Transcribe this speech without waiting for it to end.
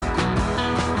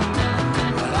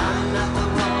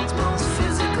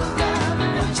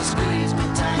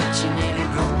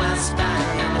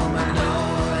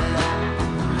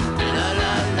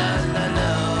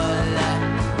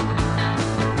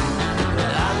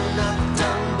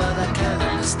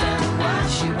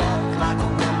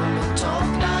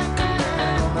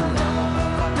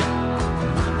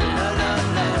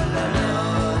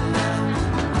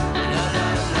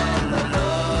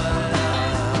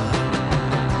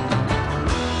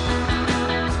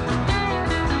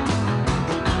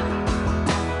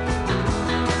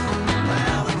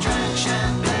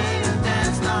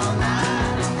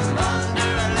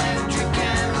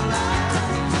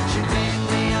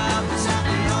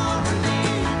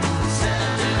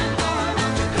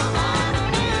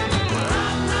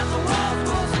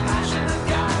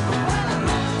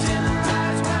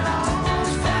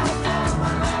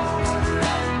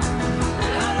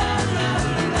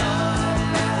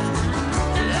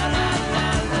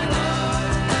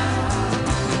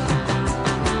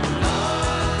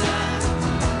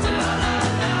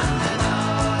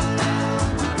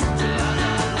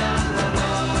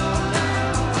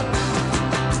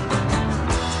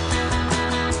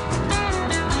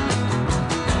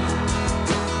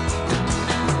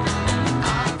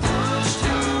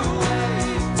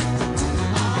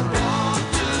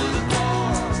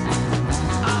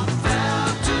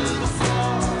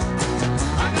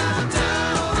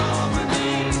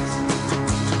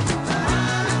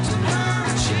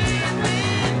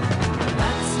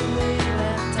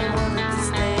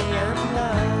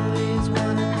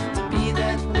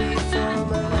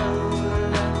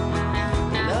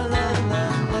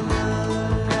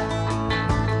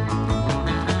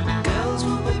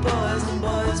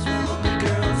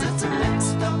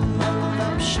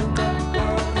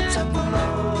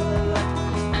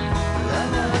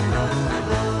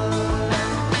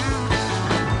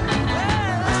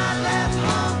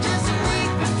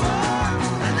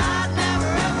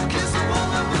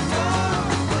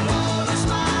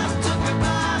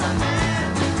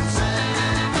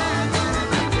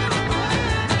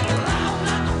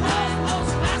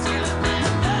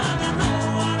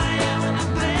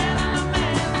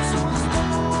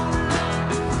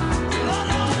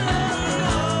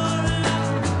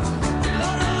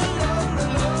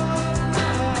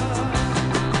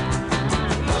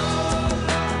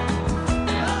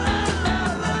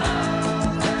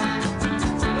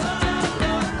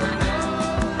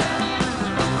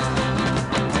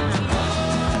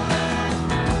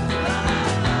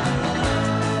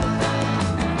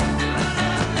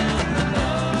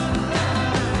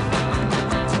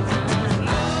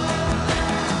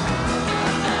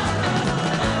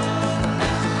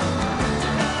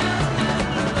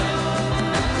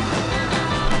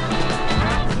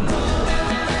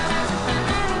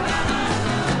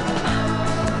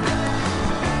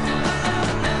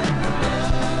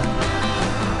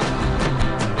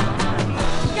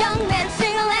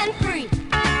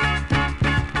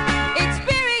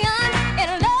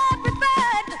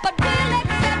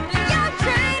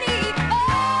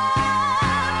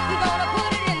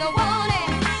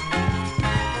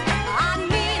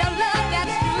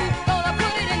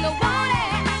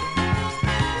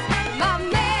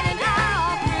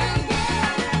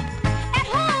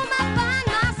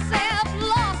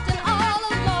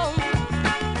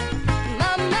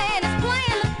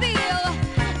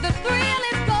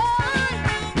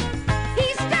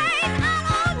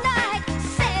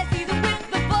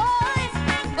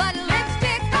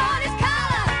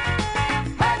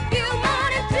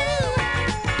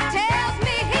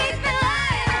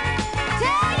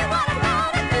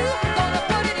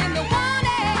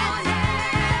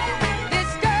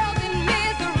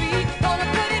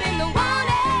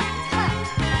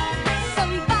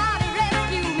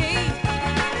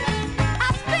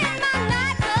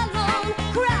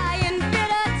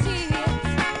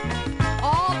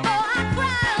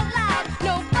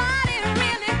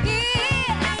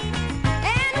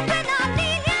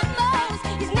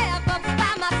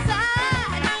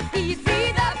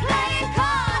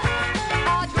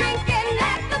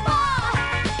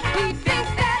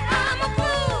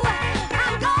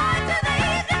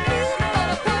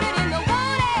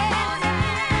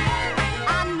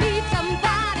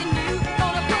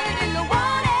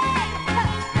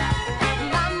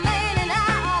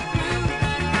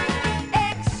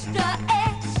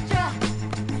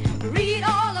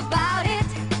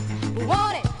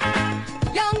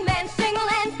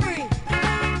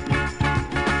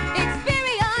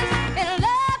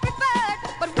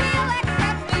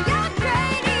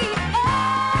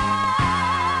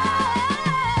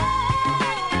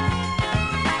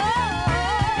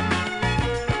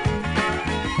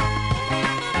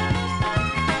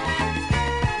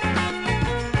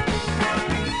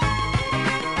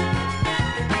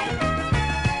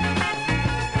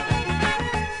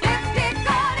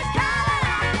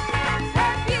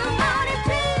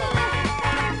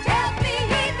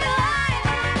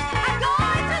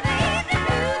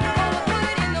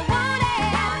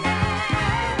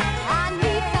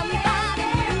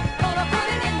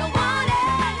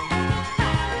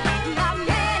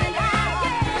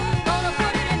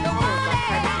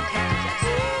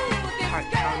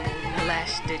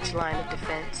his line of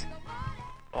defense.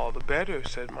 "All the better,"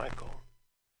 said Michael,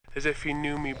 as if he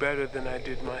knew me better than I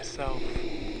did myself.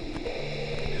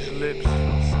 His lips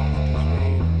felt soft as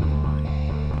rain on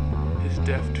mine. His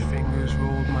deft fingers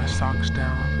rolled my socks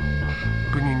down,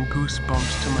 bringing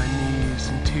goosebumps to my knees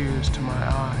and tears to my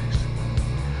eyes.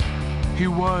 He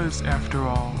was, after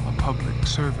all, a public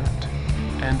servant,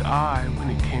 and I, when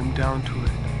it came down to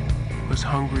it, was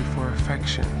hungry for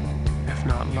affection, if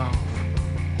not love.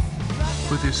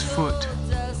 With his foot,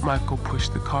 Michael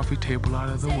pushed the coffee table out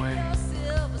of the way.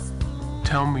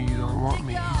 "Tell me you don't want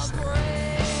me," he said,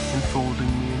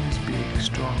 enfolding me in his big,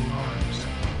 strong arms.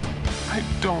 "I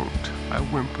don't," I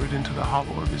whimpered into the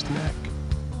hollow of his neck.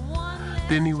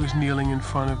 Then he was kneeling in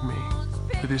front of me,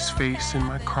 with his face in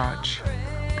my crotch,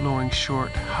 blowing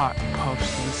short, hot puffs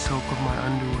through the silk of my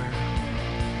underwear.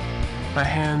 My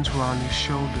hands were on his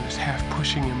shoulders, half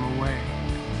pushing him away.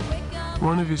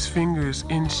 One of his fingers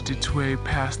inched its way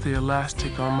past the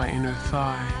elastic on my inner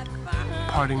thigh,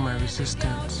 parting my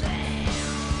resistance.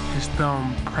 His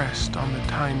thumb pressed on the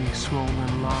tiny,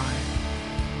 swollen line.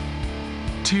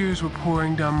 Tears were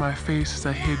pouring down my face as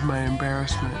I hid my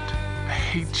embarrassment. "I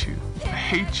hate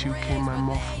you," came my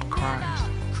muffled cries.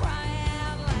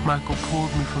 Michael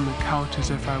pulled me from the couch as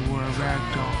if I were a rag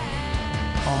doll,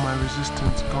 all my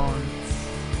resistance gone.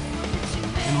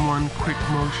 In one quick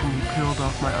motion, he peeled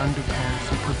off my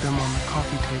underpants and put them on the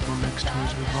coffee table next to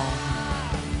his revolver.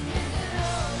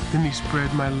 Then he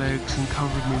spread my legs and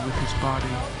covered me with his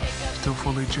body, still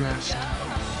fully dressed,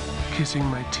 kissing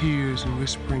my tears and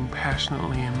whispering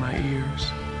passionately in my ears.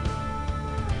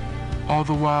 All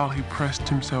the while, he pressed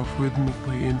himself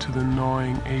rhythmically into the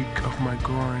gnawing ache of my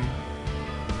groin.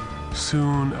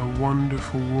 Soon, a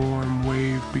wonderful warm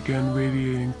wave began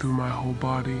radiating through my whole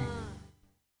body.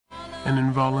 An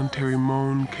involuntary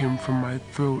moan came from my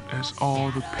throat as all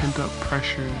the pent-up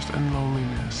pressures and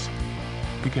loneliness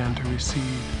began to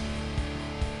recede.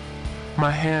 My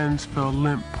hands fell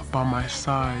limp by my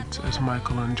sides as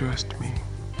Michael undressed me.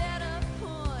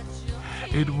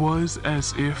 It was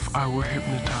as if I were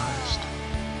hypnotized,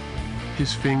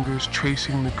 his fingers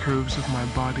tracing the curves of my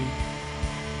body,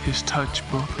 his touch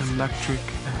both electric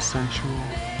and sensual,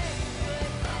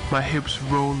 my hips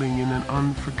rolling in an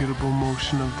unforgettable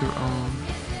motion of their own,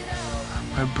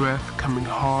 my breath coming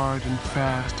hard and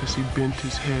fast as he bent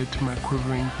his head to my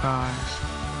quivering thighs,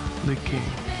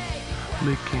 licking,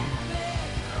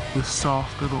 with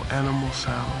soft little animal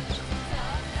sounds,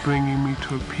 bringing me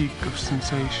to a peak of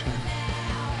sensation.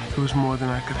 It was more than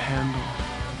I could handle.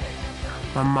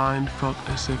 My mind felt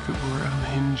as if it were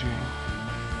unhinging,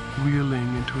 reeling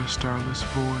into a starless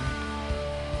void.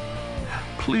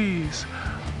 Please.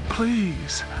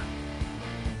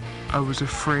 I was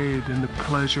afraid, and the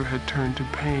pleasure had turned to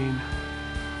pain.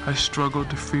 I struggled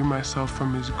to free myself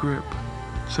from his grip,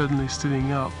 suddenly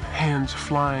sitting up, hands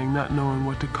flying, not knowing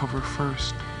what to cover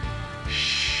first.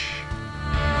 "Shh,"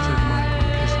 said Michael,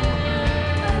 kissing me.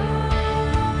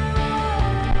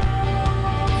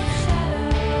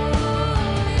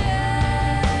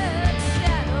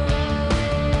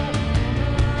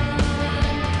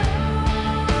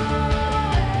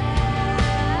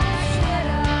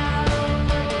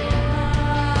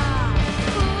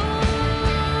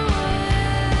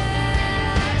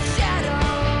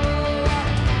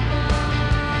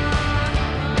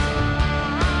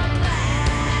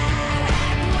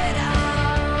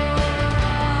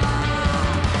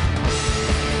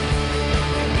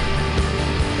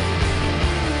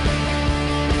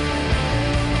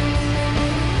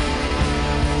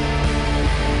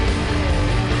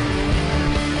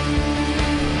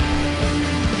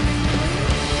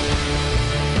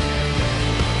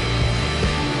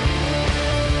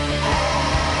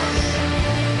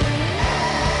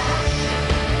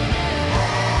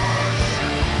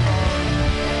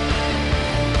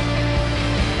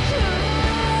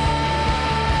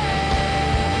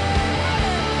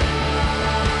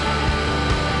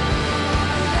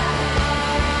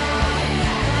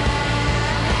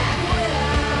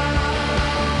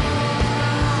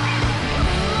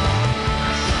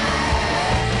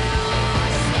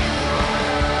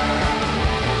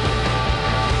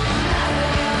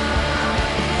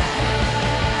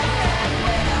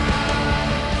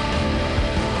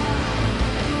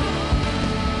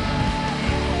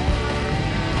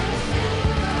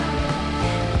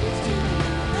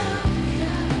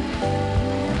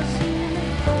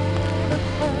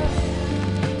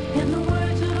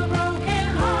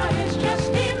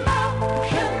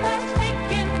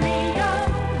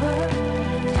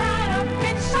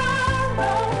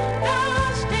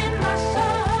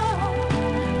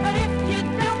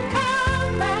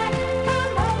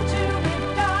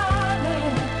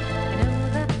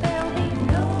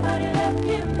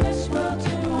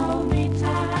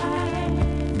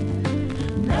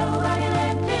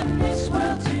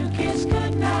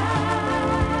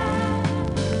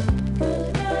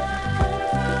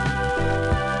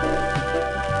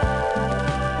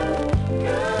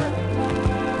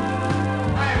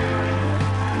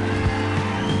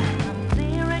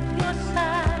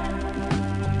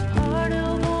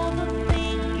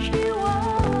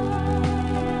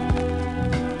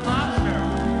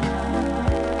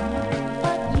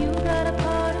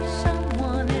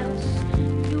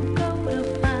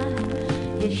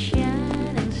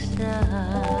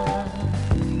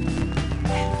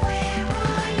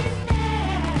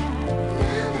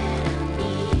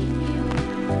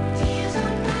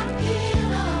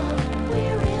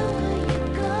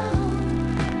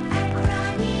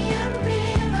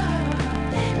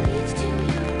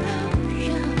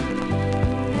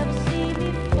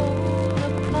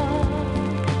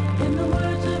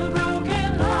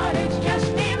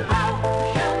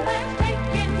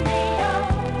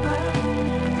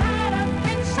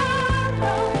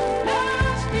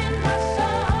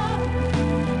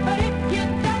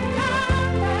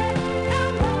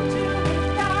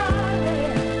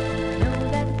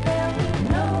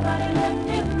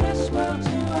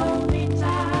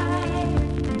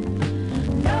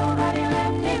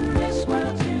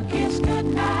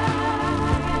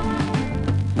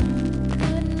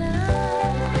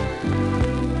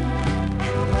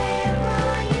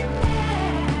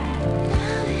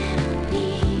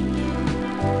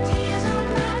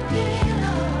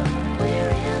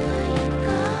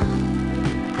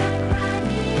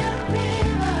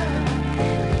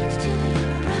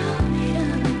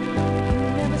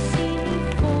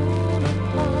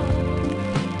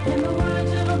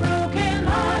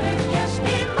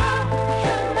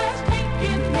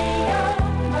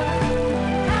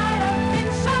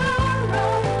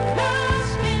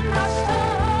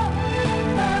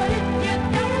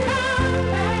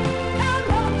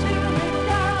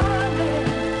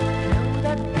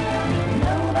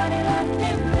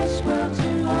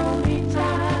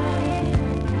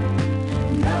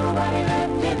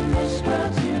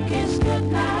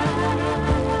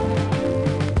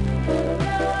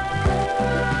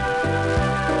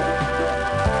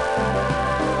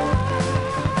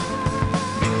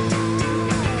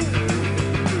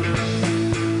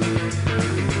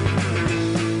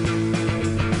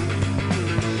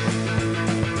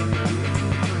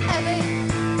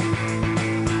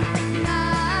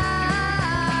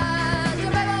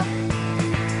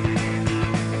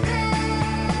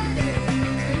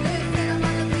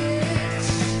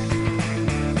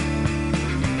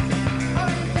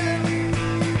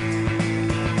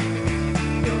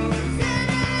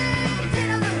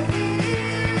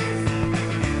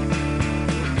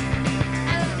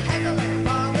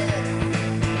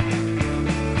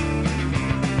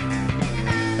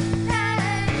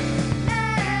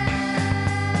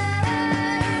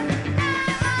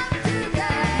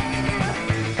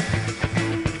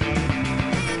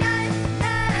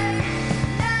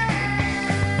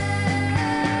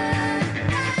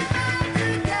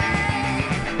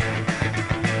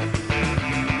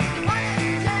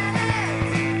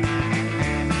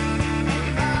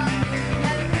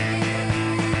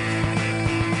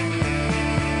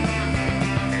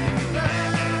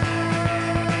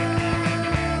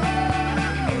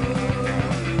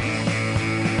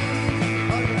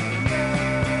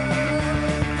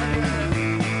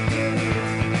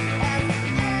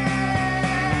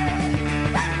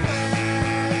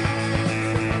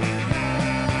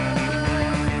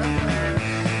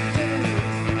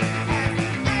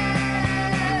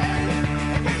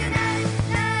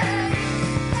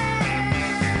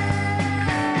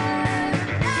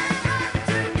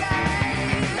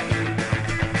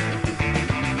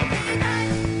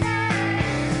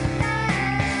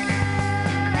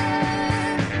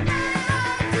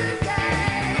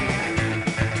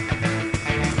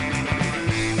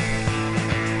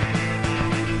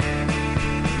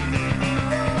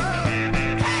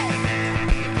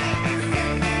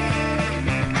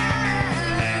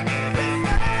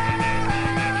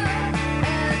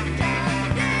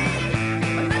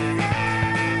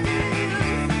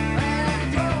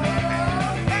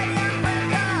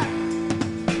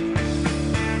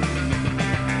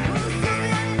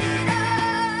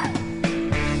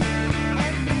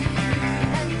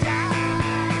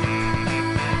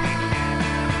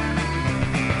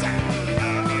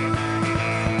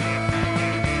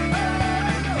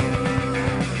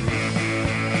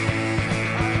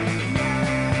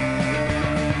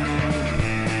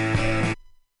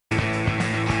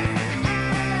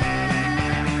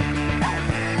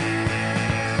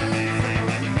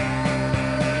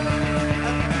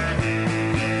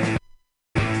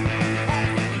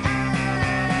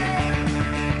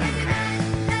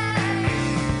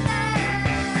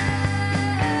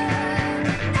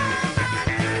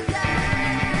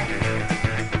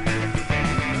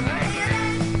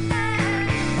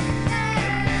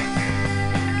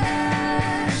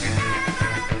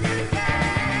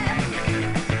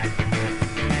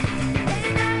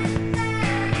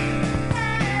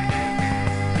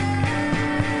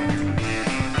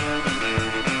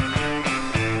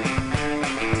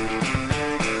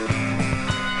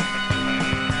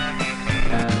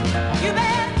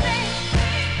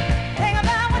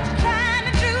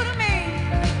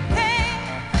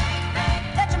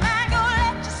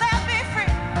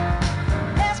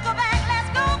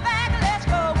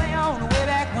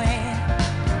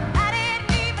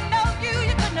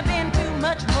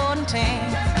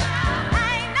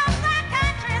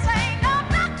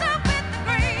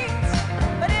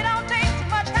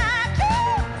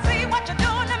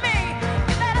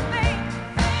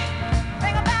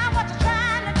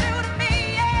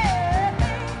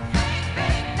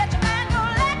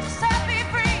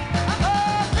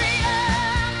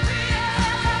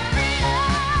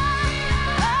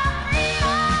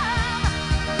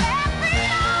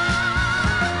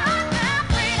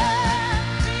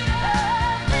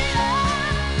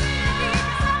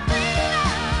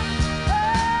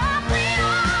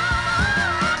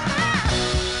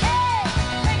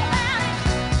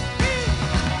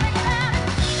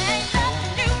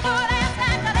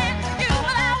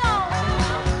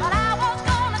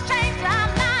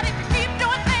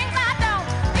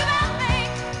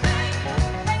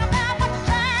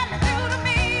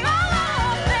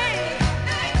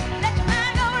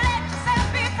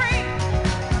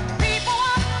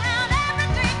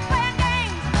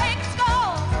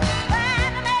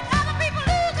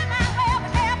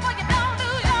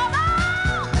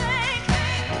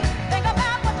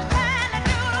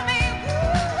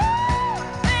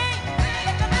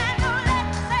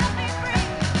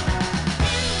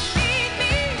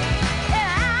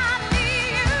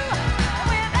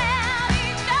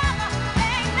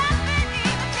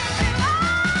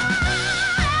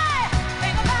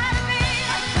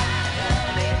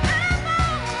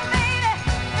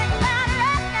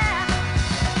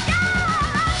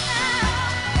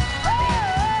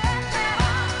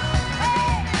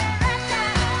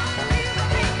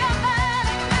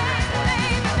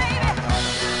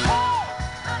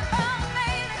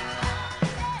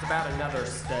 another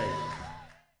state.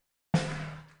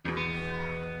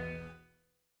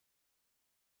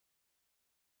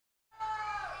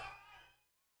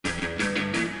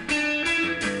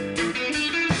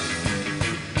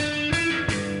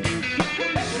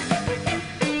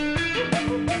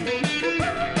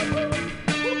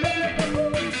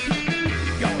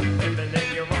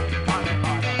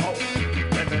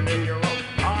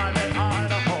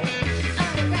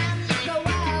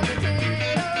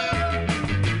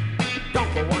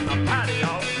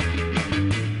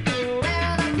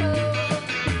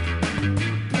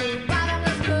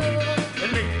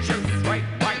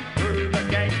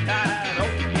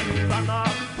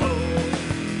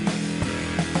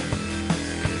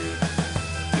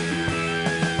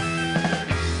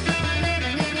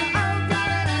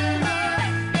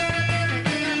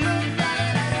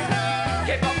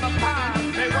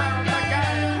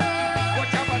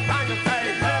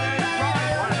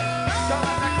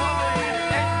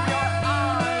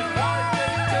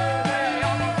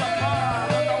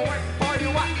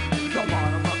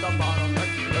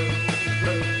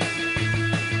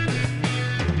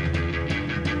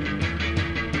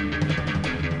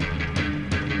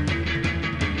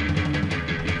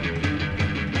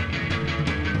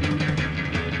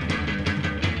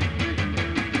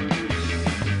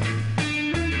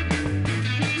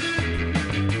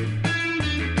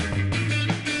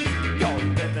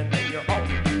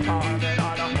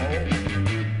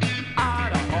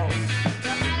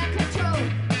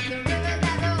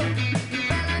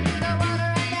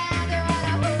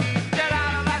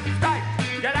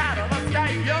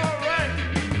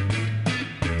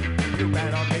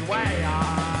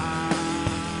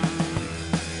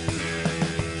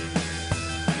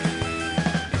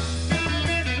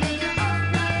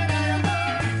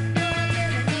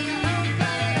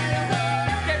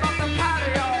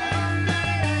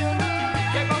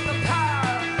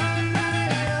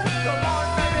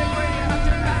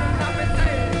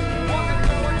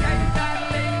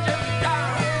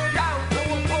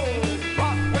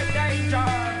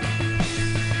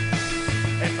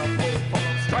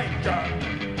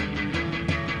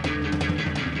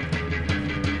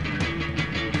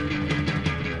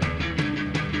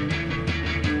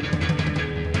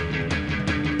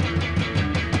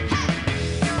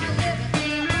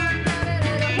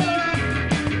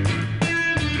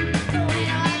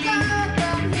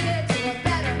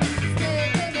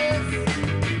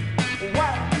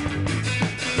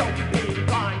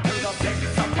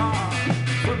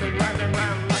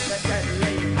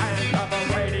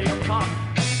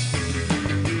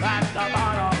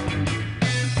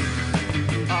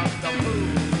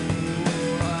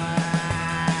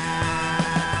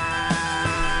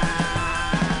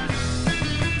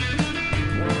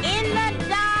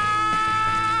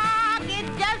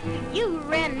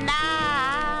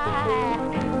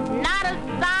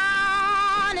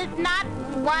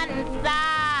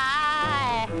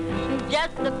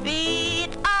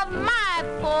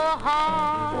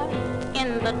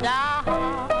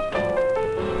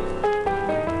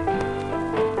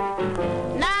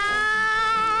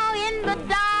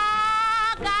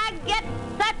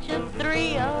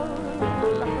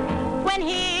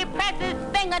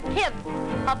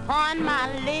 Upon my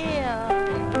lips,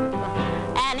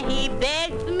 and he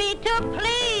begs me to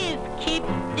please keep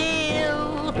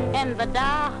still in the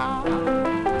dark.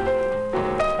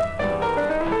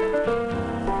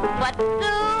 But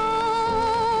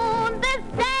soon this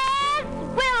dance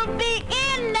will be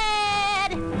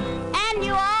ended, and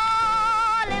you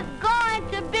all is going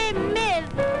to be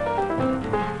missed.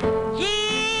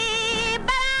 Gee,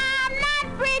 but I'm not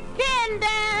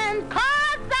pretending,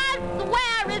 'cause I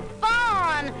swear it's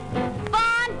fun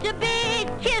to be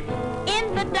kissed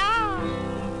in the dark.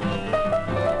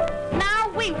 Now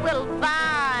we will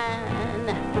find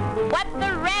what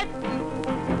the rest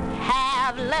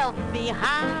have left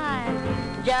behind.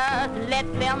 Just let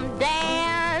them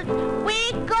dance.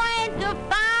 We're going to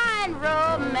find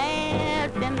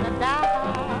romance in the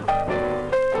dark.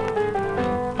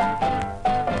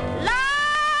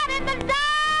 Lord, in the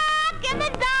dark,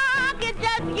 it's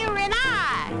just you and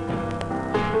I.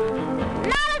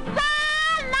 Not a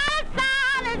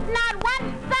sound, it's not one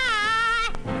sigh.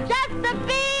 Just the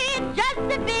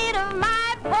beat of my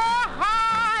poor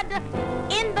heart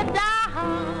in the dark.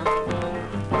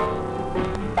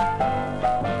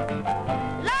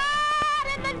 Lord,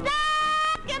 in the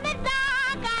dark,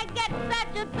 I get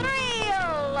such a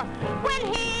thrill when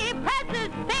he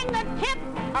presses fingertips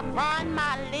upon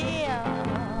my lips,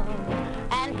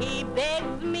 and he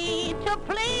begs me to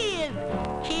please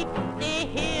keep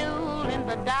still in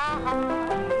the dark.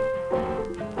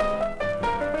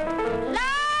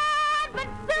 Lord,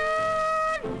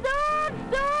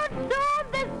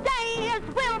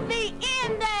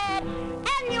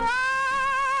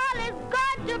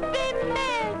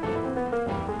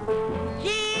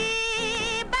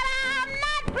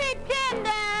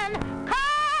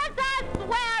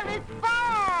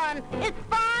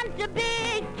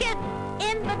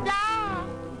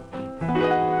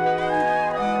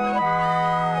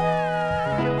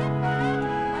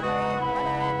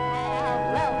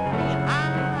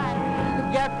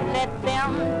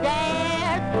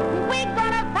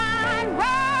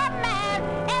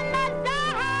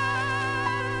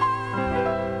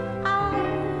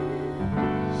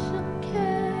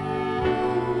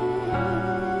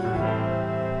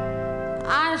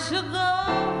 should go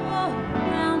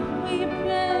around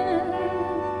weeping.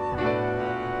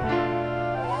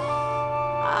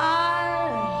 I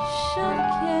should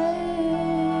care.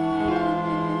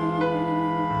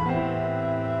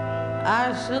 I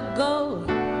should go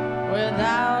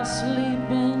without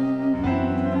sleeping.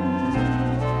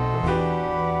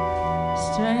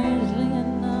 Strangely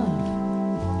enough,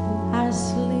 I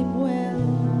sleep well,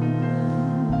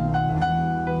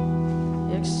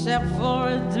 except for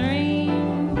a dream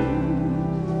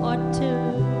or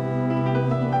two.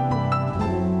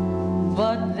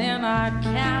 But then I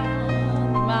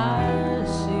count my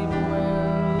sheep well.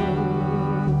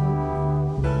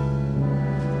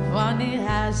 Funny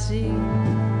how she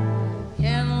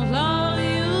can lull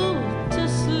you to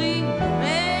sleep,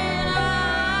 and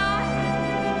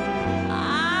I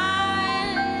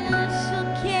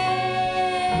should care.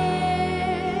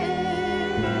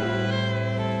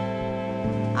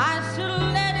 I should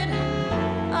let it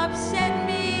upset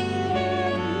me.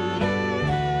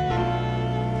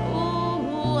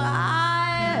 Ooh, I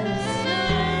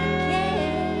should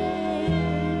care.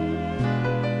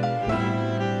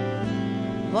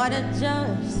 But it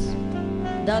just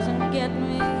doesn't get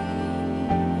me.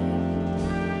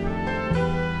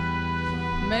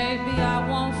 Maybe I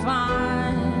won't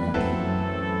find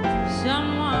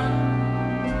someone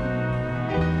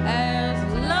as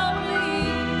lovely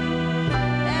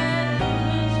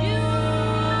as you.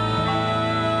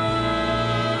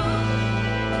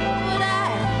 But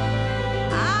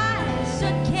I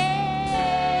should care,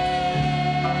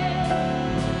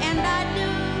 and I do.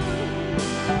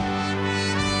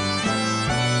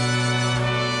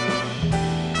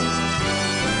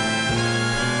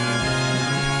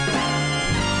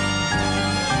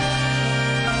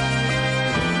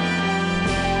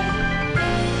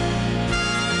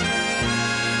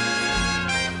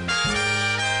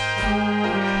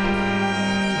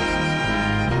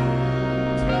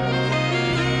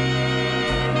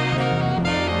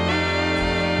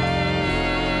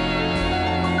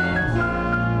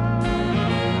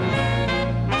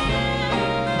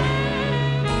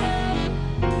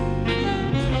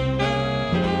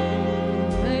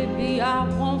 Maybe I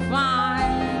won't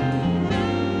find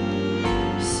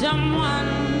someone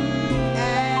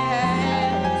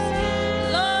as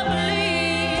lovely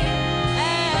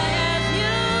as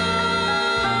you.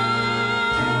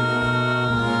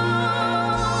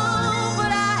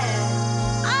 But I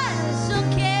still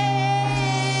care.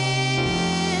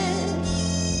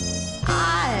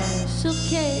 I still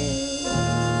care.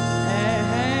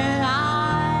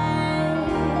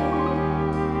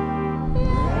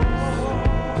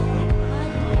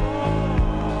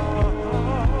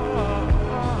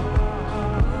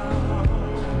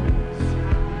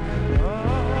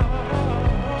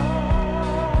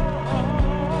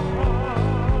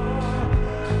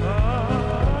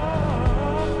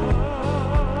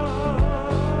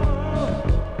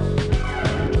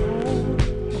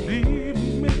 Leave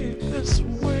me this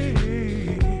way.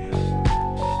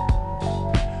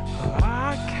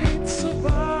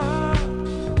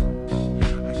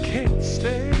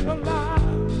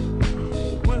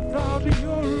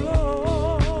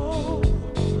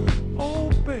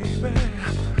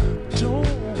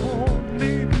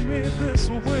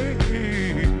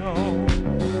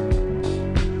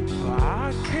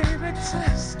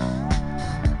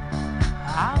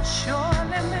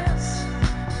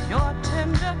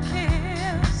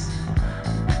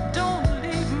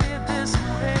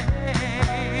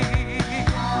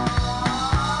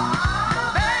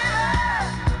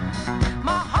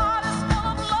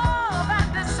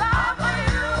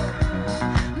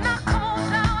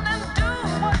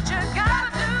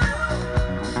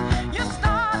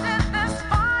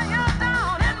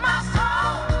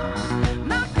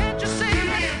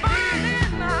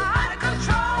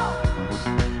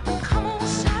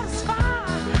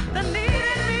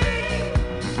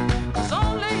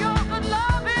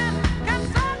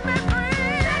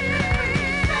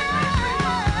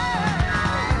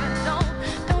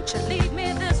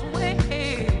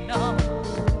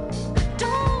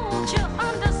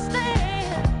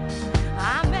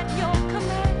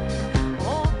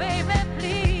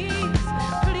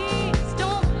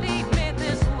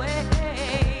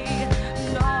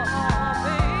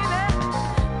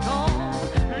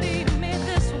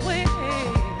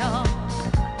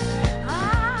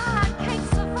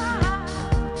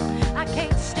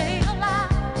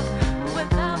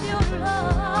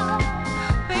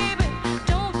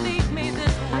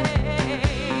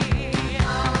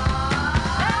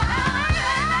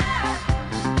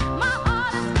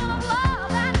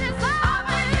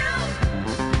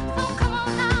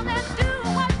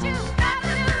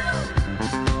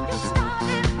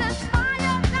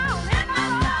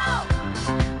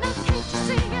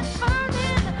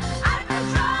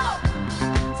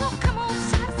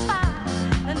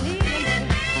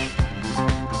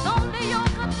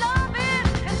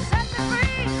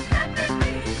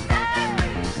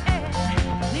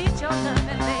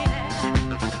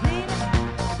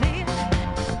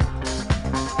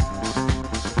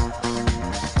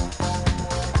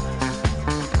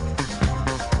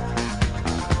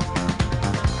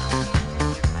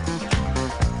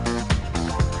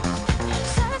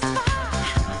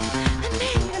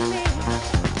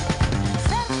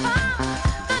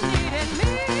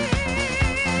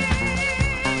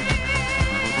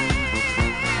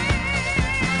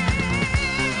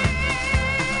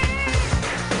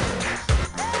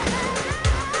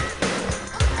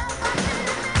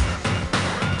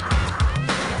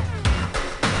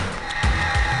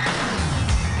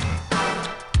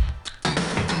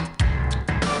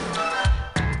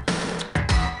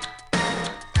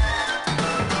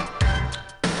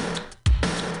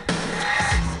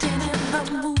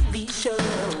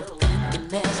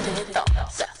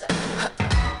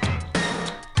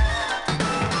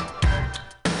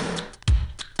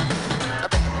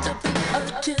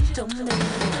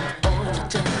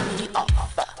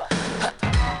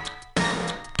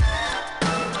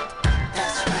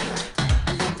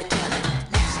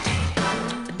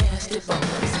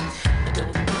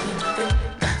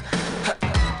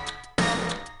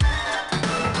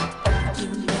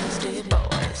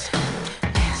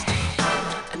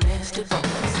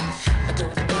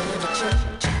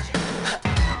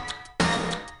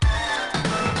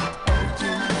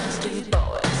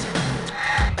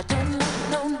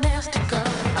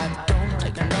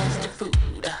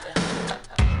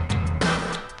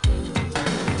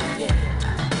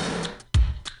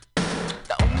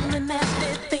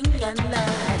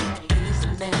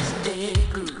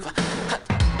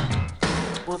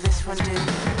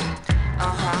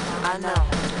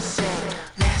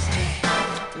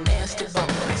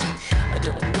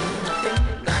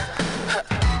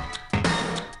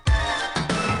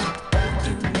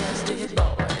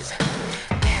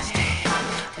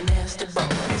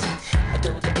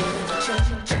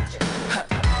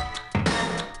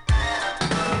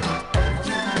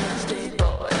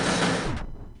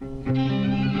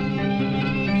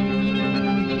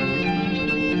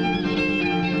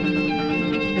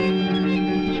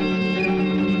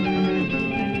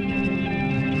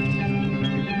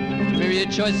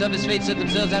 choice of his fate set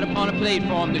themselves out upon a plate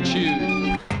for him to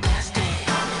choose. Nasty,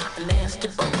 nasty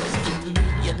boys, give me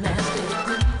your nasty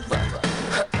groove.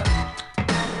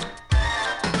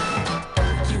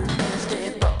 You nasty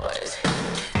boys,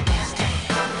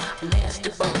 nasty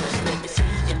boys, let me see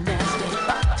your nasty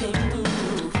body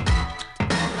move.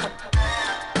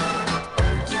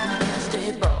 You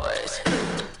nasty boys.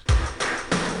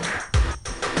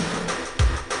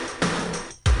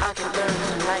 I can learn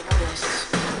to like this.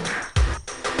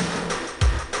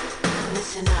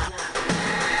 Listen up.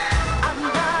 I'm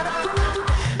not a fool.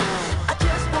 I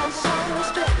just want some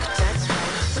respect. That's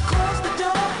right. So close the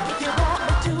door if you want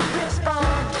me to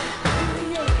respond.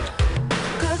 Yeah.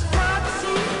 'Cause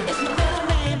privacy is my middle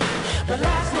name. My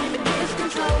last name is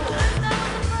Control.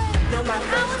 No, my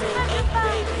first name ain't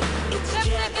Baby. It's Jack.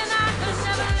 Thinking I could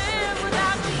never live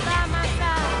without you by my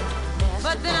side.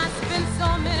 But then I spent so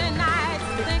many nights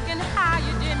thinking how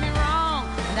you did me wrong.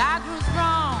 And I grew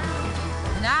strong.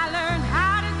 And I learned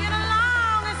how to get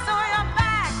along. And so you're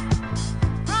back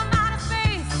from outer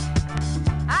space.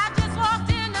 I just walked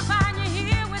in to find you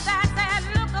here with that sad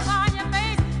look upon your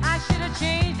face. I should have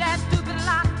changed that stupid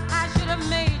lock. I should have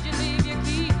made you leave your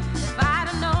key. If I'd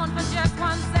have known for just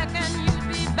 1 second you'd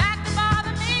be back to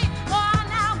bother me. Oh,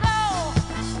 now go.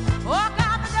 Walk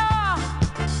out the door.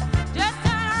 Just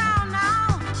turn around now.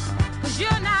 'Cause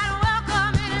you're not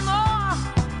welcome anymore.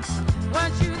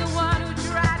 Weren't you the one who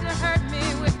tried to hurt me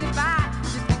with goodbye?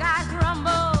 You think I'd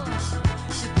crumble?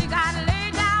 You think I'd lay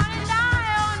down and die?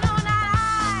 Oh, no, not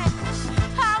I.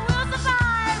 I will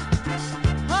survive.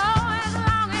 Oh, as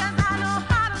long as I know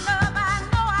how to love, I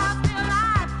know I'll be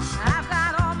alive. I've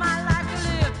got all my life to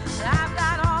live. And I've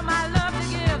got all my love to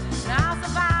give. And I'll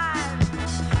survive.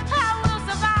 I will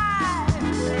survive.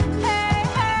 Hey,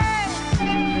 hey.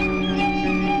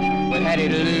 What had he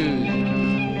to lose?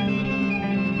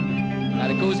 Not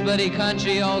a ghost bloody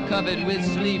country all covered with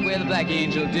sleep where the black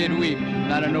angel did weep.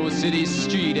 Not an old city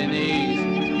street in the east.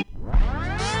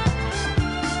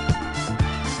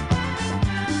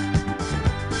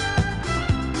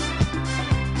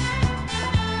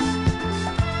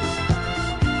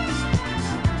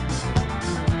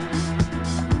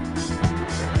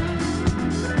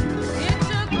 It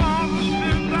took all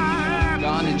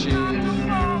Gone to choose.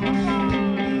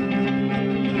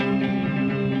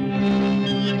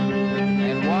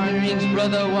 And Warren Ring's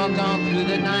brother walked on through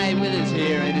the night with his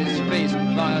hair in his face,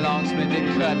 long splinted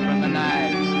cut from a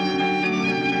knife.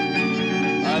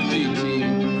 A GT.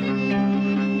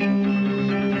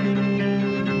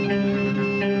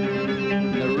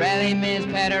 The rally man's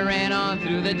patter ran on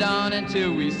through the dawn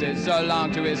until we said so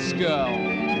long to his skull.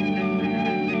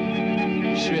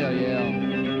 Shrill yell.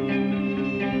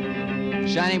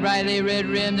 Shining brightly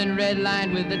red-rimmed and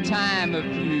red-lined with the time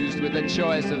fused with the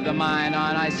choice of the mind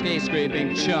on ice skate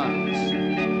scraping chunks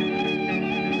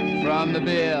from the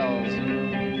bills.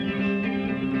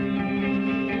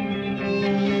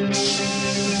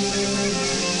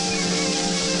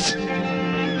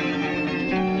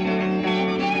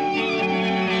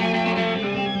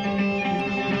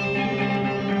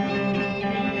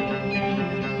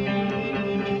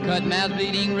 Cut mouth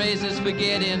bleeding razors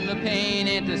forgetting the pain.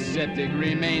 Antiseptic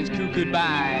remains cuckooed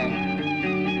by.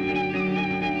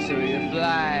 So you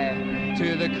fly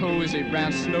to the cozy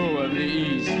brown snow of the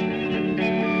east.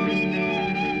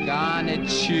 Gone to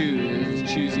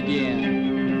choose again.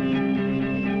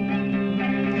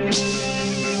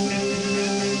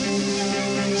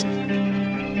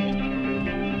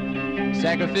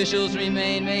 Sacrificials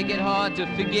remain, make it hard to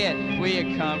forget where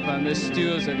you come from. The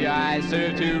stools of your eyes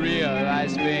serve to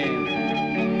realize fame.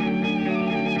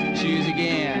 Choose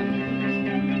again.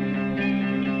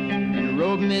 And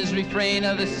robing his refrain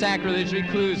of the sacrilege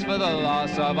recluse for the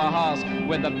loss of a horse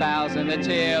with the bowels and the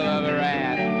tail of a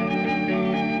rat.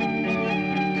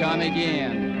 Come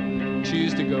again.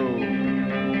 Choose to go.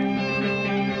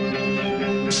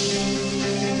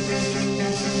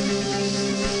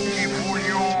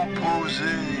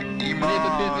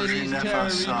 Image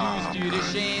ineffaçable,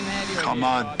 comme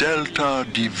un delta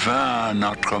divin,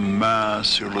 notre main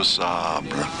sur le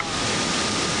sable.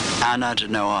 Anna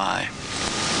Denoi.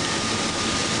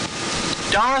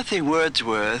 Dorothy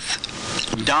Wordsworth,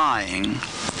 dying,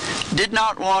 did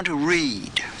not want to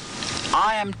read.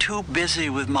 I am too busy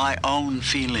with my own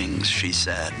feelings, she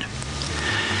said.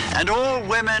 And all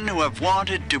women who have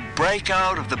wanted to break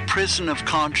out of the prison of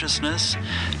consciousness,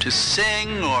 to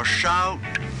sing or shout,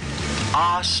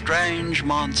 are strange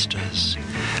monsters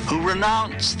who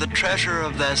renounce the treasure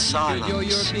of their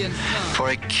silence for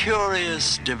a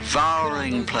curious,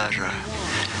 devouring pleasure.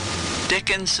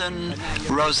 Dickinson,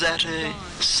 Rossetti,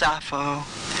 Sappho,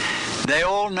 they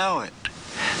all know it.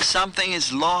 Something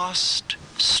is lost,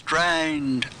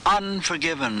 strained,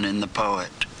 unforgiven in the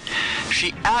poet.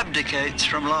 She abdicates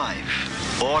from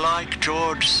life, or like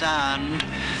George Sand,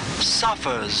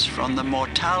 suffers from the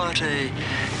mortality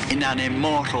in an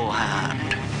immortal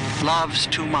hand, loves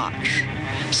too much,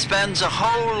 spends a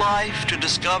whole life to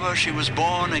discover she was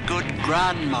born a good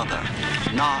grandmother,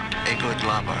 not a good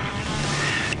lover.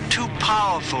 Too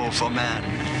powerful for men,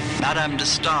 Madame de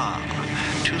Staël,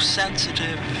 too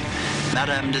sensitive,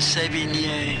 Madame de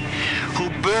Sévigné, who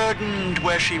burdened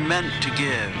where she meant to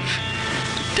give.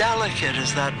 Delicate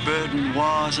as that burden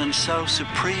was and so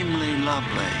supremely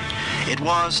lovely, it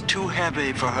was too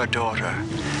heavy for her daughter,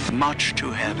 much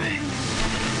too heavy.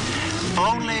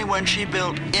 Only when she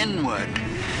built inward,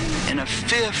 in a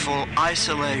fearful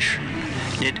isolation,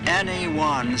 did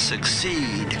anyone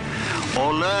succeed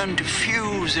or learn to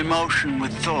fuse emotion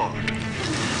with thought.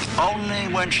 Only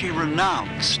when she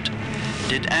renounced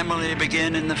did Emily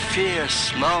begin in the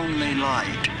fierce, lonely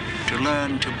light to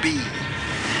learn to be.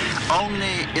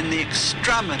 Only in the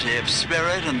extremity of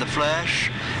spirit and the flesh,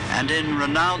 and in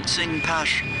renouncing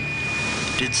passion,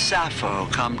 did Sappho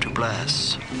come to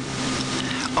bless.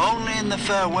 Only in the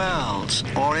farewells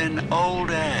or in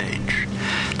old age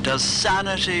does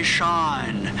sanity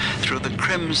shine through the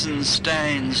crimson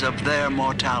stains of their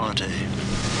mortality.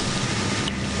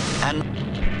 And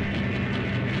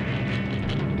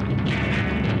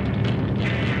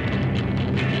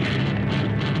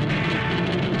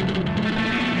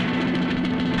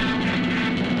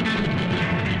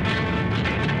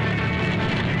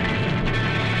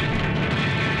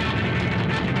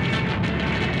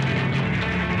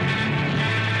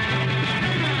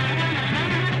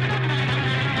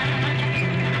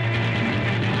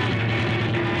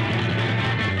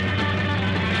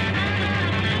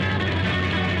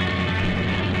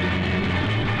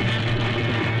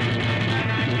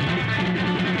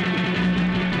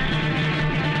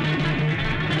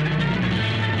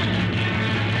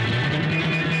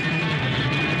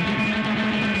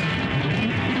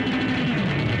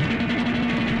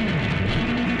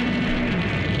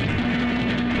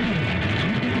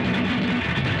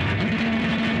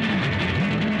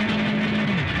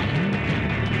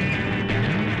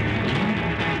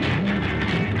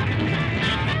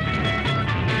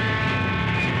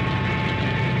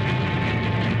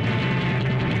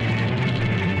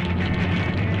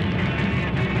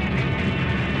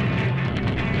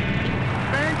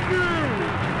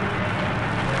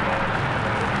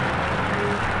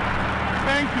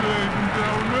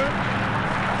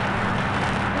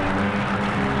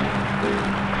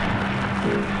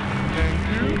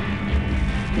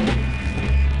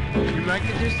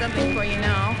something for you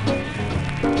now.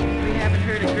 We haven't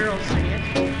heard a girl sing it,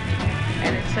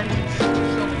 and since it's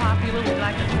so popular, we'd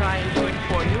like to try and do it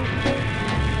for you.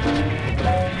 I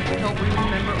hope we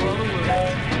remember all the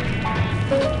words.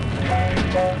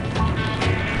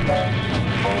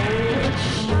 Old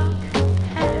Shuck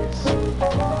has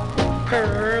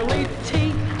pearly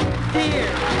teeth, dear,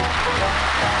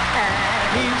 and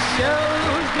he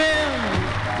shows them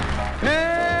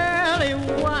pearly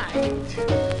white.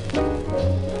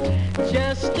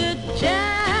 Just a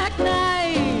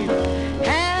jackknife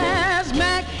has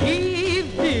McHeath,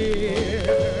 dear,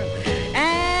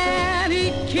 and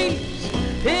he keeps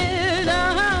it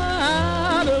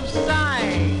out of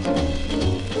sight.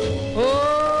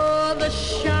 Oh, the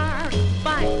shark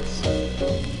bites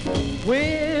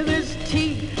with his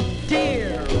teeth,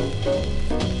 dear.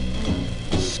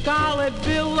 Scarlet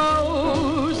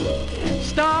billows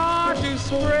start to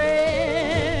spread.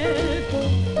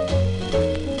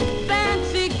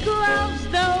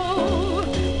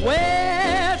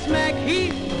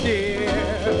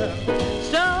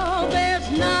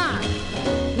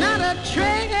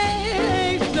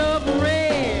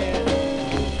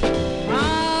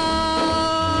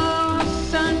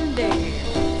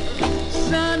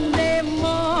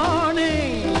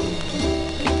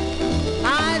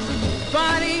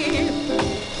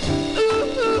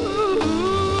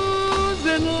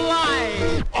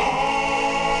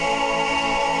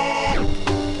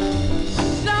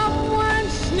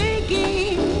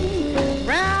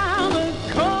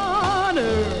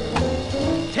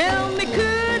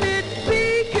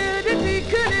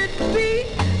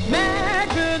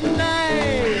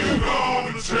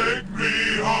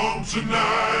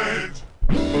 Tonight.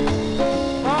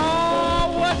 Oh,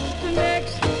 what's the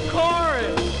next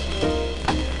chorus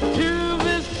to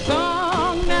this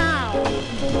song now?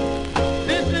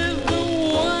 This is the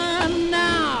one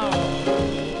now.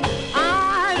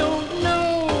 I don't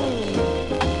know,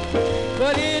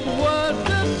 but it was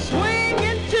a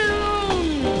swinging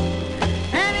tune,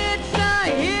 and it's a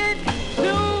hit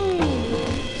tune.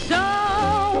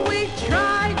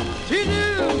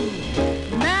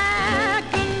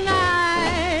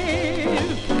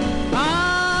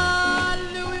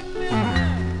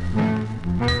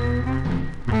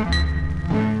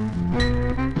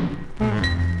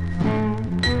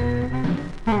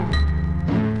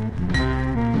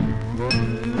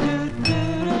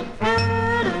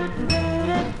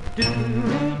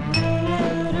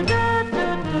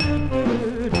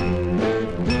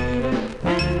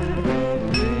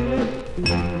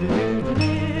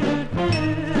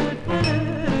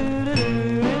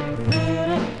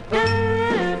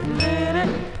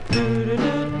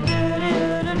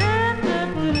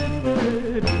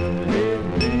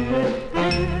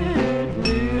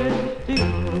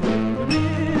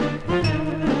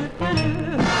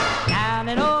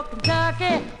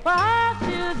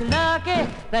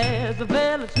 There's a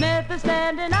village smith is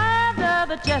standing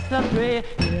under the chestnut tree.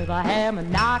 Hear the hammer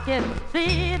knocking,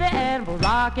 see the anvil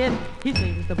rocking. He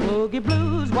sings the boogie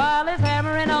blues while he's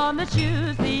hammering on the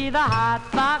shoes. See the hot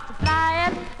socks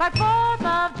flying like 4th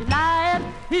of July.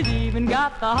 He's even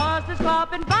got the horses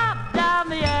squawking pop down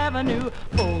the avenue.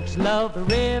 Folks love the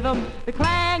rhythm, the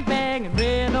clang bang and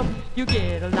rhythm. You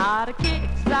get a lot of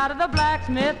kicks out of the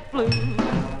blacksmith blues.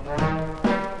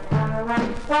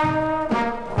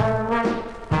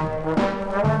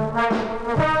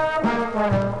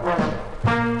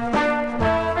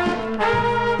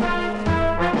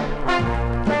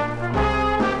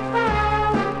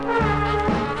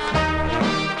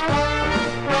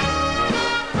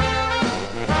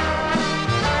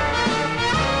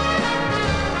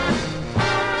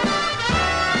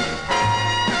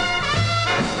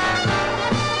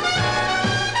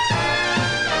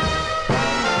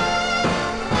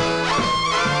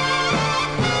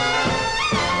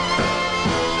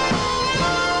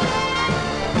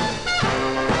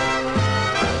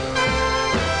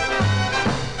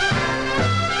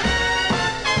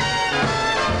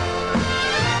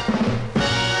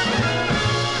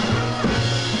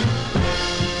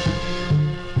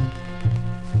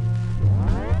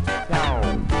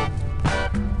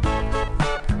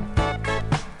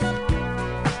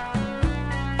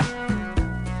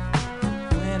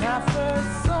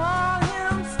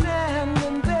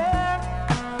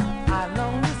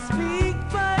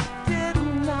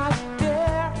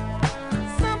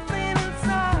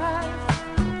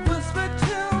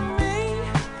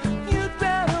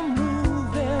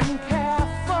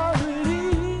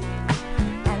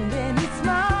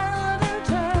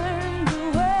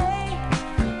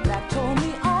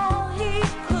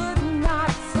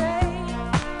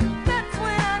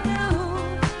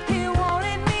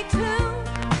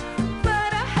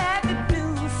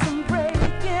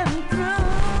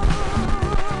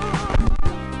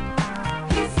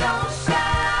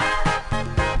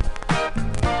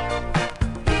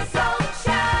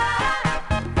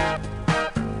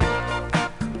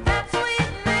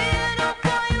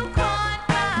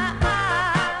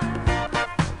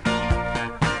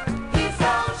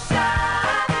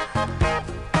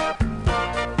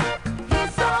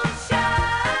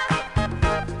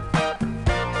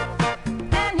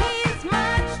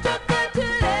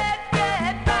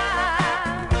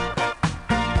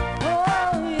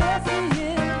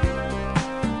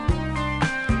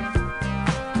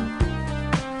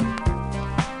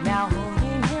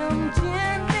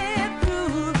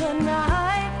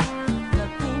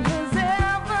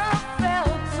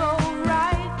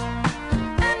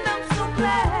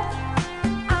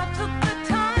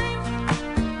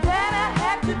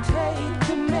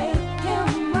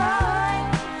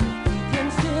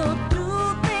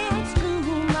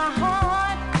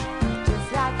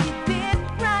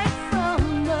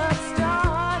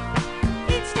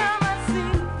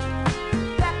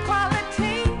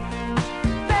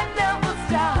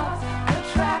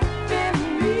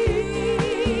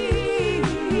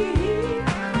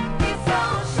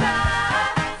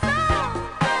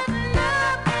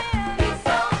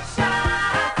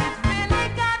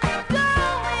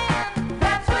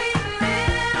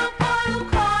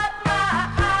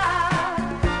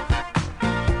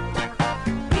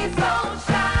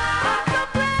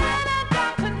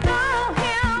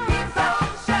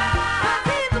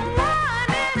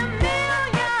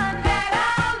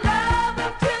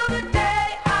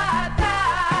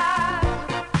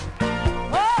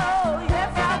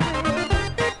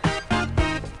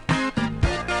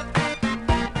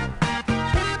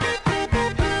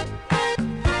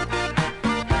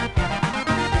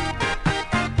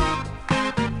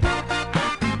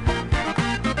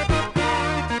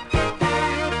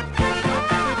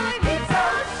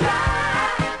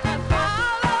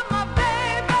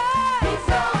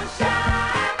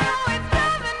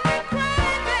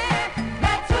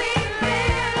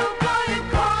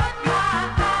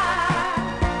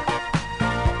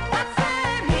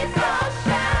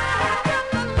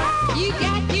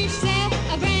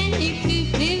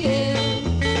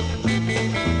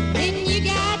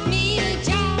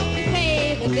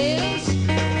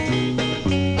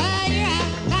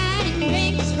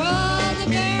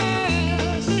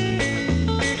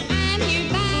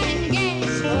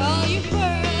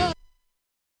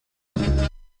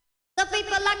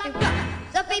 like to rock,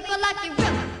 some people like to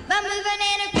rock. But moving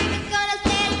in a group is gonna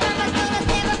stand from us, gonna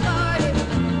save a party.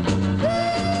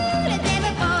 Woo, let's have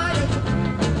a party.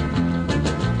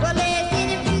 Well, let's get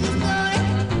into the story.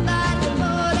 Lots of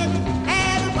more, let's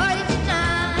have a party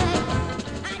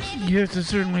tonight. Yes, it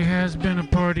certainly has been a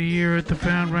party here at the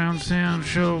Found Round Sound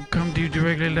Show. Come to you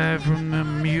directly live from the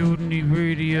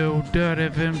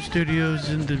MutinyRadio.fm studios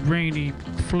in the rainy,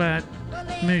 flat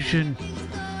Mission.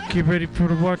 Get ready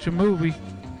to watch a movie.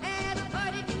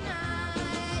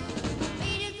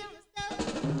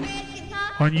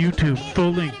 On YouTube,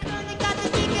 full length.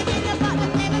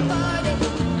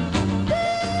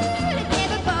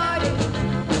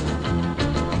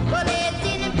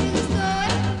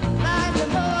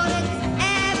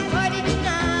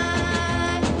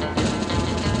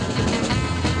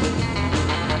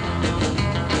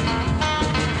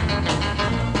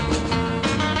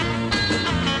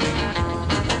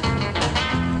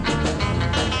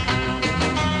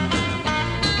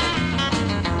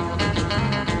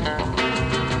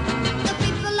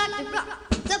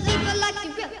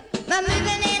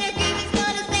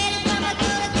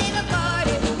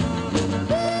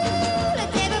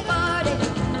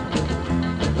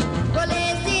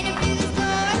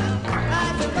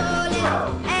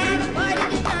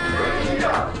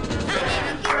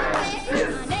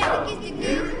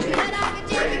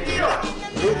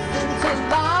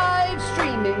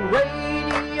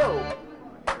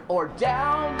 Or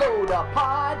download a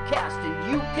podcast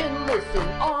and you can listen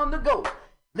on the go.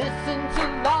 Listen to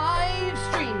live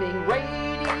streaming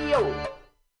radio.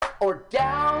 Or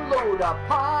download a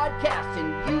podcast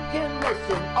and you can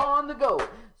listen on the go.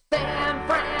 San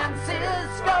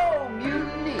Francisco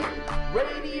Mutiny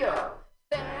Radio.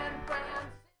 San Francisco.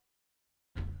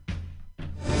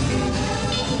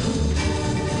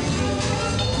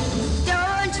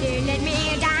 Don't you let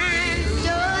me down.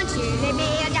 Don't you let me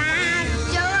down.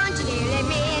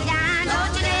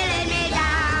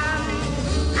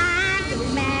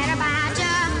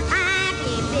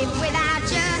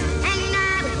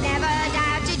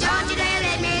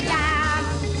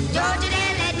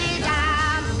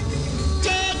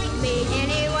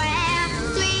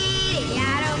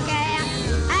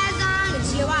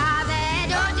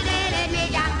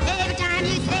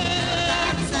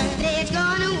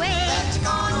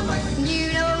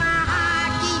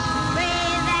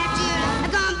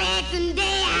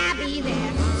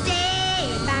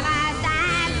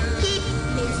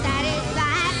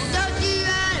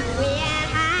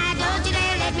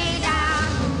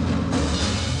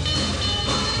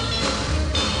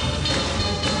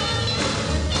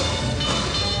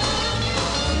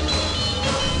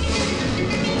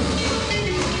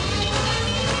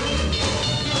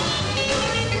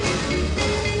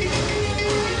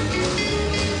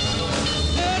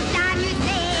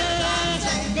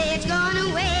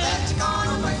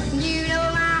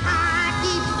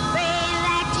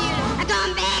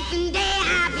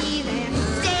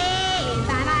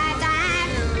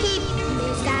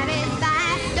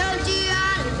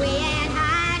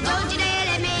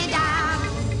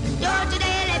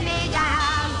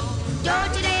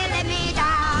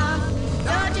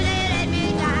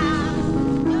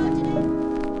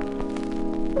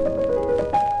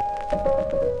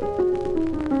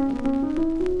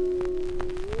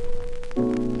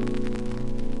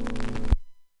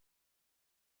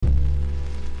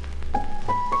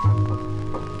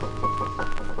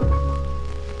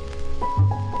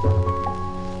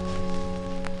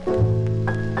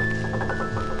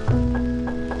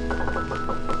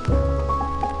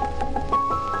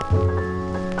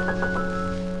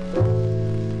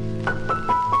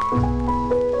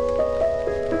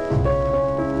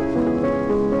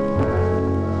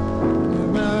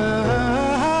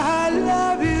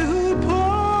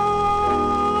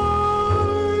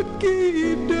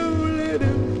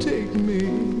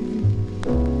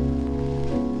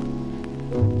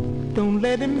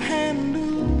 Let him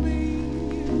handle me,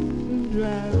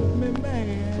 drive me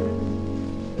mad.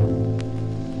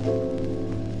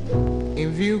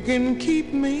 If you can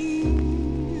keep me,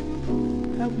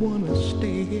 I wanna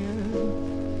stay here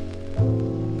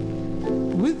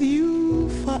with you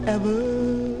forever.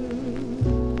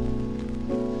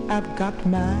 I've got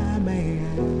my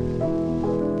man.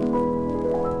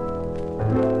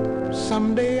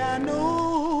 Someday I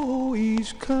know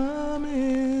he's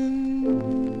coming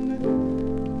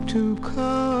to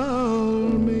call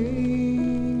me.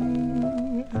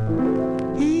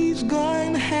 He's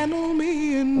going to handle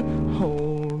me and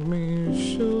hold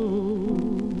me so.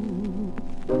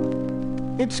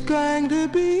 It's going to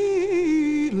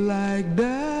be like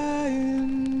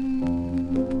dying,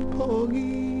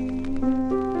 Porgy.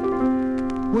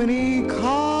 when he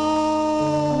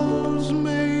calls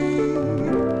me,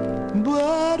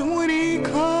 but when he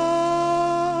comes,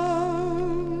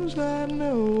 I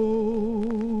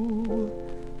know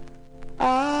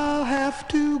I'll have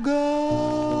to go.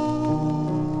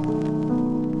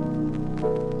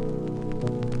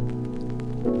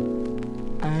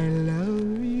 I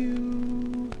love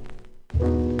you,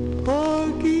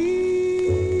 Porgy.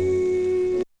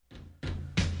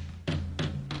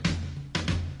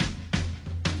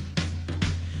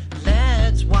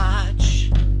 Let's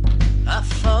watch a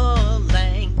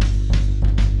full-length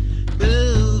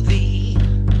movie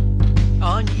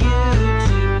on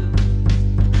YouTube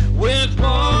with Mike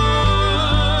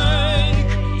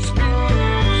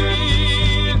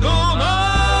Spiegelman.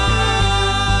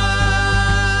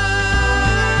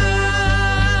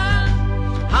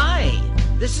 Hi,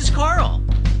 this is Carl.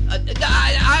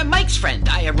 I'm Mike's friend.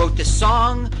 I wrote this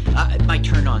song. My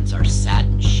turn-ons are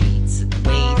satin sheets and the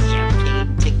way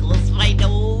champagne tickles my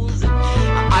nose.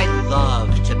 I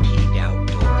love to pee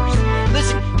outdoors.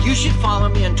 Listen, you should follow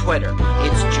me on Twitter.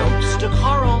 It's Jokes to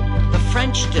Carl, the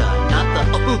French duh,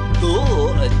 not the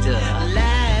duh.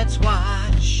 Let's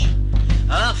watch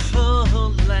a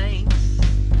full-length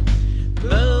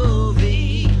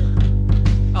movie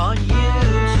on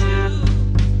YouTube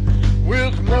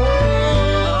with Mike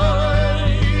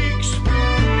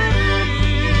Spiegelman.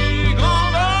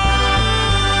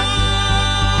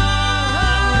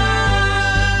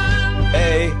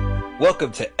 Hey,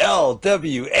 welcome to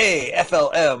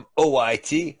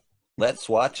LWAFLMOYT. Let's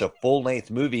watch a full-length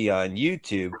movie on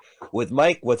YouTube with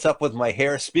Mike, what's up with my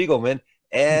hair, Spiegelman,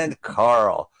 and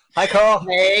Carl. Hi, Carl.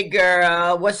 Hey,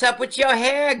 girl. What's up with your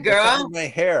hair, What's up girl? with my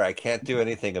hair? I can't do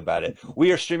anything about it.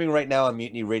 We are streaming right now on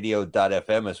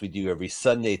MutinyRadio.fm as we do every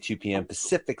Sunday, 2 p.m.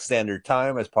 Pacific Standard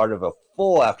Time as part of a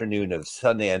full afternoon of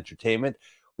Sunday entertainment.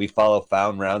 We follow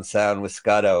Found Round Sound with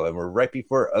Scotto, and we're right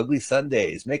before Ugly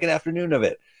Sundays. Make an afternoon of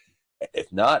it.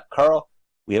 If not, Carl,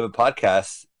 we have a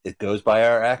podcast. It goes by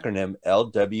our acronym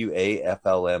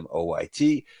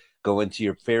LWAFLMOYT. Go into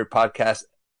your favorite podcast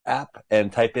app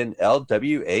and type in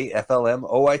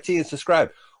LWAFLMOYT and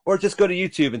subscribe. Or just go to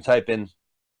YouTube and type in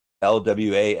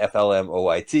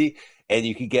LWAFLMOYT and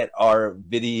you can get our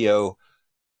video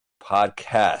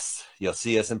podcasts. You'll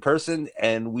see us in person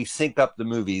and we sync up the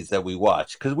movies that we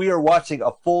watch because we are watching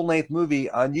a full-length movie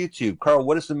on YouTube. Carl,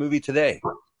 what is the movie today?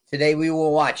 Today we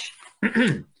will watch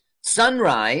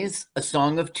Sunrise, A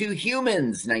Song of Two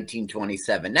Humans,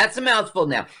 1927. That's a mouthful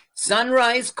now.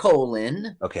 Sunrise,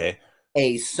 Okay.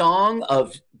 a song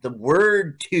of the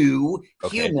word two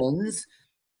Okay. humans,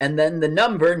 and then the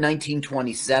number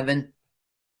 1927.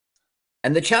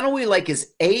 And the channel we like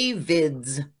is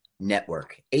AVIDS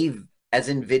Network. A as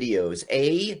in videos.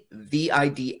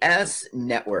 AVIDS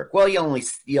Network. Well, you'll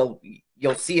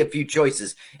see a few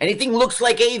choices. Anything looks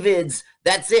like AVIDS,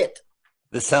 that's it.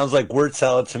 This sounds like word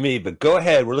salad to me, but go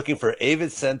ahead. We're looking for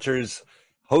Avid Centers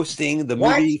hosting the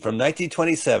movie from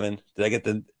 1927. Did I get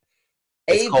the...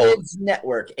 AVIDS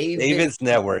Network. Avid's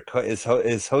Network is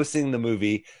hosting the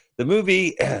movie. The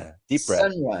movie, deep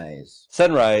breath.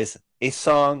 Sunrise, a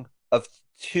song of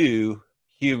two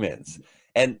humans.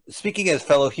 And speaking as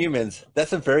fellow humans,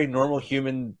 that's a very normal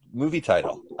human movie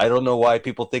title. I don't know why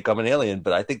people think I'm an alien,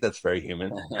 but I think that's very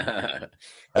human.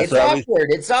 It's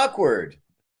awkward. It's awkward.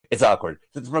 It's awkward.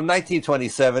 It's from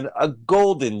 1927, a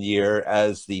golden year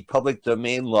as the public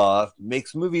domain law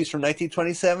makes movies from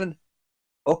 1927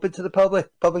 open to the public.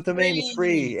 Public domain is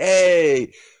free.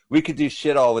 Hey, we could do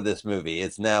shit all with this movie.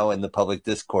 It's now in the public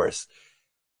discourse.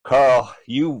 Carl,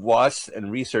 you watched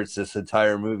and researched this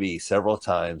entire movie several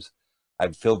times. I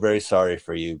feel very sorry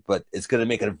for you, but it's going to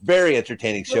make it a very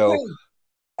entertaining show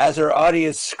as our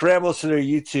audience scrambles to their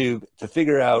YouTube to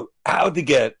figure out how to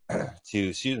get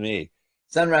to,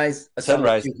 Sunrise, a Song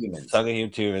of Two Humans. Song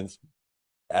of Two Humans,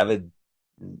 Avid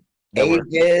Network.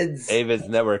 Avid's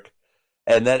Network.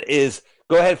 And that is,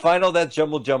 go ahead, find all that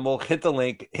jumble, hit the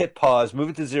link, hit pause,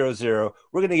 move it to 00.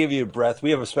 We're going to give you a breath.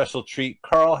 We have a special treat.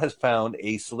 Carl has found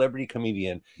a celebrity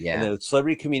comedian. Yeah. And the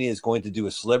celebrity comedian is going to do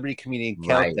a celebrity comedian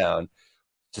countdown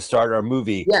to start our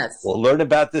movie. Yes. We'll learn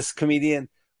about this comedian.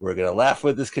 We're going to laugh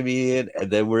with this comedian. And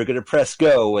then we're going to press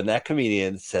go when that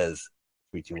comedian says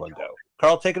 3, 2, 1, go.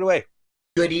 Carl, take it away.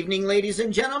 Good evening, ladies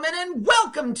and gentlemen, and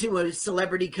welcome to a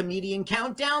Celebrity Comedian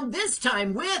Countdown, this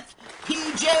time with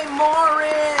PJ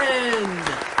Morin.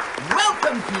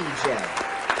 Welcome, PJ.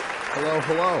 Hello.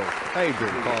 How you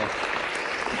doing, Carl?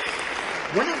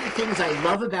 One of the things I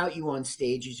love about you on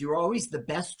stage is you're always the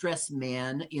best-dressed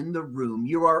man in the room.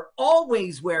 You are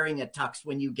always wearing a tux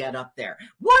when you get up there.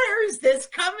 Where is this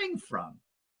coming from?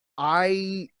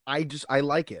 I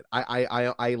like it.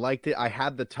 I liked it. I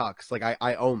had the tux. Like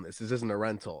I own this. This isn't a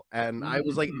rental. And I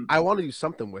was like, I want to do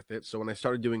something with it. So when I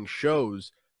started doing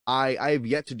shows, I have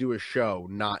yet to do a show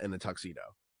not in a tuxedo.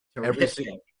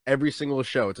 Every single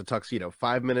show, it's a tuxedo.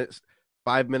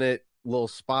 5-minute little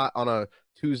spot on a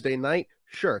Tuesday night,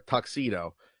 sure,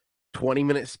 tuxedo.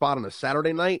 20-minute spot on a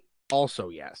Saturday night, also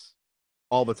yes,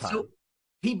 all the time. So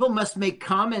people must make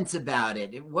comments about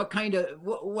it. What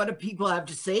do people have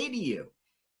to say to you?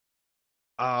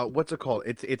 What's it called?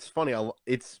 It's funny.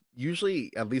 It's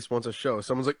usually at least once a show.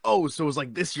 Someone's like, "Oh, so is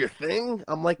like this your thing?"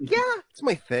 I'm like, "Yeah, it's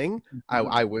my thing."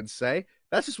 I would say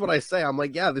that's just what I say. I'm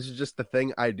like, "Yeah, this is just the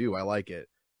thing I do. I like it."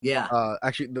 Yeah.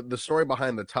 Actually, the story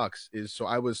behind the tux is so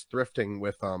I was thrifting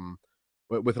with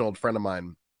an old friend of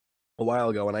mine a while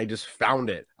ago, and I just found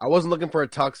it. I wasn't looking for a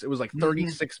tux. It was like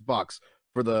 $36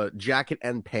 for the jacket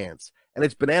and pants, and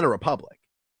it's Banana Republic.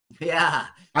 Yeah.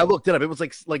 I looked it up. It was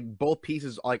like both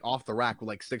pieces like off the rack were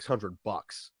like $600.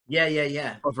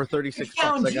 Yeah. But for $36, It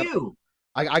found you.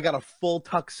 I got a full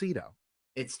tuxedo.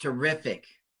 It's terrific.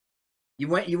 You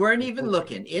weren't even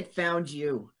looking. It found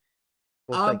you.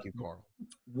 Well, thank you, Carl.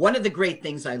 One of the great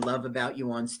things I love about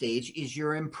you on stage is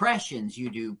your impressions. You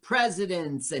do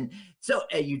presidents, and so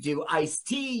you do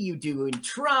Ice-T, you do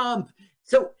Trump.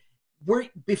 So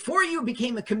before you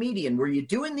became a comedian, were you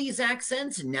doing these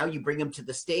accents and now you bring them to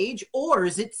the stage? Or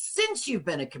is it since you've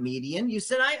been a comedian, you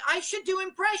said, I should do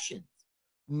impressions?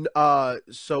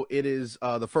 So it is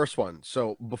the first one.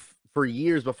 So for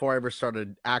years before I ever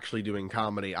started actually doing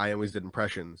comedy, I always did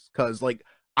impressions because like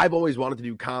I've always wanted to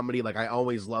do comedy. Like I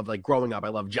always loved, like growing up, I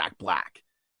loved Jack Black.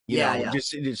 You know,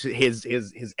 just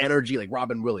his energy, like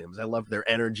Robin Williams. I loved their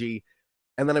energy.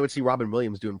 And then I would see Robin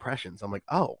Williams do impressions. I'm like,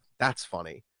 oh, that's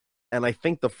funny. And I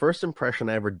think the first impression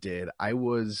I ever did,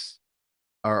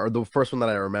 or the first one that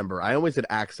I remember, I always did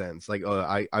accents. Like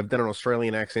I've done an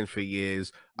Australian accent for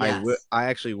years. Yes. I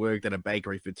actually worked at a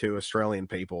bakery for 2 Australian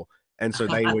people, and so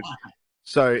they would.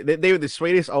 So they were the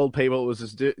sweetest old people. It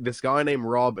was this guy named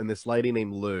Rob and this lady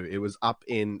named Lou. It was up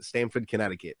in Stamford,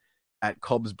 Connecticut, at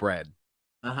Cobb's Bread.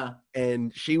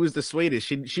 And she was the sweetest.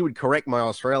 She would correct my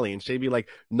Australian. She'd be like,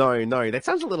 "No, that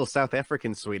sounds a little South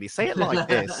African, sweetie. Say it like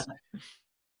this."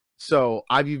 So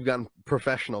I've even gotten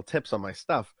professional tips on my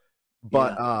stuff.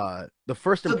 But the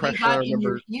first impression I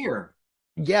remember. In your ear.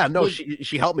 Yeah, no,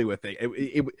 she helped me with it.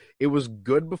 It was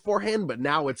good beforehand, but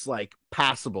now it's like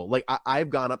passable. Like I've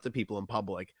gone up to people in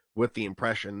public with the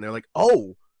impression, and they're like,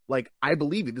 "Oh, like I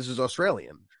believe you. This is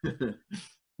Australian."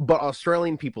 But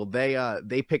Australian people,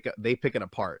 they pick it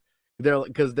apart. They're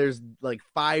because there's like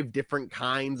 5 different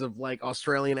kinds of like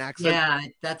Australian accents. Yeah,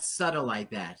 that's subtle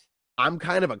like that. I'm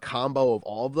kind of a combo of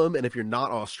all of them, and if you're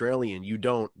not Australian, you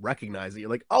don't recognize it. You're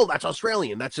like, "Oh, that's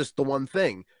Australian. That's just the one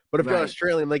thing." But if you're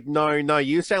Australian, like, no,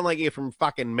 you sound like you're from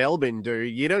fucking Melbourne,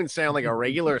 dude. You don't sound like a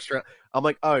regular Australian. I'm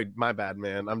like, oh, my bad,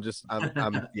 man. I'm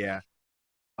yeah.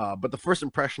 But the first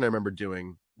impression I remember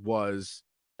doing was,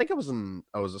 I think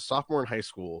I was a sophomore in high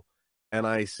school, and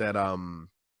I said,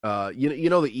 you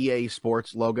know the EA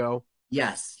Sports logo?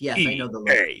 Yes, I know the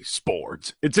logo. EA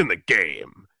Sports, it's in the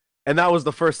game. And that was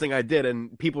the first thing I did,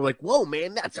 and people were like, whoa,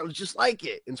 man, that sounds just like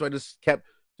it. And so I just kept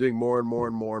doing more and more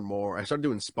and more and more. I started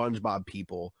doing SpongeBob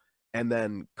people, and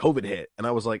then COVID hit, and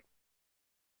I was like,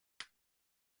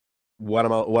 what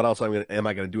else am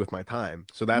I going to do with my time?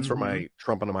 So that's where my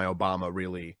Trump and my Obama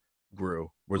really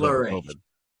grew. Was over COVID.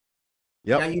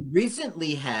 Yep. Now, you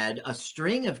recently had a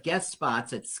string of guest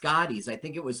spots at Scotty's. I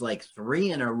think it was like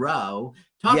 3 in a row.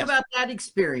 Talk about that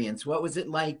experience. What was it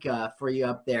like for you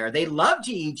up there? They loved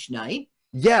you each night.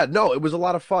 Yeah, no, it was a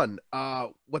lot of fun.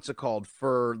 What's it called?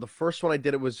 For the first one I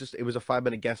did, it was a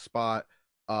 5-minute guest spot.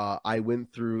 I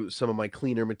went through some of my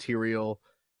cleaner material,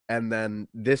 and then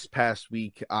this past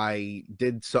week I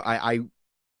did I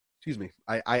went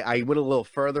a little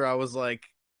further. I was like,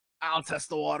 I'll test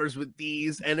the waters with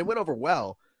these, and it went over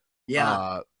well.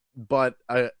 Yeah. But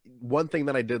one thing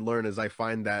that I did learn is I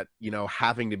find that,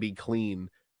 having to be clean,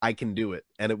 I can do it.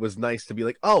 And it was nice to be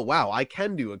like, oh, wow, I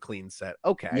can do a clean set.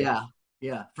 Okay.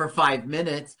 Yeah. For 5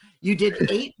 minutes. You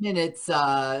did 8 minutes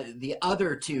the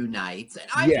other 2 nights.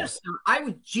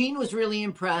 And Gene was really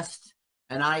impressed,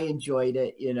 and I enjoyed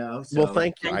it, So well,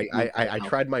 thank you. I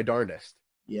tried my darndest.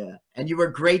 Yeah. And you were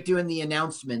great doing the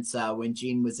announcements when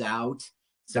Gene was out.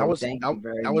 So that was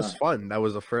much. Fun. That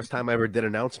was the first time I ever did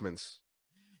announcements,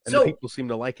 and the people seemed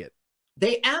to like it.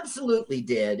 They absolutely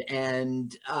did.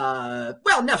 And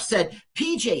enough said.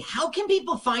 PJ, how can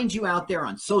people find you out there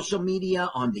on social media,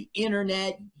 on the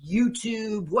internet,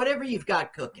 YouTube, whatever you've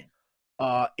got cooking?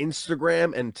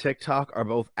 Instagram and TikTok are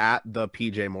both at the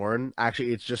PJ Morin.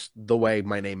 Actually, it's just the way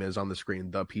my name is on the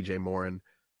screen, the PJ Morin.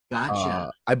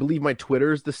 Gotcha. I believe my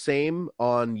Twitter is the same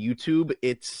on YouTube.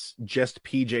 It's just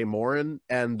PJ Morin,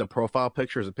 and the profile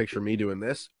picture is a picture of me doing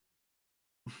this.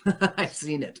 I've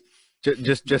seen it.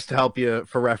 Just to help you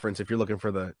for reference, if you're looking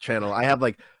for the channel, I have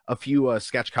like a few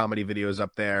sketch comedy videos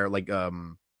up there. Like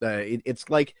it's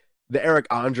like the Eric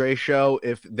Andre show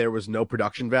if there was no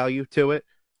production value to it.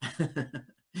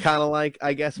 Kind of like,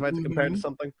 I guess, if I had to compare it to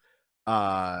something.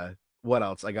 What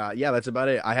else I got? Yeah, that's about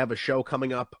it. I have a show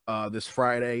coming up this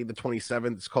Friday, the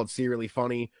 27th. It's called Serially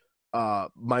Funny.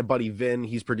 My buddy Vin,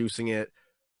 he's producing it.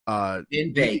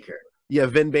 Vin Baker.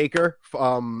 Vin Baker.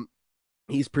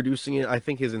 He's producing it. I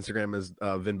think his Instagram is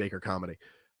Vin Baker Comedy.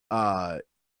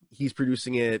 He's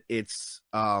producing it. It's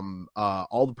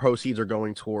all the proceeds are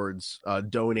going towards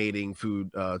donating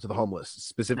food to the homeless,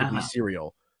 specifically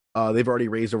cereal. They've already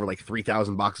raised over like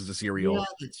 3,000 boxes of cereal. Yeah,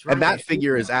 that's right. And that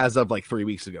figure is as of like 3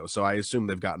 weeks ago. So I assume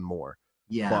they've gotten more.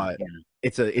 Yeah. But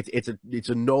it's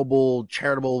a noble,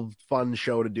 charitable, fun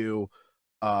show to do.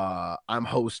 I'm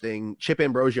hosting. Chip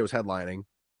Ambrosio's headlining.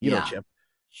 You know Chip.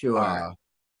 Sure.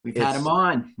 We've had him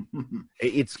on.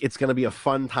 It's going to be a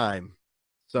fun time.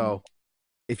 So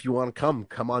if you want to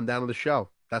come on down to the show.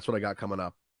 That's what I got coming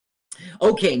up.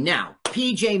 Okay, now,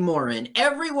 PJ Morin,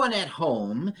 everyone at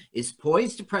home is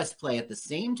poised to press play at the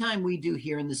same time we do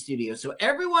here in the studio. So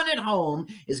everyone at home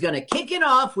is going to kick it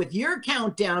off with your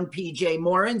countdown, PJ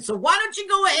Morin. So why don't you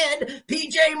go ahead,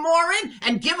 PJ Morin,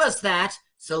 and give us that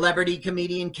celebrity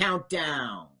comedian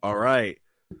countdown. All right.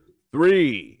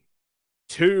 3,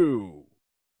 2,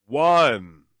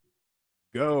 1,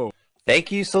 go.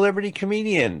 Thank you, celebrity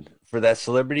comedian, for that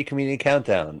celebrity comedian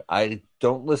countdown. I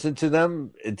don't listen to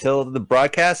them until the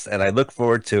broadcast, and I look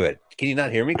forward to it. Can you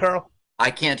not hear me, Carl?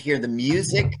 I can't hear the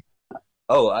music.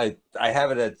 Oh, I have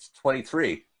it at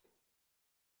 23.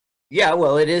 Yeah,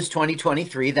 well, it is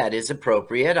 2023. That is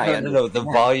appropriate. No, the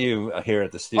volume here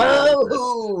at the studio.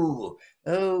 Oh.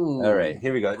 All right,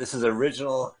 here we go. This is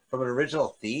original from an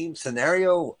original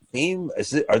scenario theme.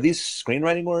 Are these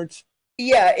screenwriting words?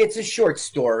 Yeah, it's a short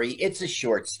story.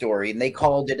 And they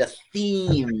called it a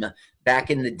theme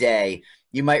back in the day.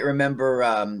 You might remember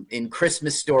in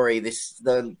Christmas Story,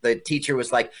 the teacher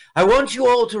was like, "I want you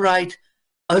all to write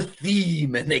a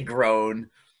theme," and they groan.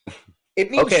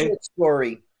 It means short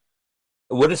story.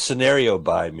 What does scenario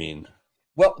by mean?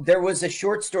 Well, there was a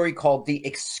short story called The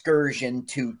Excursion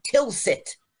to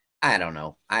Tilsit. I don't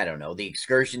know. The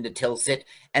Excursion to Tilsit.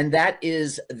 And that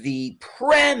is the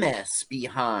premise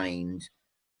behind,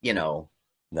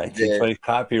 1920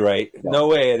 copyright. No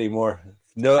way anymore.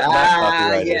 No, not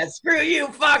copyrighted. Yeah, screw you,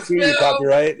 Foxville. Screw you,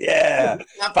 copyright. Yeah.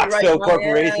 Foxville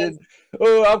Corporation.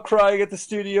 Oh, I'm crying at the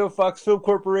studio, Foxville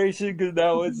Corporation, because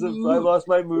now I lost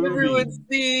my movie. Everyone's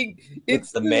seeing.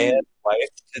 It's the man.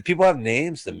 Do people have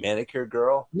names? The manicure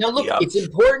girl? Now, look, It's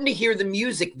important to hear the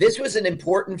music. This was an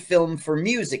important film for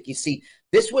music. You see,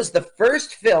 this was the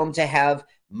first film to have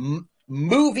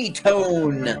movie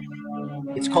tone.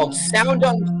 It's called sound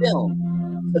on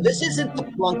film. So this isn't the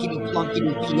plunkety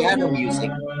piano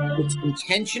music. It's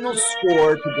intentional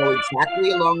score to go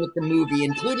exactly along with the movie,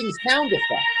 including sound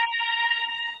effects.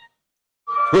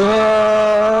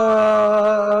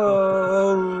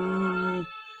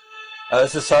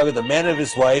 It's a song of The Man of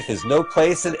His Wife is no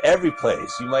place in every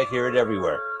place. You might hear it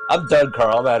everywhere. I'm done,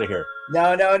 Carl. I'm out of here.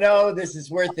 No. This is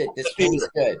worth it. This feels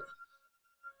good.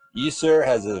 You, sir,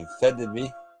 has offended me.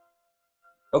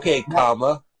 Okay,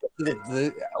 comma.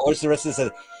 What's the rest of the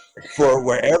sentence? For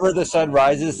wherever the sun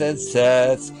rises and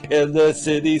sets, in the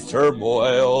city's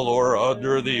turmoil or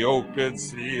under the open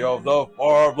sea of the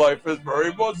farm, life is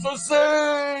very much the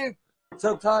same.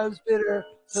 Sometimes bitter,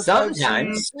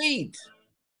 sometimes sweet.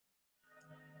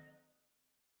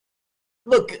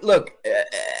 Look,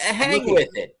 hang with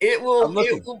it. It will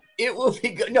be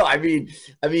good. No, I mean,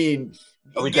 are we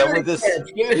done with this?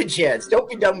 Give it a chance. Don't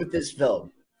be done with this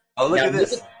film. Oh, look at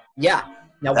this. Yeah.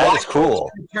 Now, that is cool.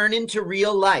 Turn into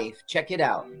real life. Check it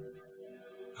out.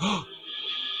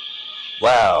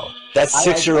 Wow, that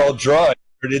 6-year-old drawing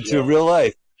turned into real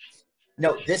life.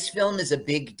 No, this film is a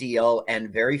big deal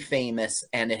and very famous,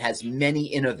 and it has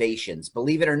many innovations.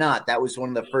 Believe it or not, that was one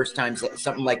of the first times that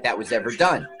something like that was ever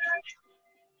done.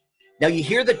 Now, you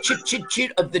hear the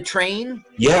chit-chit-chit of the train?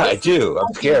 Yeah, I do.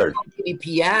 I'm scared.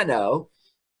 Piano.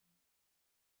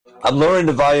 I'm lowering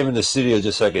the volume in the studio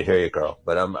just so I can hear you, Carl.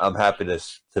 But I'm happy to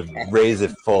raise it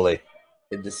fully.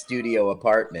 In the studio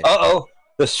apartment. Uh-oh.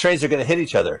 Those trains are going to hit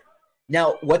each other.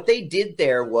 Now, what they did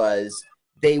there was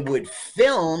they would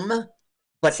film,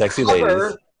 but sexy cover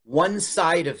ladies. one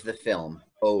side of the film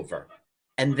over.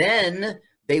 and then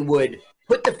they would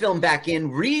put the film back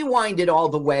in, rewind it all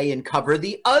the way, and cover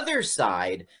the other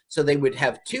side. So they would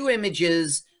have two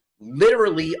images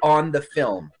literally on the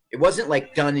film. It wasn't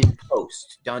like done in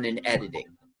post, done in editing.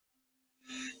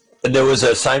 And there was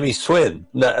a Siamese twin,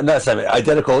 not Siamese,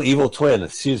 identical evil twin,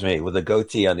 excuse me, with a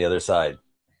goatee on the other side,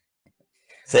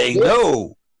 saying,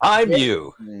 "No, I'm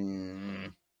you."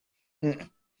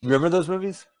 Remember those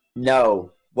movies?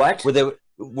 No. What?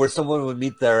 Where someone would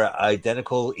meet their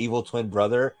identical evil twin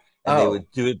brother, and they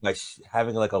would do it by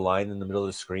having like a line in the middle of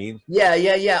the screen. Yeah.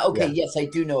 Okay, yes, I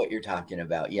do know what you're talking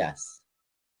about. Yes.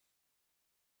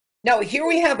 Now, here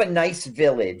we have a nice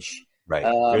village. Right.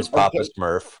 Here's Papa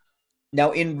Smurf.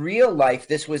 Now, in real life,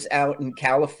 this was out in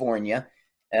California,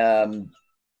 and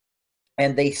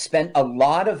they spent a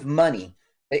lot of money.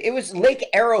 It was Lake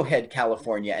Arrowhead,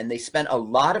 California, and they spent a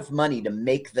lot of money to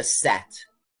make the set,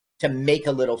 to make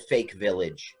a little fake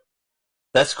village.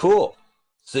 That's cool.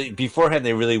 So beforehand,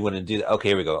 they really wouldn't do that. Okay,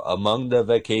 here we go. Among the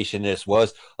vacationists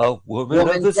was a woman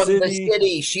of the from city. the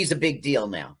city. She's a big deal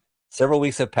now. Several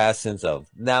weeks have passed since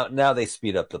now they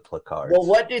speed up the placards. Well,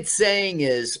 what it's saying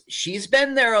is she's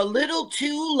been there a little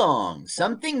too long.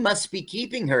 Something must be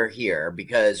keeping her here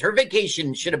because her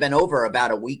vacation should have been over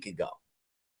about a week ago.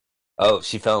 Oh,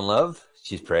 she fell in love?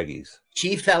 She's preggies.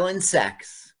 She fell in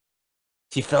sex.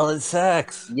 She fell in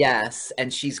sex. Yes,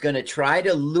 and she's going to try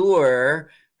to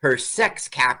lure her sex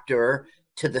captor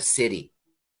to the city.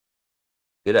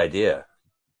 Good idea.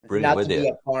 Bring Not it with to be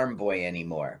you. a farm boy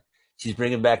anymore. She's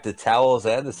bringing back the towels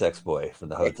and the sex boy from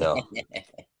the hotel.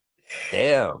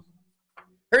 Damn.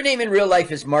 Her name in real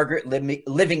life is Margaret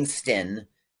Livingston,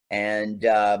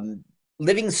 and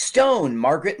Livingstone,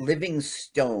 Margaret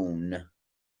Livingstone.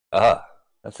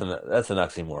 That's an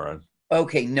oxymoron.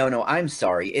 Okay, no, I'm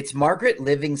sorry. It's Margaret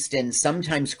Livingston,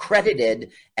 sometimes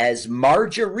credited as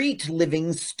Marguerite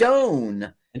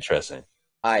Livingstone. Interesting.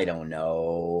 I don't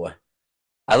know.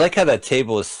 I like how that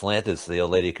table is slanted so the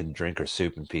old lady can drink her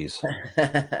soup in peace.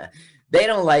 They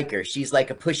don't like her. She's like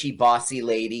a pushy, bossy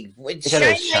lady. With They got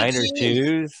those shiner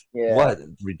shoes. Yeah. What?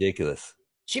 Ridiculous.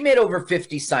 She made over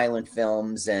 50 silent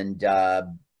films, and I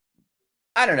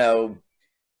don't know.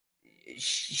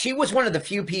 She was one of the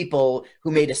few people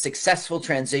who made a successful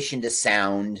transition to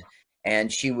sound, and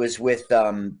she was with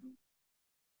a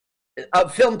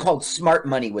film called Smart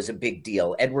Money was a big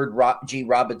deal. Edward G.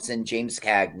 Robinson, James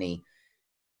Cagney.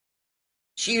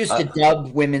 She used to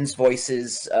dub women's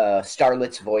voices,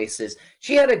 starlets' voices.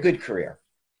 She had a good career.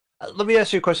 Let me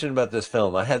ask you a question about this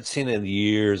film. I had seen it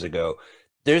years ago.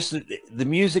 The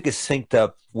music is synced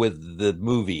up with the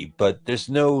movie, but there's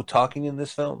no talking in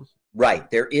this film? Right.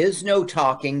 There is no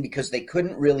talking because they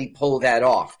couldn't really pull that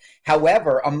off.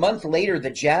 However, a month later,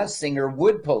 the jazz singer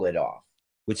would pull it off.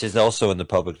 Which is also in the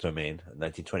public domain, a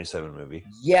 1927 movie.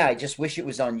 Yeah, I just wish it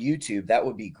was on YouTube. That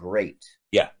would be great.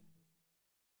 Yeah.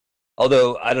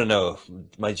 Although, I don't know,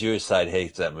 my Jewish side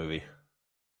hates that movie.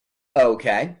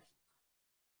 Okay.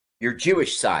 Your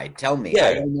Jewish side, tell me. Yeah.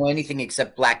 I don't know anything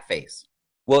except blackface.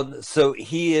 Well, so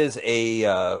he is a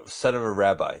son of a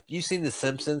rabbi. You've seen The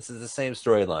Simpsons? It's the same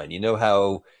storyline. You know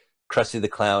how Krusty the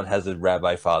Clown has a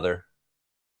rabbi father?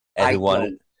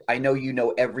 And I know you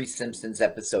know every Simpsons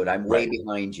episode. I'm way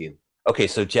behind you. Okay,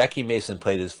 so Jackie Mason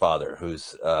played his father,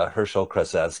 who's Herschel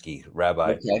Krasinski,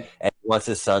 rabbi, Okay. and he wants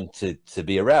his son to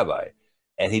be a rabbi,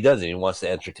 and he doesn't. He wants to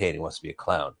entertain. He wants to be a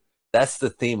clown. That's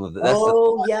the theme of the.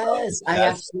 Yes,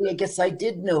 I guess I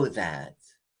did know that.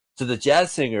 So the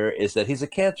jazz singer is that he's a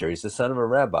cantor. He's the son of a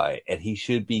rabbi, and he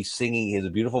should be singing. He has a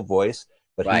beautiful voice,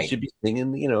 but he should be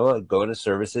singing. Going to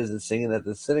services and singing at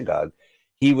the synagogue.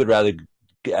 He would rather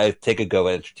take a go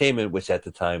at entertainment, which at the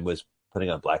time was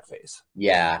putting on blackface.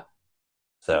 Yeah.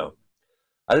 So,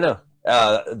 I don't know.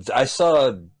 I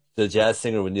saw the jazz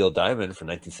singer with Neil Diamond from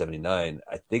 1979.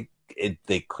 I think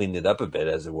they cleaned it up a bit,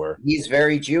 as it were. He's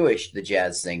very Jewish, the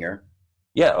jazz singer.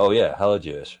 Yeah. Oh, yeah. Hella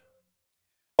Jewish.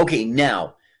 Okay,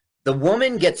 now the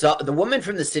woman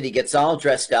from the city gets all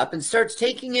dressed up and starts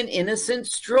taking an innocent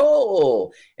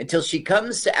stroll until she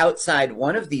comes to outside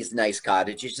one of these nice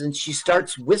cottages and she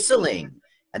starts whistling,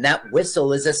 and that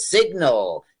whistle is a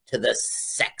signal to the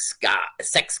sex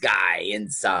guy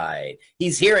inside.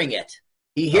 He's hearing it.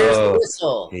 He hears the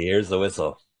whistle. He hears the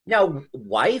whistle. Now,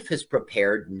 wife has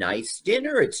prepared nice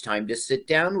dinner. It's time to sit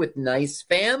down with nice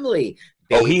family.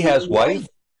 He has wife?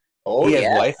 He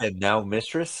has wife and now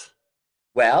mistress?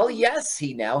 Well, yes,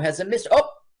 he now has a mistress. Oh,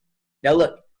 now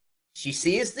look. She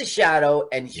sees the shadow,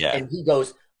 and he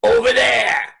goes, over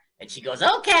there. And she goes,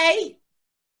 okay.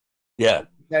 Yeah.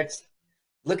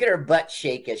 Look at her butt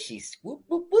shake as she whoop,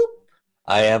 whoop, whoop.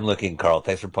 I am looking, Carl.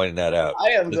 Thanks for pointing that out. I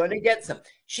am going to get some.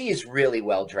 She is really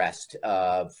well dressed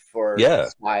for Yeah. the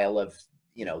style of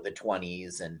the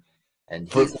 20s, and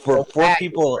For he's a little four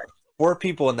fat.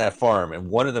 people in that farm, and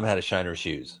one of them had to shine her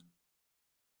shoes.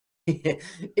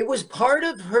 It was part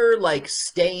of her like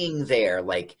staying there.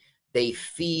 Like they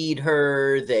feed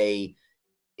her.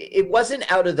 It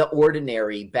wasn't out of the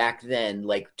ordinary back then.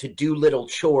 Like to do little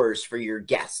chores for your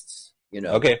guests.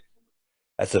 Okay,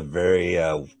 that's a very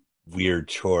weird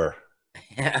chore.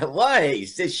 Why? He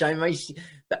says, shine my.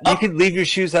 You can leave your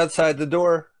shoes outside the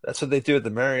door. That's what they do at the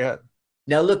Marriott.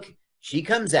 Now look, she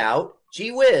comes out.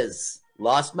 Gee whiz,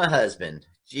 lost my husband.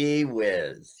 Gee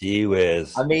whiz. Gee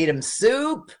whiz. I made him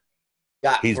soup.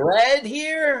 Got bread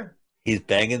here. He's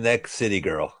banging that city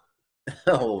girl.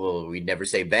 Oh, we'd never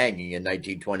say banging in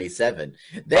 1927.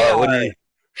 They are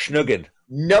schnugging,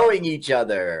 knowing each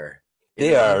other.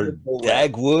 They are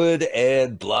Dagwood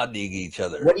and blonding each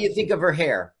other. What do you think of her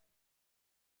hair?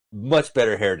 Much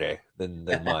better hair day than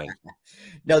mine.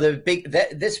 No,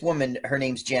 this woman, her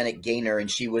name's Janet Gaynor, and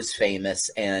she was famous,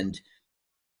 and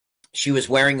she was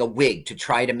wearing a wig to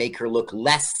try to make her look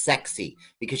less sexy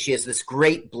because she has this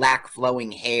great black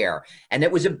flowing hair. And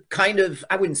it was a kind of,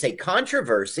 I wouldn't say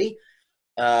controversy,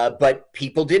 but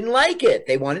people didn't like it.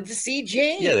 They wanted to see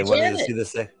Jane. Yeah, they wanted to see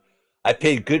this thing. I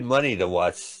paid good money to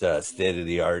watch State of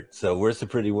the Art. So where's the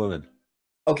pretty woman?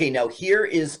 Okay, now here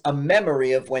is a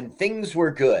memory of when things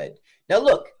were good. Now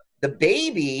look, the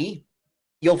baby,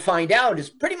 you'll find out, is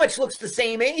pretty much looks the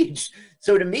same age.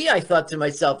 So to me, I thought to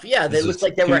myself, yeah, they looked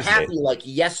like they were happy like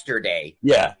yesterday.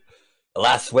 Yeah,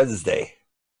 last Wednesday.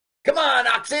 Come on,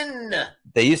 oxen!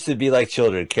 They used to be like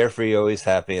children, carefree, always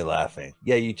happy and laughing.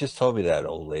 Yeah, you just told me that,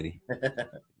 old lady.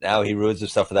 Now he ruins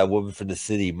himself for that woman from the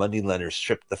city. Moneylender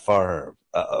stripped the farm.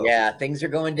 Uh-oh. Yeah, things are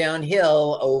going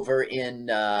downhill over in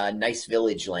Nice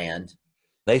Village Land.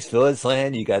 Nice Village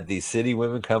Land? You got these city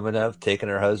women coming up, taking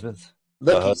their husbands?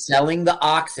 Look, he's selling the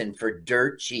oxen for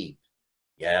dirt cheap.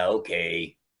 Yeah,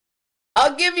 okay.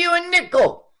 I'll give you a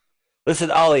nickel. Listen,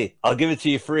 Ollie, I'll give it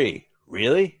to you free.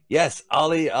 Really? Yes,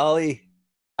 Ollie.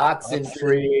 Oxen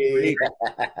free.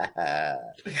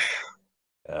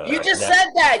 You just said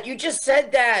that. You just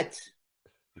said that.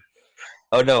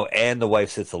 Oh, no, and the wife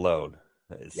sits alone.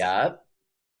 Yeah.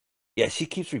 Yeah, she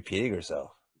keeps repeating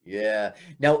herself. Yeah.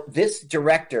 Now, this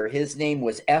director, his name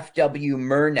was F.W.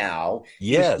 Murnau.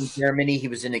 Yes. He was from Germany. He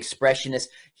was an expressionist.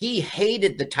 He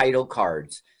hated the title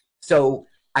cards. So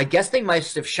I guess they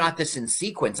must have shot this in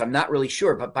sequence. I'm not really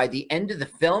sure. But by the end of the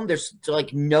film, there's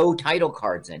like no title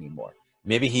cards anymore.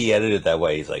 Maybe he edited it that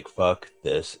way. He's like, fuck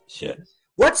this shit.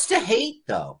 What's to hate,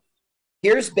 though?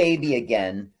 Here's Baby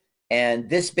again. And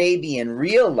this baby in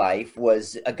real life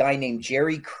was a guy named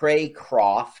Jerry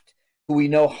Craycroft, who we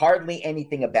know hardly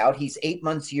anything about. He's 8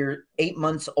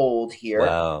 months old here.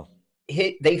 Wow.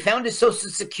 They found his Social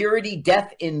Security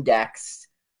death index.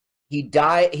 He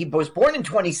died. He was born in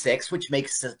 26, which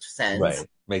makes sense. Right.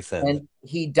 Makes sense. And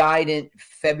he died in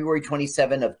February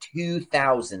 27 of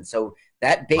 2000. So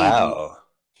that baby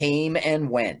came and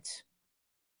went.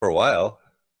 For a while.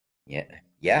 Yeah.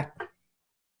 Yeah.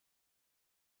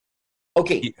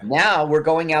 Okay, now we're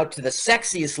going out to the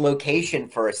sexiest location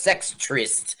for a sex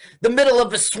tryst, the middle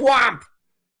of a swamp.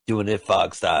 Doing it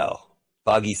foggy style.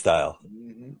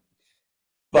 Mm-hmm.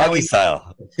 Foggy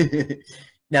style.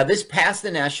 Now, this passed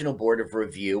the National Board of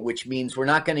Review, which means we're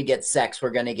not going to get sex.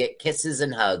 We're going to get kisses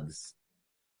and hugs.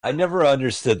 I never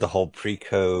understood the whole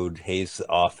pre-code Hayes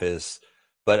office,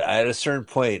 but at a certain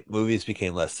point, movies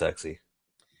became less sexy.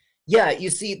 Yeah, you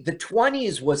see, the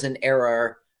 20s was an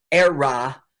era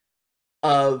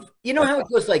of, you know how it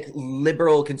goes like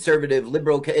liberal, conservative,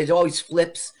 liberal, it always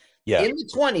flips. Yeah. In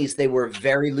the 20s, they were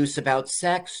very loose about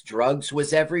sex. Drugs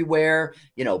was everywhere,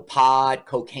 pot,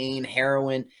 cocaine,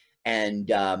 heroin. And,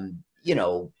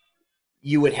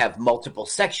 you would have multiple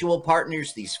sexual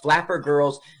partners, these flapper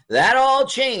girls. That all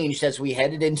changed as we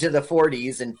headed into the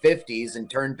 40s and 50s and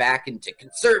turned back into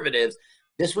conservatives.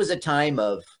 This was a time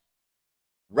of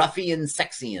ruffian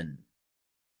sexian.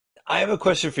 I have a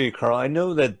question for you, Carl. I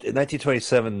know that in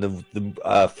 1927,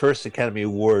 the first Academy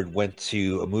Award went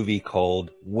to a movie called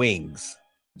Wings.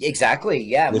 Exactly,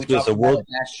 yeah. Which we was talked about it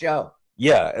last show.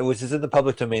 Yeah, which is in the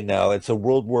public domain now. It's a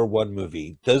World War I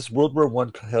movie. Does World War I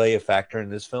play a factor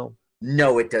in this film?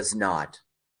 No, it does not.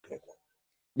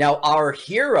 Now, our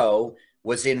hero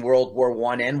was in World War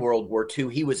I and World War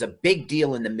II. He was a big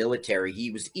deal in the military. He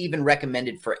was even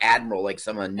recommended for admiral like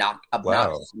some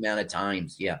obnoxious amount of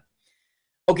times. Yeah.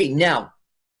 Okay, now,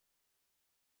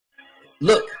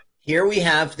 look, here we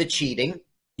have the cheating.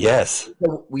 Yes.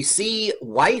 So we see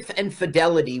wife and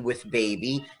fidelity with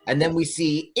baby, and then we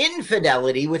see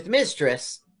infidelity with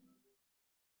mistress.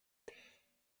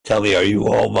 Tell me, are you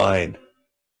all mine?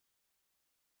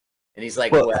 And he's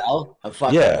like, well, I'm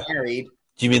fucking married.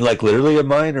 Do you mean like literally a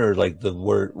mine or like the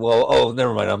word? Well, oh,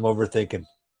 never mind. I'm overthinking.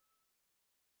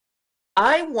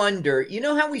 I wonder, you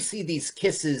know how we see these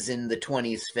kisses in the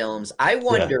 20s films? I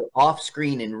wonder off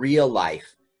screen in real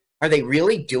life, are they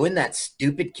really doing that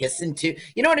stupid kissing too?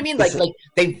 You know what I mean? Like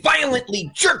they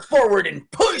violently jerk forward and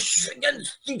push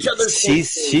against each other's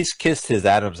faces. She's kissed his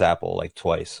Adam's apple like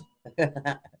twice.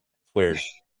 Weird.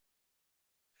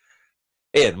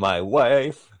 And my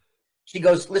wife. She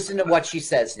goes, listen to what she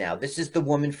says now. This is the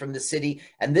woman from the city,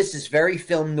 and this is very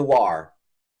film noir.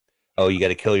 Oh, you got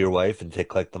to kill your wife and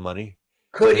collect the money?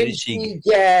 Couldn't she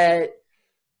get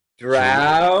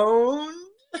drowned?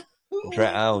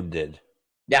 Drowned.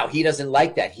 Now, he doesn't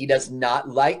like that. He does not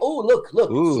like... Oh, look.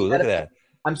 Ooh, look at that.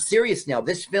 I'm serious now.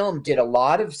 This film did a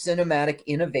lot of cinematic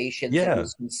innovations. Yeah. It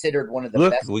was considered one of the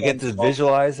best. Look, we get to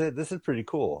visualize it. This is pretty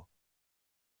cool.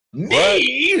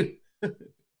 Me?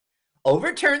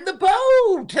 Overturn the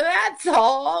boat. That's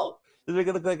all. This is going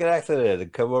to look like an accident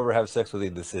and come over and have sex with you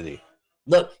in the city.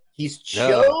 Look, he's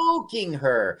choking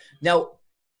her. Now...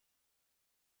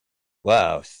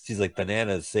 Wow, she's like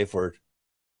bananas, safe word.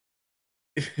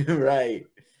 Right.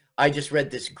 I just read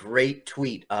this great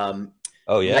tweet.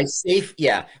 Oh yeah.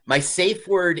 My safe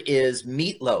word is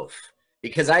meatloaf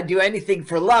because I'd do anything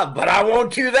for love, but I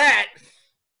won't do that.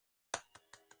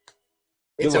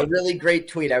 It's a really great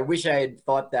tweet. I wish I had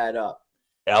thought that up.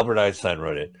 Albert Einstein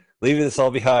wrote it. Leaving this all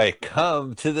behind,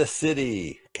 come to the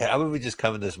city. How about we just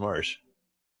come in this marsh?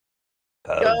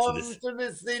 Come to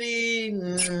the city.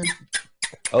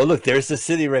 Oh, look, there's the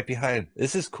city right behind.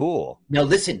 This is cool. Now,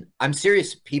 listen, I'm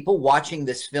serious. People watching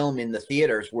this film in the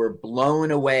theaters were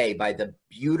blown away by the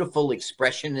beautiful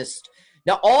expressionist.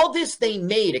 Now, all this they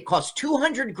made, it cost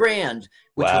 $200,000,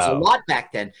 which was a lot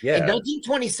back then. Yeah. In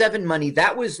 1927 money,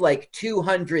 that was like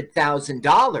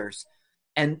 $200,000.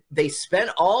 And they spent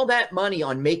all that money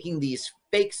on making these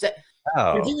fake sets.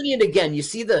 Oh. They're doing it again. You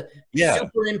see the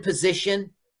superimposition?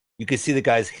 You can see the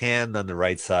guy's hand on the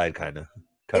right side, kind of.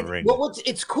 Covering.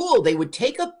 It's cool. They would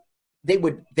they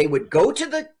would go to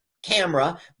the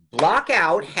camera, block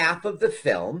out half of the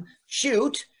film,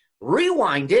 shoot,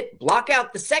 rewind it, block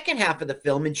out the second half of the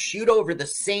film, and shoot over the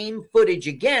same footage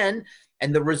again,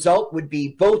 and the result would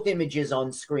be both images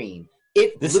on screen.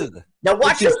 Now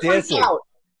watch her freak out.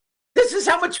 This is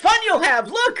how much fun you'll have.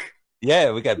 Look.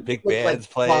 Yeah, we got big bands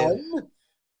playing. Fun.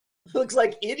 Looks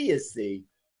like idiocy.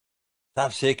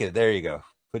 Stop shaking it. There you go.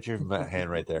 Put your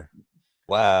hand right there.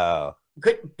 Wow.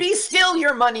 Be still,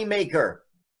 your moneymaker.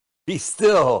 Be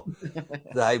still,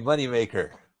 thy moneymaker.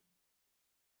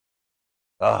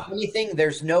 Funny thing,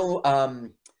 there's no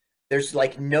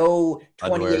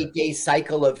 28-day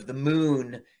cycle of the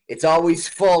moon. It's always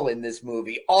full in this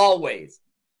movie. Always.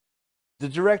 The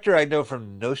director I know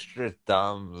from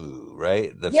Nostradamus,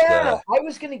 right?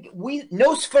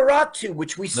 Nosferatu,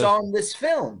 which we saw in this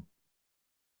film.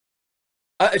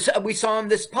 We saw in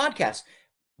this podcast.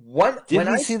 Did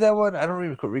we see that one? I don't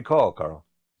even recall, Carl.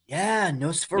 Yeah,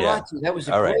 Nosferatu. Yeah. That was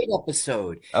a great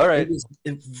episode. All right. It was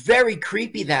very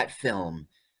creepy, that film.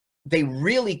 They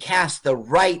really cast the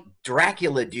right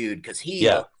Dracula dude because he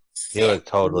looked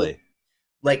totally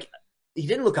like he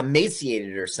didn't look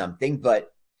emaciated or something,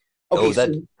 but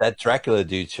that Dracula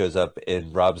dude shows up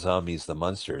in Rob Zombie's The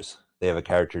Munsters. They have a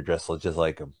character dressed just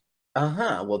like him.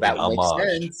 Well, that makes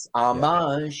sense.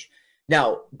 Homage.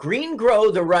 Now, green grow,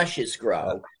 the rushes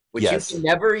grow, which you can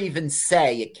never even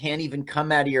say. It can't even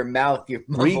come out of your mouth.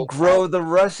 Green grow, the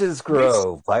rushes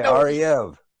grow by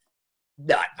R.E.M.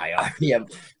 Not by R.E.M.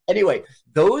 Anyway,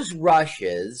 those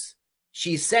rushes,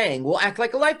 she's saying, will act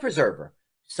like a life preserver.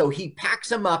 So he packs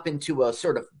them up into a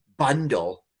sort of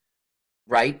bundle,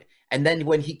 right? And then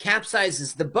when he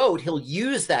capsizes the boat, he'll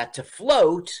use that to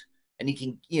float, and he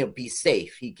can, be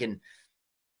safe. He can.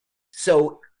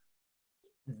 So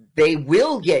they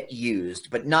will get used,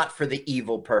 but not for the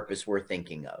evil purpose we're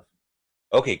thinking of.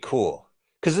 Okay, cool.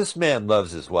 Because this man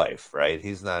loves his wife, right?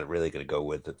 He's not really going to go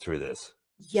with it through this.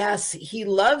 Yes, he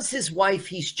loves his wife.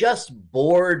 He's just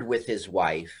bored with his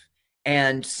wife.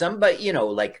 And somebody,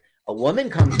 like a woman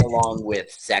comes along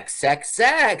with sex.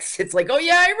 It's like, oh,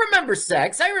 yeah, I remember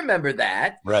sex. I remember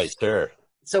that. Right, sure.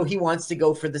 So he wants to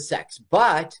go for the sex.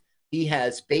 But he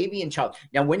has baby and child.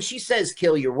 Now, when she says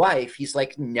kill your wife, he's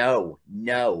like, no.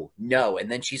 And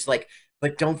then she's like,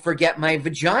 but don't forget my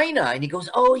vagina. And he goes,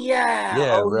 oh, yeah.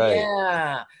 Yeah, right.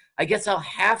 Yeah. I guess I'll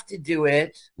have to do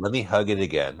it. Let me hug it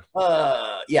again.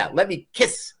 Let me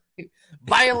kiss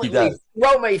violently does.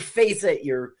 throw my face at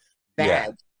your Yeah.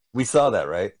 bag. We saw that,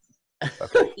 right?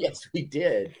 Okay. Yes, we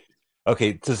did.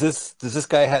 Okay. Does this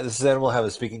animal have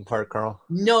a speaking part, Carl?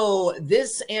 No,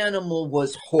 this animal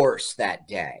was hoarse that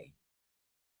day,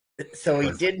 so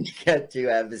he didn't get to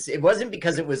have this. It wasn't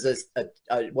because it was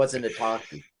it wasn't a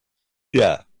talkie.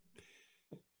 Yeah.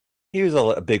 He was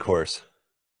a big horse.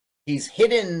 He's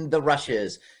hidden the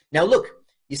rushes. Now look,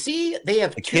 you see, they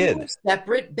have A two kid.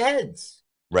 separate beds.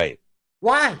 Right.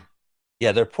 Why?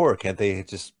 Yeah, they're poor. Can't they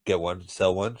just get one,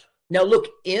 sell one? Now look,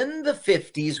 in the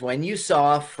 50s, when you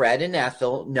saw Fred and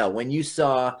Ethel, no, when you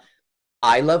saw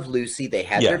I Love Lucy, they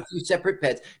had their two separate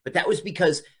beds, but that was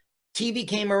because TV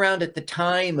came around at the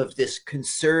time of this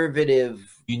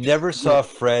conservative. You never saw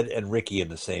Fred and Ricky in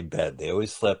the same bed. They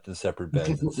always slept in separate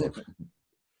beds.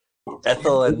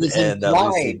 Ethel and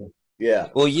Lucy. Yeah.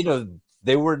 Well,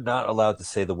 they were not allowed to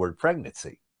say the word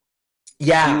pregnancy.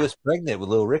 Yeah. She was pregnant with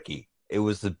little Ricky. It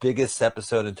was the biggest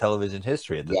episode in television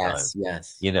history at the time.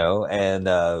 Yes. And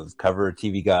cover a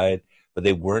TV guide, but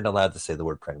they weren't allowed to say the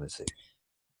word pregnancy.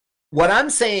 What I'm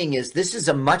saying is this is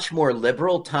a much more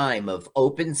liberal time of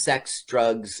open sex,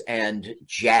 drugs, and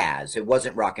jazz. It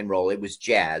wasn't rock and roll, it was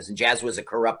jazz, and jazz was a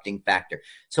corrupting factor.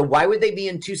 So why would they be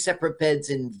in two separate beds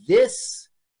in this?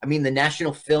 I mean, the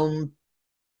National Film.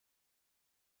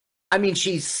 I mean,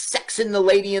 she's sexing the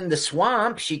lady in the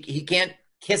swamp. He can't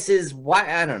kiss his wife.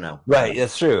 I don't know. Right,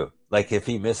 that's true. Like if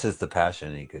he misses the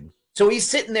passion, he could. So he's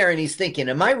sitting there and he's thinking,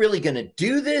 am I really going to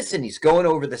do this? And he's going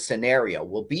over the scenario.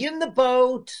 We'll be in the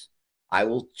boat. I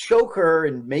will choke her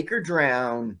and make her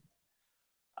drown.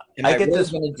 Am I really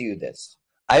going to do this?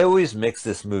 I always mix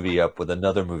this movie up with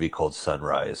another movie called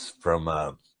Sunrise from,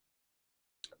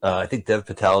 I think Dev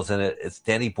Patel's in it. It's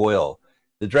Danny Boyle,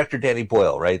 the director Danny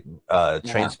Boyle, right?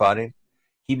 Trainspotting.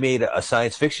 He made a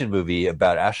science fiction movie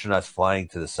about astronauts flying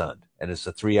to the sun, and it's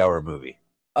a 3-hour movie.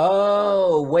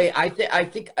 Oh, wait. I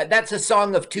think that's a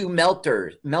song of two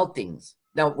meltings.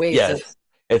 No, wait. Yes,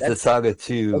 it's the song of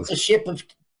two. It's a ship of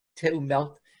two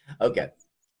melt. Okay.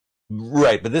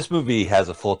 Right, but this movie has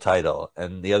a full title,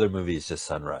 and the other movie is just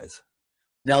Sunrise.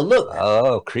 Now look.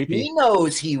 Oh, creepy. He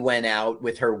knows he went out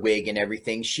with her wig and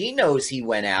everything. She knows he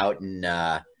went out and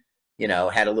had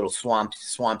a little swamp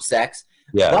sex.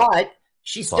 Yeah. But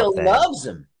she still loves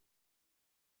him.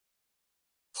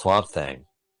 Swamp Thing.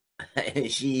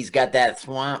 She's got that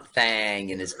swamp thing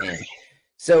in his hand.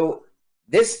 So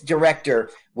this director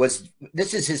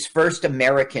this is his first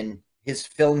his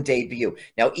film debut.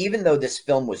 Now, even though this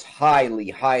film was highly,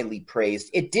 highly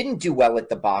praised, it didn't do well at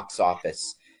the box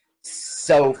office.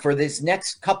 So for this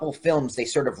next couple films, they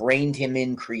sort of reined him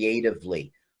in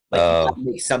creatively. Like,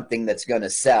 make something that's going to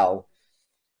sell.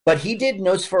 But he did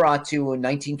Nosferatu in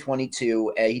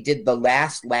 1922. He did The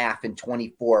Last Laugh in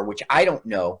 24, which I don't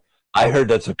know. I heard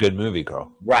that's a good movie,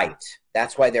 girl. Right.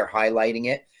 That's why they're highlighting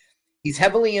it. He's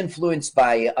heavily influenced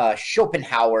by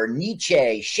Schopenhauer,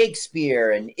 Nietzsche,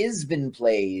 Shakespeare, and Ibsen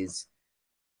plays.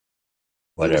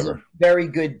 Whatever. He was a very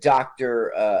good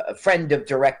doctor, a friend of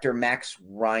director Max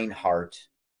Reinhardt.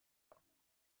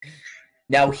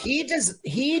 Now,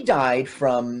 he died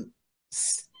from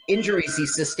injuries he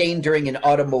sustained during an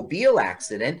automobile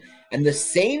accident, and the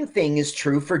same thing is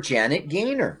true for Janet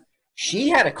Gaynor. She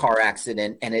had a car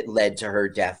accident, and it led to her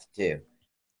death, too.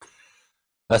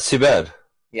 That's too bad.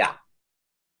 Yeah.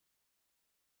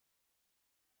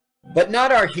 But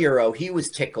not our hero. He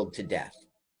was tickled to death.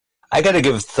 I got to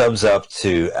give a thumbs up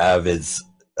to Avid's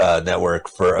network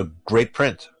for a great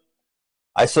print.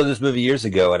 I saw this movie years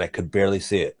ago, and I could barely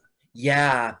see it.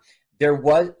 Yeah. There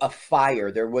was a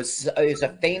fire. There was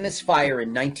a famous fire in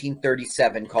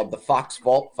 1937 called the Fox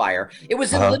Vault Fire. It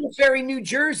was in Little Ferry, New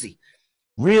Jersey.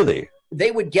 Really? They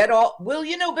would get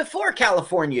before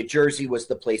California, Jersey was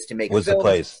the place to make films. Was the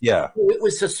place, yeah. It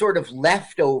was a sort of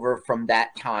leftover from that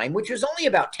time, which was only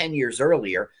about 10 years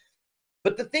earlier.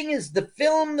 But the thing is, the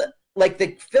film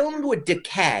would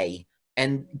decay,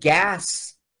 and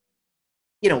gas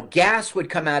would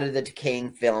come out of the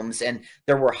decaying films, and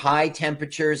there were high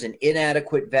temperatures and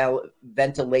inadequate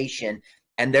ventilation,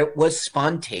 and there was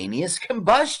spontaneous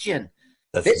combustion.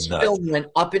 This film went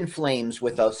up in flames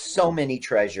with so many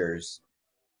treasures.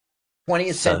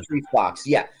 20th Century Fox,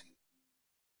 yeah.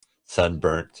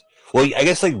 Sunburnt. Well, I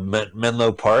guess like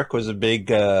Menlo Park was a big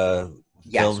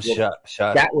film shot.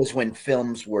 That was when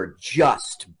films were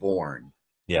just born.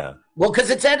 Yeah. Well, because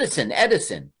it's Edison,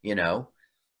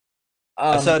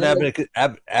 I saw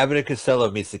Abbott and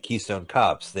Costello meets the Keystone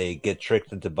Cops. They get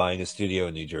tricked into buying a studio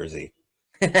in New Jersey,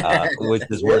 which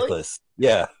is worthless.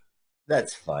 Yeah.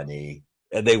 That's funny.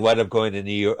 And they wind up going to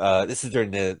New York. This is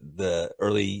during the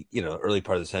early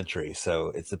part of the century, so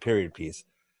it's a period piece.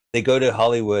 They go to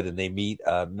Hollywood and they meet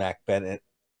Mac Bennett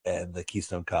and the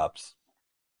Keystone Cops.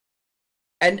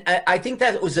 And I think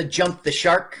that was a jump the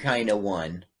shark kind of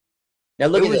one. Now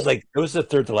look It at was this. like it was the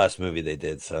third to last movie they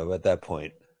did. So at that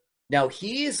point, Now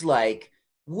he's like,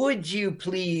 would you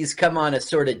please come on a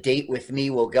sort of date with me?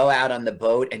 We'll go out on the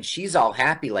boat. And she's all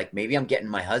happy, like maybe I'm getting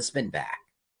my husband back.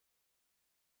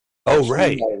 oh But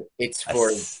right, it's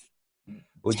for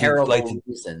would you terrible like to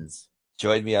reasons.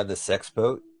 join me on the sex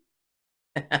boat?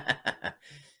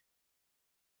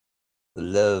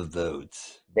 Love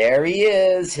boats. There he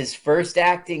is, his first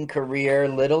acting career,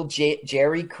 little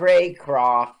Jerry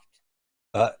Craycroft.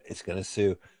 It's gonna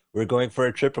sue. We're going for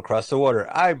a trip across the water.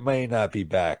 I may not be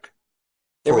back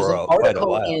There was for an quite a article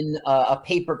while. in a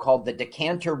paper called the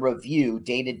Decanter Review,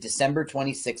 dated December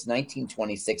 26,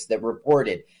 1926, that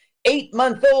reported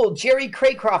 8-month-old Jerry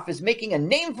Craycroft is making a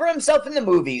name for himself in the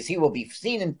movies. He will be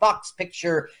seen in Fox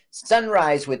picture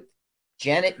Sunrise with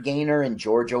Janet Gaynor and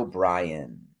George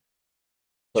O'Brien.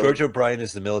 So, George O'Brien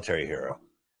is the military hero.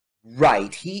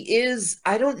 right. He is,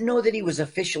 I don't know that he was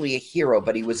officially a hero,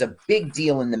 but he was a big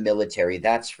deal in the military,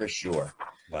 that's for sure.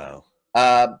 Wow.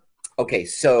 Okay,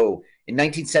 so in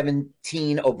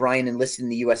 1917, O'Brien enlisted in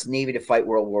the U.S. Navy to fight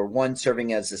World War I,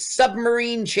 serving as a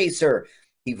submarine chaser.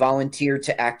 He volunteered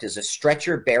to act as a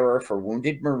stretcher bearer for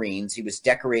wounded Marines. He was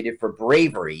decorated for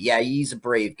bravery. Yeah, he's a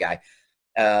brave guy.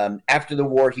 After the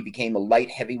war, he became a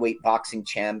light heavyweight boxing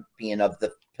champion of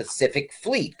the Pacific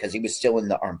Fleet because he was still in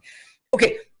the Army.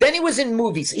 Okay, then he was in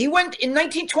movies. He went in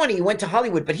 1920. He went to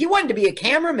Hollywood, but he wanted to be a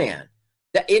cameraman.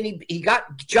 And he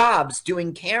got jobs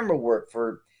doing camera work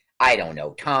for, I don't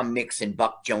know, Tom Mix and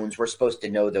Buck Jones. We're supposed to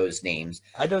know those names.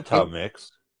 I know Tom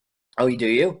Mix. Oh, do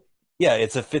you? Yeah,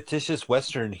 it's a fictitious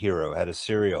Western hero. Had a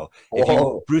serial.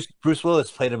 Oh. Bruce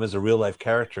Willis played him as a real life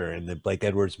character in the Blake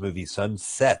Edwards movie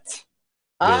Sunset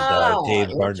with Dave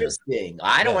Gardner. Interesting.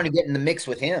 I don't want to get in the mix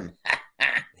with him.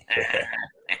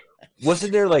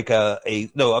 Wasn't there like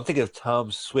no, I'm thinking of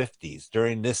Tom Swifties.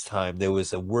 During this time, there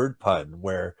was a word pun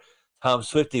where Tom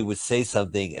Swifty would say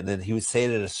something and then he would say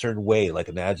it in a certain way, like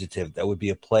an adjective that would be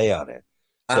a play on it.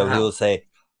 So he will say,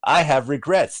 I have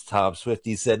regrets. Tom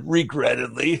Swifty said,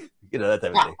 regrettedly. You know, that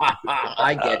type of thing.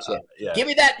 I get you. Yeah. Give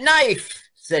me that knife,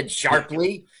 said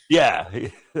sharply. Yeah.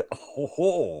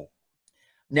 Oh.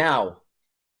 Now,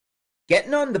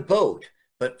 getting on the boat,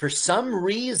 but for some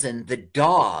reason, the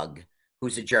dog,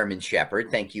 who's a German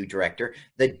Shepherd, thank you, director,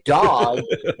 the dog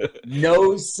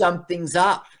knows something's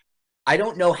up. I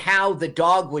don't know how the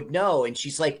dog would know. And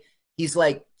he's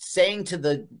like saying to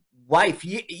the wife,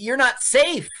 you're not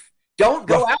safe. Don't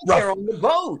go out there on the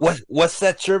boat. What's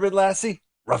that German lassie?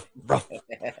 Rough.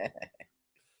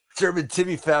 German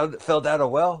Timmy fell down a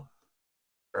well?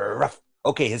 Rough.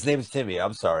 Okay, his name is Timmy.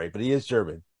 I'm sorry, but he is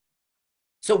German.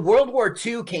 So World War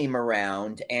II came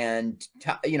around, and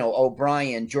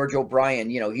George O'Brien,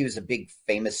 he was a big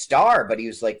famous star, but he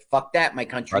was like, "Fuck that, my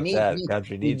country needs me."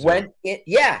 Country needs me.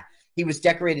 Yeah, he was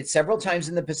decorated several times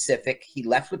in the Pacific. He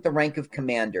left with the rank of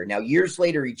commander. Now, years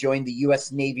later, he joined the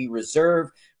U.S. Navy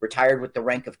Reserve, retired with the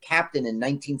rank of captain in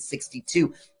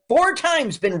 1962. 4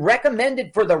 times been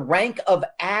recommended for the rank of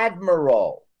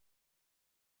admiral.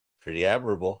 Pretty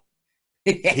admirable.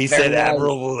 He said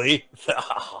admirably.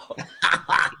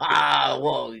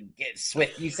 Well, get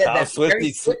swift. You said that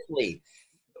very swiftly.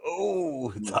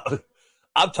 Oh,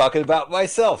 I'm talking about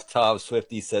myself, Tom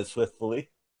Swifty said swiftly.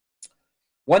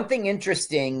 One thing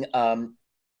interesting,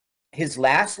 his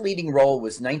last leading role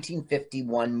was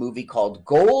 1951 movie called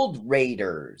Gold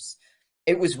Raiders.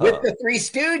 It was with the Three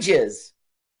Stooges.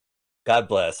 God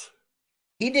bless.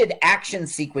 He did action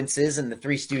sequences, and the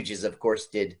Three Stooges, of course,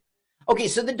 did. Okay,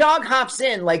 so the dog hops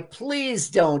in, like, please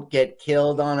don't get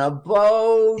killed on a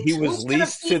boat. He was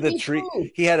leased to the tree.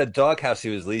 He had a doghouse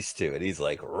he was leased to, and he's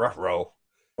like, ruh-roh.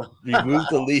 Removed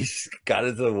the leash, got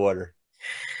into the water.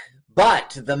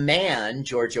 But the man,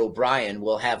 George O'Brien,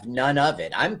 will have none of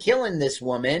it. I'm killing this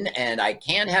woman, and I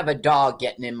can't have a dog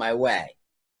getting in my way.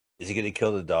 Is he going to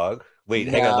kill the dog? Wait,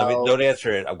 hang on. Don't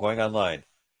answer it. I'm going online.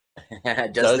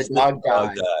 Does the dog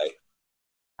die?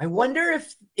 I wonder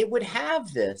if it would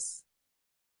have this.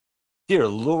 Dear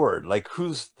Lord, like,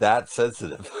 who's that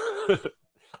sensitive?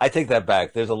 I take that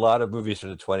back. There's a lot of movies from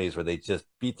the 20s where they just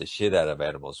beat the shit out of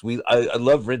animals. I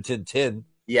love Rin Tin Tin.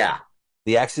 Yeah.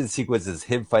 The action sequence is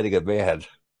him fighting a man,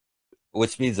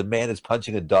 which means a man is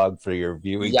punching a dog for your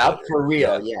viewing. Yeah, for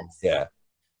real, yes. Yeah.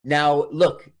 Now,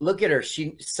 look at her.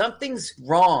 Something's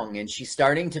wrong, and she's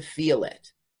starting to feel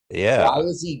it. Yeah. Why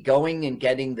is he going and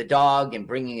getting the dog and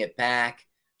bringing it back?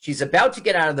 She's about to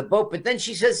get out of the boat, but then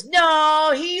she says,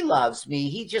 no, he loves me.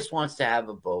 He just wants to have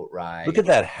a boat ride. Look at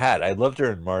that hat. I loved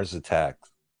her in Mars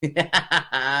Attacks.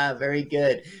 Very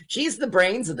good. She's the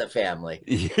brains of the family.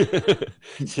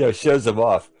 Shows them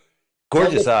off.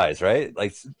 Gorgeous Well, eyes, right?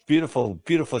 Like beautiful,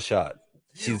 beautiful shot.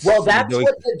 Well, that's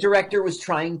what the director was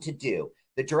trying to do.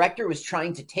 The director was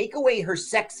trying to take away her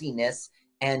sexiness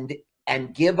and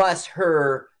give us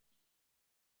her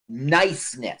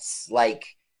niceness. Like,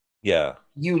 yeah.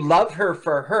 you love her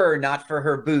for her, not for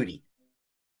her booty.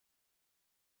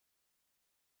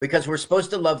 Because we're supposed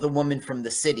to love the woman from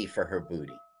the city for her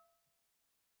booty.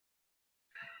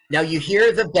 Now you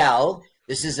hear the bell.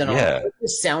 This is an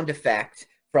on-purpose sound effect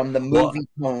from the movie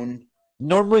tone.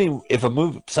 Normally, if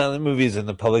a silent movie is in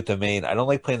the public domain, I don't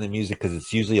like playing the music because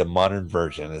it's usually a modern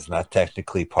version. It's not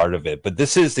technically part of it, but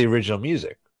this is the original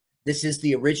music. This is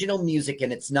the original music,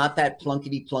 and it's not that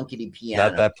plunkety piano.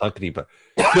 Not that plunkety, but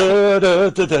da, da,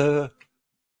 da, da.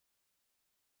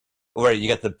 Where you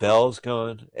got the bells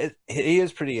going. He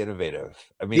is pretty innovative.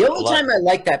 I mean, the only time I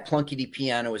like that plunkety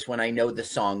piano is when I know the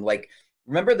song. Like,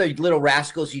 remember the Little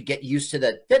Rascals? You'd get used to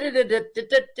the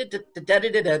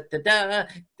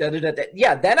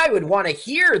yeah. Then I would want to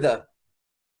hear the.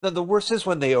 No, the worst is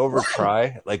when they over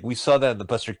try. Like we saw that in the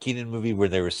Buster Keaton movie where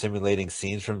they were simulating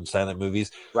scenes from silent movies,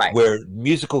 right? Where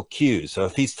musical cues. So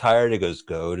if he's tired, it goes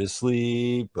 "Go to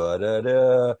sleep,"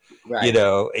 right. You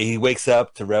know, he wakes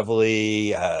up to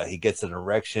reveille. He gets an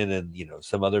erection, and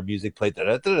some other music played.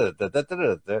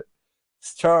 It's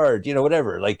charged.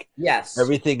 Whatever. Like yes,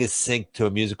 everything is synced to a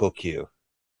musical cue.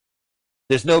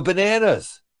 There's no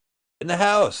bananas in the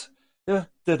house. Oh,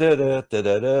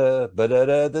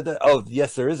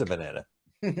 yes, there is a banana.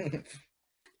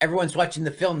 Everyone's watching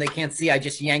the film. They can't see. I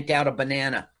just yanked out a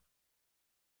banana.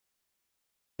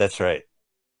 That's right.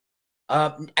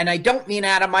 And I don't mean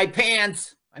out of my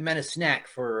pants. I meant a snack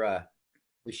for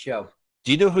the show.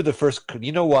 Do you know who the first?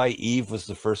 You know why Eve was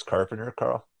the first carpenter,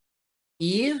 Carl?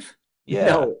 Eve?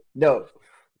 Yeah. No.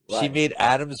 She made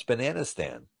Adam's banana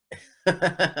stand.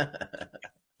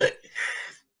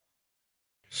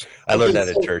 I learned that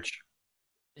in church.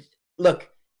 Look,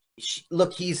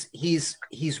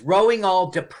 he's rowing all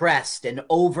depressed and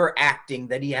overacting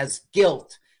that he has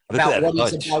guilt about what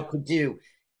he's about to do.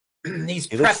 He's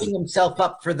prepping himself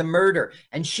up for the murder,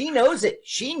 and she knows it.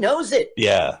 She knows it.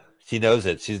 Yeah, she knows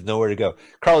it. She's nowhere to go.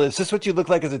 Carl, is this what you look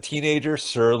like as a teenager?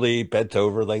 Surly, bent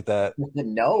over like that?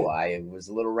 No, I was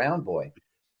a little round boy.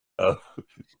 Oh.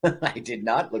 I did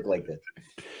not look like this.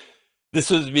 This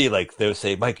was me. Like they would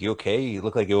say, "Mike, you okay? You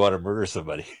look like you want to murder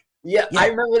somebody." Yeah, I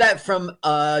remember that from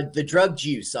the drug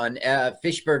juice on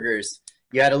fish burgers.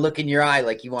 You had a look in your eye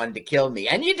like you wanted to kill me,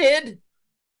 and you did.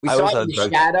 We saw it in the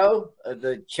shadow of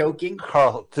the choking.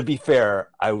 Carl, to be fair,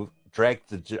 I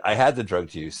had the drug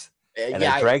juice, and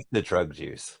I drank the drug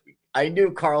juice. I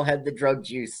knew Carl had the drug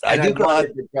juice. I knew Carl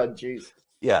had the drug juice.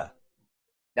 Yeah.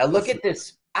 Now look at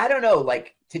this. I don't know.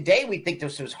 Like today, we think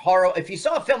this was horrible. If you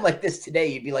saw a film like this today,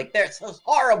 you'd be like, "There's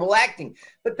horrible acting."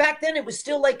 But back then, it was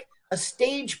still like a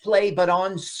stage play, but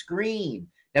on screen.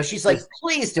 Now she's like,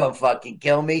 "Please don't fucking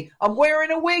kill me. I'm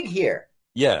wearing a wig here."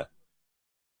 Yeah.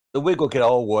 The wig will get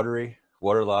all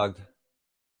waterlogged.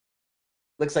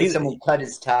 Looks like someone cut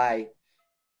his tie.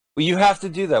 Well, you have to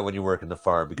do that when you work in the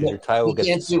farm because your tie will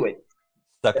get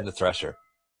stuck in the thresher.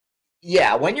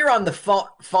 Yeah, when you're on the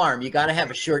farm, you got to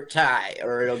have a short tie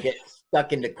or it'll get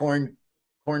stuck into corn.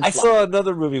 I saw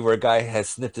another movie where a guy has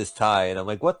snipped his tie, and I'm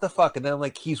like, what the fuck? And then I'm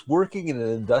like, he's working in an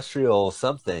industrial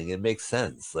something. It makes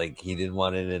sense. Like, he didn't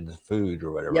want it in the food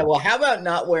or whatever. Yeah, well, how about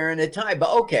not wearing a tie? But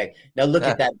okay, now look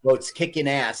at that boat's kicking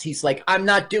ass. He's like, I'm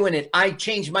not doing it. I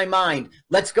changed my mind.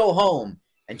 Let's go home.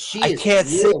 And I can't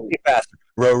see faster.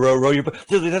 Row your boat.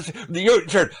 Your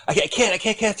turn. I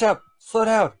can't catch up. Slow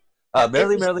down.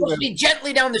 Merrily.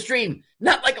 Gently down the stream,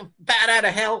 not like a bat out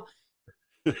of hell.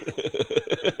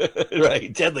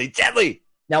 Right, gently.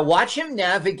 Now watch him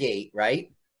navigate, right?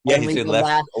 Yeah, only he's doing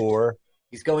left or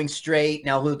he's going straight.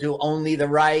 Now he'll do only the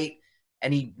right,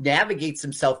 and he navigates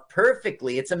himself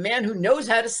perfectly. It's a man who knows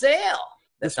how to sail.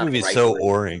 This movie's so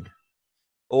oring.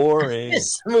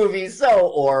 This movie's so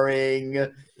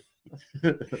oring.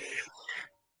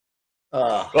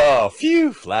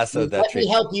 Phew! Lassoed that tree. Let me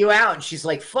help you out. And she's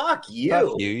like, fuck you.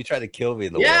 Fuck you. You tried to kill me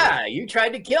in the water. Yeah, you tried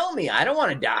to kill me. I don't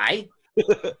want to die.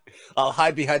 I'll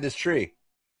hide behind this tree.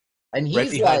 And he's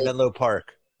right behind like, Menlo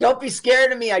Park. Don't be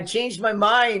scared of me. I changed my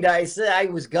mind. I said I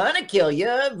was gonna kill you,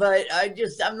 but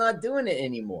I'm not doing it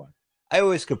anymore. I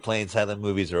always complain silent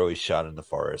movies are always shot in the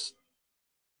forest.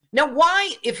 Now,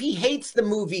 why, if he hates the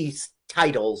movie's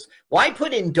titles, why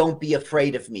put in "Don't Be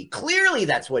Afraid of Me"? Clearly,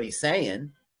 that's what he's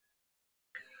saying.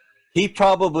 He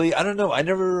probably, I don't know. I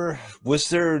never was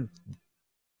there.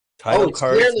 Title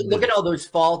cards. Clearly, look at all those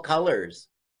fall colors.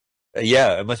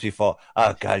 Yeah, it must be fall.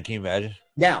 Oh God, can you imagine?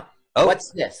 Now, Oh.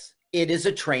 what's this? It is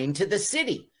a train to the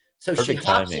city. So she Perfect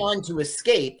hops timing. on to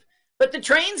escape, but the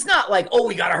train's not like, oh,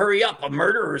 we got to hurry up. A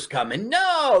murderer's coming.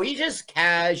 No, he's just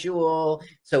casual.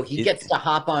 So he gets to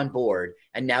hop on board,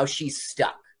 and now she's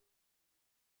stuck.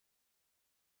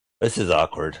 This is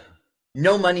awkward.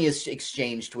 No money is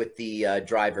exchanged with the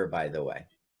driver, by the way.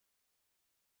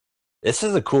 This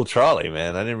is a cool trolley,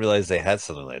 man. I didn't realize they had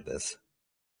something like this.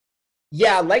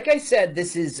 Yeah, like I said,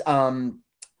 this is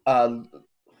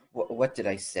what did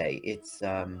I say? It's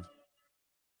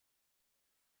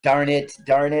darn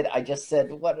it, I just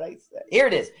said what did I say? Here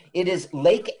it is. It is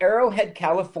Lake Arrowhead,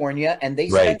 California, and they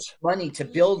spent money to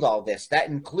build all this. That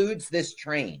includes this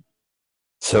train.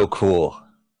 So cool.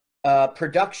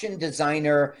 Production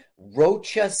designer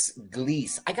Rochus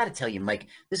Glees. I got to tell you, Mike,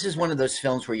 this is one of those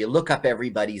films where you look up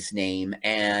everybody's name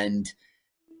and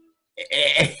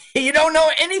you don't know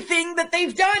anything that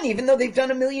they've done, even though they've done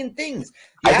a million things.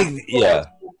 I think, yeah,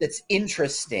 that's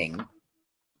interesting.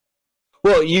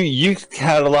 Well, you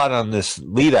had a lot on this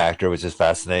lead actor, which is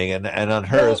fascinating, and on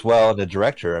her as well, and the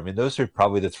director. I mean, those are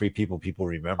probably the three people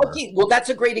remember. Okay, well, that's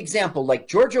a great example. Like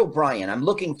George O'Brien, I'm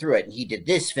looking through it, and he did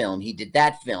this film, he did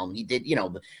that film, he did,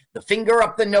 the Finger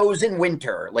Up the Nose in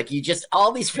Winter. Like,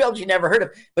 all these films you never heard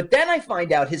of. But then I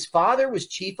find out his father was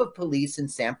chief of police in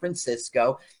San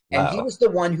Francisco, and he was the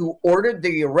one who ordered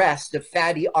the arrest of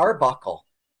Fatty Arbuckle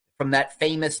from that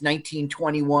famous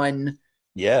 1921...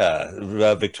 Yeah,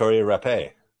 Victoria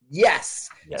Rapé. Yes.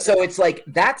 So it's like,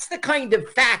 that's the kind of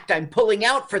fact I'm pulling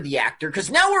out for the actor, because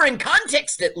now we're in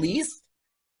context at least.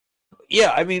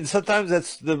 Yeah, I mean, sometimes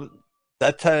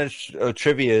that kind of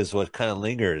trivia is what kind of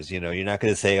lingers. You're not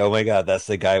going to say, oh my God, that's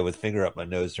the guy with finger up my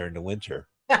nose during the winter.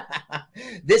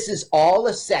 This is all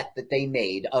a set that they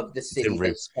made of the city.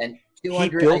 They spent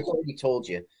 200, I already told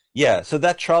you. Yeah, so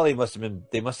that trolley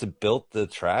they must have built the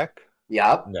track?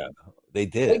 Yep. No. They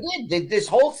did. This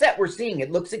whole set we're seeing,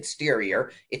 it looks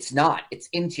exterior. It's not. It's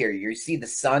interior. You see the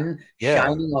sun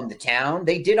shining on the town.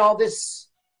 They did all this.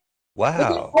 Wow.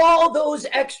 Look at all those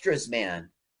extras, man.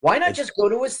 Why not just go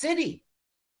to a city?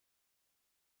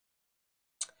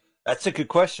 That's a good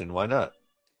question. Why not?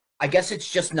 I guess it's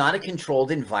just not a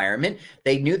controlled environment.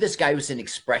 They knew this guy was an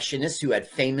expressionist who had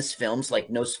famous films like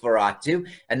Nosferatu,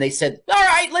 and they said, all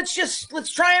right, let's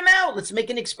try him out. Let's make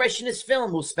an expressionist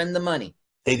film. We'll spend the money.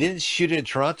 They didn't shoot it in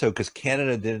Toronto because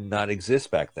Canada did not exist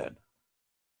back then.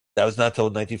 That was not till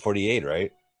 1948,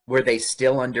 right? Were they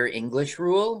still under English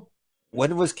rule?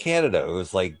 When was Canada?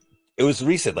 It was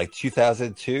recent, like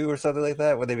 2002 or something like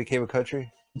that, when they became a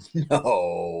country?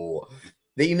 No.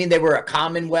 You mean they were a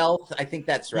commonwealth? I think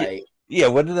that's right. Yeah,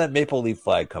 when did that maple leaf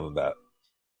flag come about?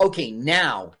 Okay,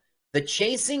 now the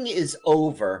chasing is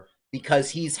over because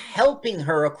he's helping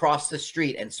her across the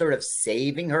street and sort of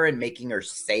saving her and making her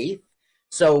safe.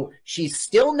 So she's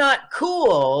still not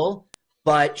cool,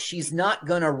 but she's not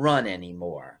going to run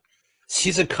anymore.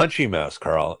 She's a country mouse,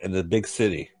 Carl, in the big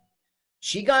city.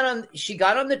 She got on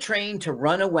the train to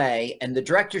run away, and the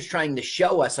director's trying to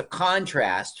show us a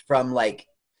contrast from, like,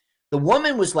 the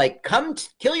woman was like, come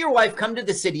kill your wife, come to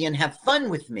the city and have fun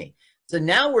with me. So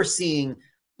now we're seeing,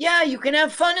 yeah, you can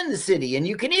have fun in the city, and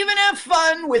you can even have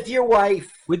fun with your wife.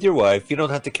 With your wife. You don't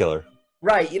have to kill her.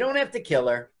 Right, you don't have to kill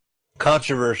her.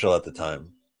 Controversial at the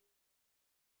time.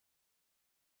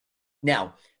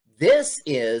 Now, this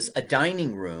is a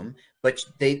dining room, but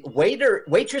the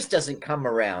waitress doesn't come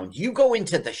around. You go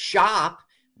into the shop,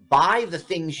 buy the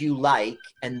things you like,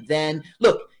 and then,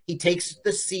 look, he takes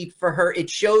the seat for her. It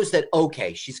shows that,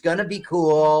 okay, she's going to be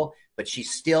cool, but she's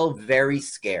still very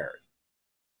scared.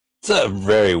 It's a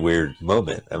very weird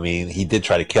moment. I mean, he did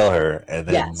try to kill her and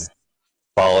then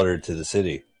followed her to the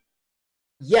city.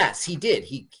 Yes, he did.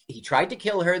 He tried to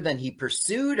kill her, then he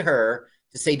pursued her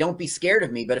to say, don't be scared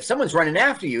of me. But if someone's running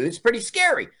after you, it's pretty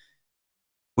scary.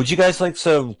 Would you guys like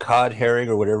some cod herring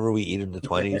or whatever we eat in the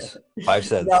 20s? 5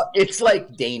 cents. No, it's like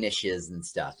Danishes and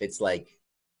stuff. It's like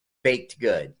baked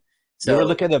good. So you ever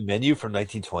look at a menu from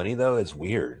 1920, though? It's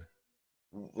weird.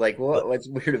 Like, what's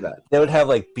weird about it? They would have,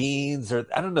 like, beans or,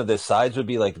 I don't know, the sides would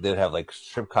be, like, they'd have, like,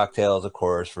 shrimp cocktails, of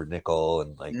course, for nickel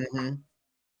and, like... Mm-hmm.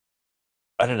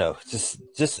 I don't know, just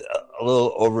a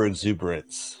little over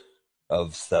exuberance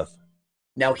of stuff.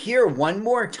 Now here, one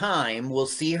more time, we'll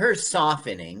see her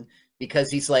softening because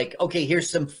he's like, okay,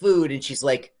 here's some food. And she's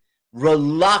like,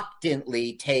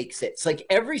 reluctantly takes it. It's like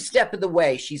every step of the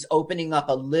way, she's opening up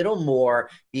a little more,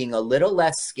 being a little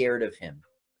less scared of him.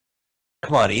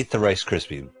 Come on, eat the Rice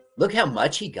Krispie. Look how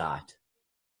much he got.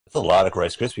 That's a lot of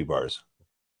Rice Krispie bars.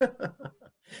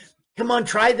 Come on,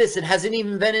 try this. It hasn't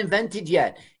even been invented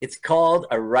yet. It's called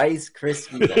a Rice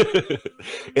Krispie dough.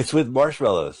 It's with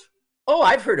marshmallows. Oh,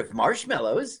 I've heard of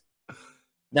marshmallows.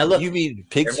 Now look, You mean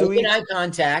pig they're making sweet? eye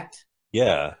contact,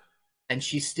 Yeah. and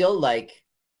she's still like,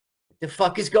 "What the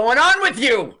fuck is going on with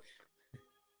you?"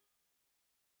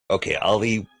 Okay, I'll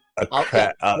eat a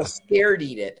I'll scared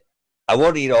eat it. I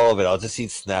won't eat all of it. I'll just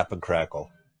eat Snap and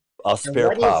Crackle. I'll And spare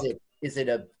what Pop. is it? Is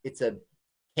it it's a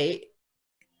cake?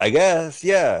 I guess,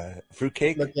 yeah.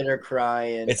 Fruitcake. Look at her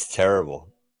crying. It's terrible.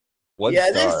 One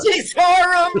yeah, star. this is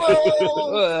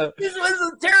horrible. This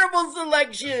was a terrible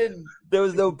selection. There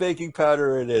was no baking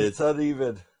powder in it. It's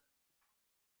uneven.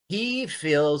 He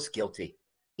feels guilty.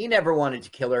 He never wanted to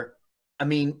kill her. I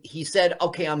mean, he said,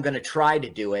 okay, I'm going to try to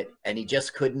do it, and he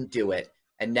just couldn't do it.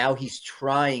 And now he's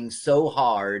trying so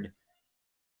hard.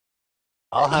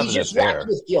 I'll have He's an just affair. racked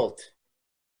with guilt.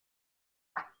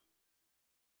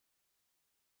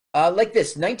 Like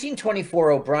this,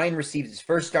 1924, O'Brien received his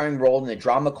first starring role in a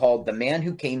drama called The Man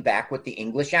Who Came Back with the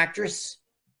English actress.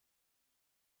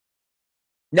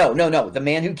 No, The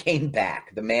Man Who Came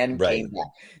Back. The Man Who Came Back.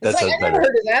 It's That like, I sounds never better.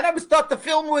 heard of that. I was thought the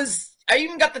film was, I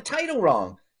even got the title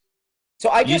wrong. So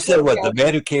I You just said wrote what? down, The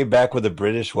Man Who Came Back with a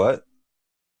British what?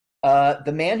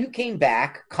 The Man Who Came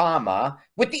Back, comma,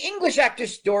 with the English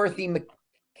actress Dorothy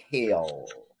McHale.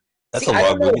 That's See, a I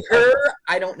long don't know movie. her.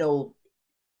 I don't know.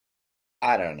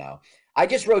 I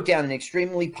just wrote down an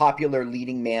extremely popular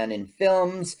leading man in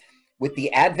films. With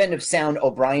the advent of sound,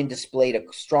 O'Brien displayed a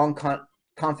strong,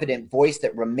 confident voice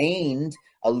that remained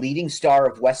a leading star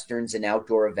of westerns and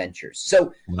outdoor adventures.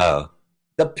 So, Wow.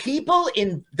 the people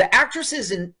in the actors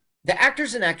and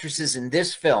actresses in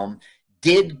this film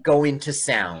did go into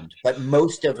sound, but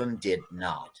most of them did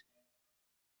not.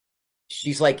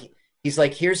 He's like,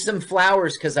 here's some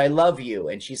flowers because I love you.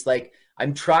 And she's like,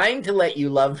 I'm trying to let you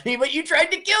love me, but you tried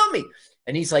to kill me.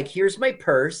 And he's like, here's my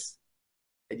purse,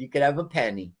 and you could have a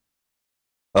penny.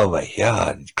 Oh my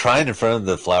God. Crying in front of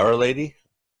the flower lady?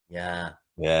 Yeah.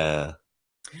 Yeah.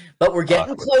 But we're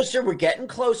getting closer. We're getting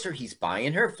closer. He's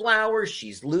buying her flowers.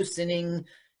 She's loosening.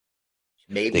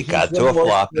 Maybe They he's got to a remorseful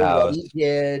flop what house. he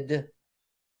did.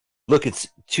 Look, it's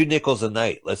 2 nickels a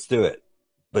night. Let's do it.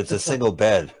 But it's a single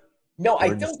bed. No, I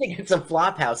We're don't just- think it's a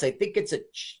flop house. I think it's a.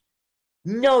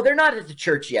 No, they're not at the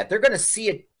church yet. They're going to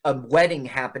see a wedding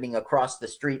happening across the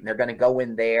street, and they're going to go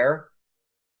in there.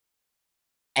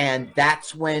 And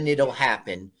that's when it'll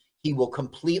happen. He will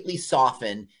completely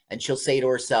soften, and she'll say to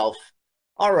herself,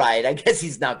 all right, I guess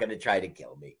he's not going to try to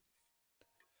kill me.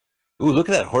 Ooh, look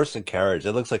at that horse and carriage.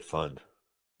 That looks like fun.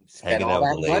 Spent Hanging all out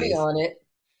that with the money ladies. on it.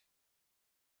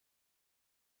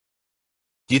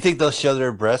 Do you think they'll show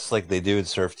their breasts like they do in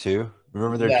Surf 2?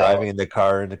 Remember they're No. driving in the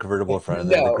car in the convertible in front of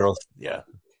them? No. The girls, yeah.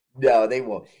 No, they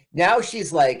won't. Now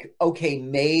she's like, okay,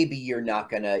 maybe you're not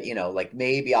going to, like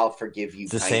maybe I'll forgive you.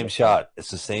 It's the kind same of. shot. It's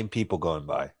the same people going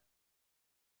by.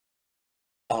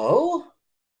 Oh?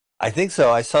 I think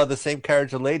so. I saw the same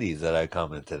carriage of ladies that I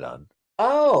commented on.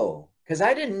 Oh, because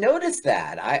I didn't notice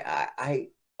that.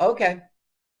 Okay.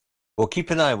 Well, keep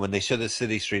an eye when they show the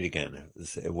city street again.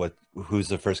 Who's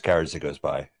the first carriage that goes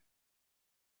by?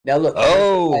 Now look,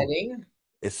 Oh! there's the wedding,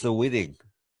 It's the wedding.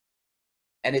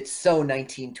 and it's so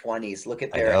 1920s. Look at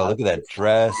I their know. Look at that outfits.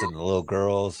 dress and the little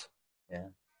girls. Yeah.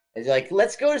 It's like,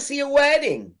 let's go to see a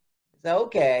wedding. It's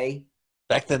okay.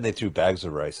 Back then, they threw bags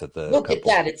of rice at the Look at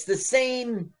couple. that. It's the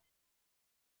same.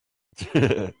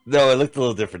 No, it looked a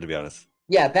little different, to be honest.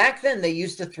 Yeah, back then they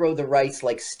used to throw the rice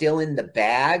like still in the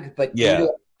bag, but Yeah. due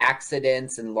to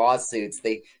accidents and lawsuits,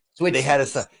 they switched. They had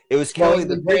it was throwing killing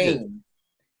the the pigeons. grain.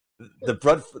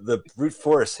 The brute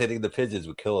force hitting the pigeons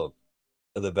would kill them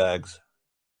in the bags.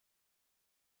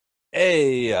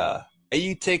 Hey,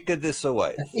 you taking this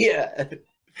away? Yeah.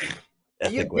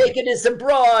 You Ethically. taking this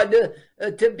abroad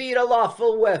to be the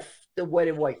lawful wife, the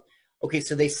wedded wife. Okay,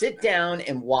 so they sit down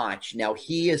and watch. Now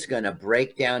he is going to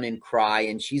break down and cry,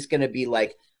 and she's going to be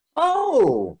like,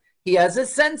 oh, he has a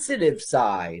sensitive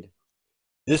side.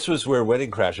 This was where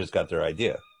Wedding Crashers got their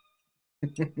idea.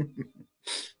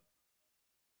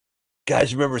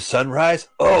 Guys, remember Sunrise?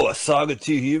 Oh, a song of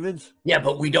two humans? Yeah,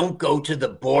 but we don't go to the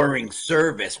boring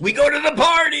service. We go to the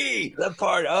party. The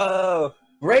party. Oh.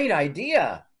 Great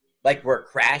idea. Like we're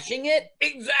crashing it?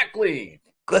 Exactly.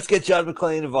 Let's get John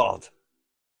McClane involved.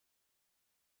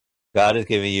 God has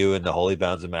given you in the holy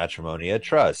bounds of matrimony a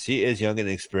trust. She is young and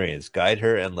experienced. Guide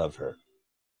her and love her.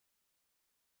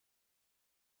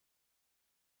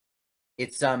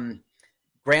 It's Grand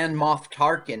Moff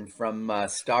Tarkin from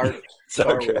Star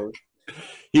Okay.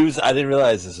 Wars. I didn't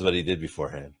realize this is what he did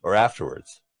beforehand or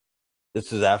afterwards.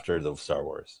 This is after the Star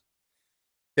Wars.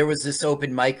 there was this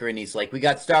open micer, and he's like, "We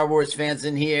got Star Wars fans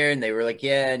in here," and they were like,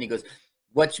 "Yeah," and he goes,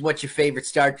 "What's your favorite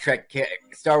Star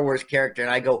Wars character?" And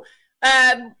I go,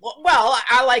 "Well,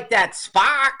 I like that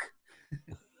Spock."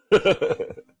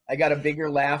 I got a bigger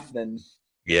laugh than.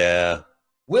 Yeah.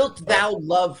 Wilt thou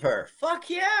love her? Fuck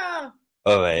yeah.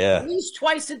 Oh yeah. At least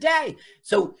twice a day.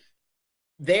 So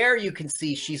there you can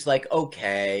see she's like,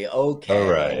 okay, All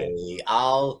right.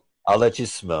 I'll let you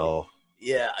smell.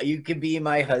 Yeah, you can be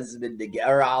my husband again,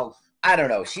 or I don't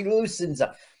know. She loosens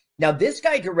up. Now this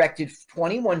guy directed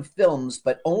 21 films,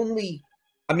 but only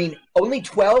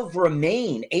 12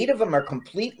 remain. 8 of them are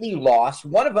completely lost.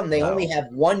 One of them they only have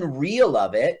one reel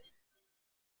of it.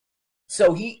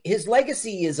 So his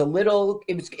legacy is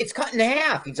it's cut in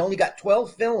half. He's only got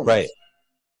 12 films. Right.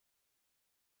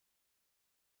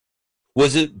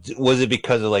 Was it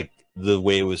because of like the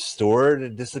way it was stored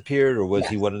and disappeared, or was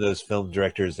he one of those film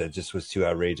directors that just was too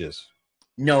outrageous?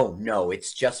 No,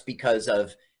 it's just because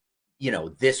of,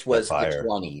 this was the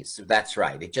 20s. That's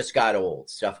right. It just got old.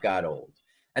 Stuff got old.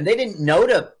 And they didn't know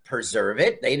to preserve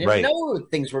it. They didn't know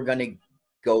things were going to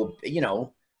go,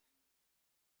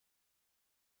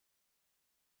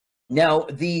 Now,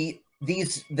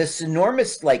 this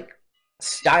enormous, like,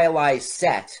 stylized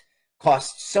set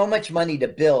cost so much money to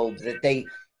build that they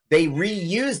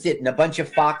reused it in a bunch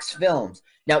of Fox films.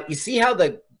 Now, you see how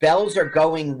the bells are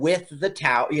going with the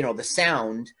the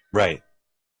sound. Right.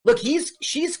 Look,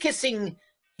 she's kissing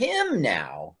him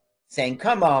now, saying,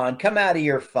 "Come on, come out of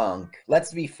your funk.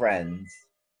 Let's be friends."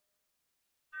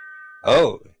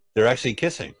 Oh, they're actually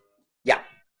kissing. Yeah.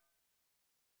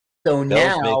 So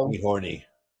bells now make me horny.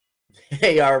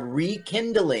 They are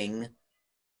rekindling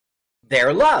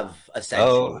their love,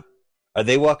 essentially. Oh, are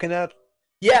they walking out?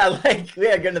 Yeah, like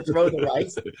they're going to throw the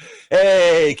rice.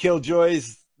 Hey,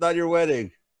 Killjoys, not your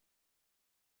wedding.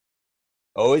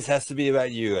 Always has to be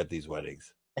about you at these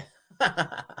weddings.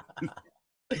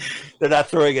 They're not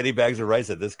throwing any bags of rice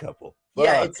at this couple.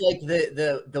 Yeah, Fuck. it's like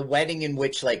the wedding in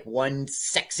which like one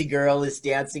sexy girl is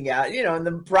dancing out, and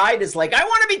the bride is like, "I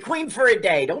want to be queen for a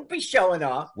day. Don't be showing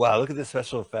off." Wow, look at this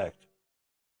special effect.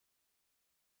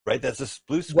 Right, that's a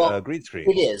blue green screen.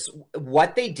 It is.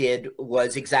 What they did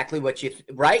was exactly what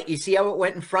right? You see how it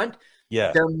went in front?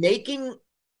 Yeah. They're making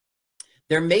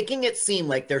it seem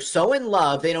like they're so in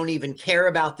love they don't even care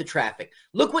about the traffic.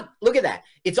 Look at that.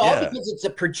 It's all because it's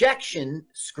a projection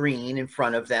screen in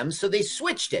front of them, so they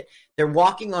switched it. They're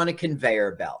walking on a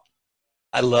conveyor belt.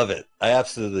 I love it. I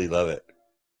absolutely love it.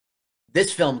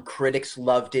 This film, critics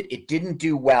loved it. It didn't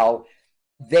do well.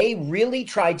 They really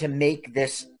tried to make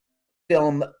this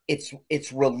film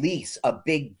its release a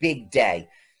big day.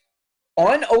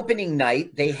 On opening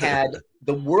night, they had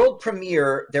the world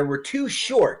premiere. There were 2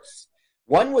 shorts.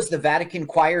 One was the Vatican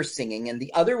choir singing, and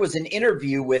the other was an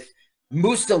interview with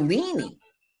Mussolini.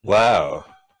 Wow,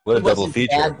 what a double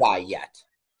feature! Bad guy yet?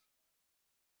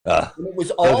 And it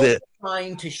was all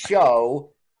trying to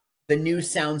show the new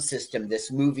sound system,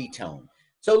 this movie tone.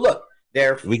 So look,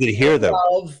 we could hear them.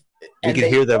 We could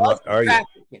hear them argue.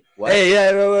 Hey,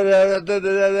 yeah,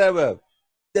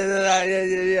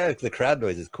 the crowd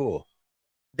noise is cool.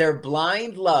 Their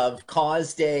blind love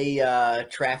caused a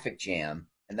traffic jam,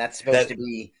 and that's supposed to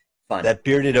be fun. That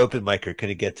bearded open micer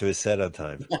couldn't get to his set on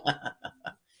time.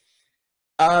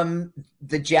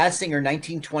 The Jazz Singer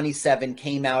 1927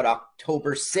 came out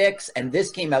October 6th, and this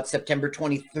came out September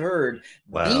 23rd,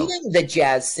 beating The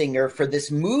Jazz Singer for this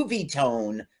movie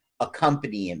tone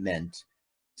accompaniment.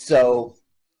 So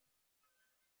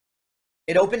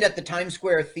it opened at the Times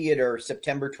Square Theater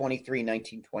September 23,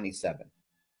 1927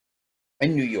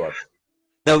 in New York.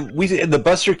 Now, in the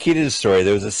Buster Keaton story,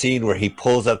 there was a scene where he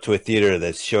pulls up to a theater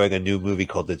that's showing a new movie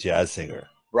called The Jazz Singer.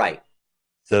 Right.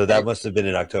 So that must have been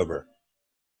in October.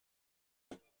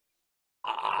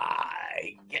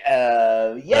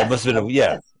 Yeah. It must have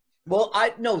been, Well,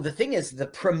 no, the thing is, the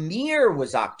premiere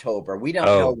was October. We don't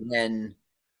know when,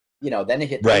 then it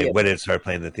hit. Right, when it started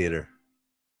playing the theater.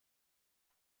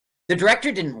 The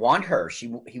director didn't want her.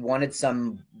 He wanted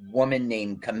some woman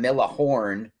named Camilla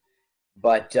Horn,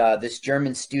 but this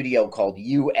German studio called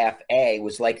UFA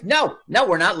was like, no,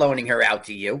 we're not loaning her out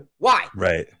to you. Why?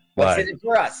 Right. What's in it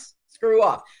for us? Screw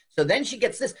off. So then she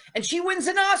gets this, and she wins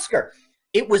an Oscar.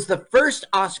 It was the first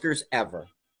Oscars ever.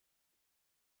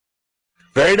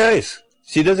 Very nice.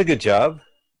 She does a good job.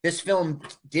 This film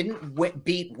didn't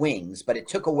beat Wings, but it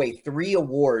took away 3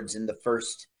 awards in the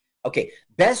first. Okay,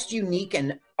 Best Unique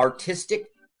and Artistic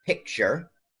Picture,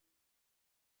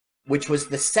 which was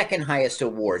the second highest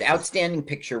award. Outstanding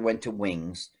Picture went to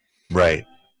Wings. Right.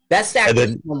 Best Actor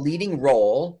in a Leading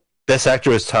Role. Best Actor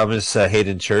was Thomas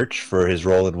Hayden Church for his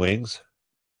role in Wings,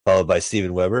 followed by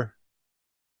Steven Weber.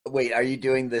 Wait, are you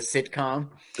doing the sitcom?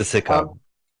 The sitcom.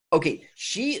 Okay,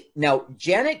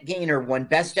 Janet Gaynor won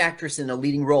Best Actress in a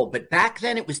Leading Role, but back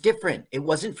then it was different. It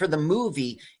wasn't for the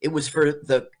movie; it was for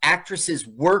the actress's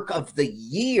work of the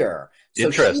year. So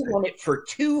she won it for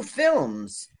 2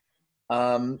 films.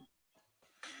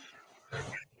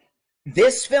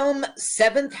 This film,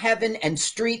 Seventh Heaven, and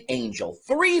Street Angel.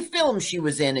 3 films she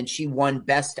was in, and she won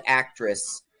Best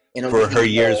Actress in a for leading her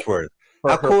year's role. worth.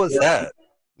 How cool is that?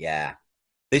 Yeah.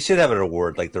 They should have an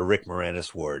award like the Rick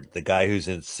Moranis Award, the guy who's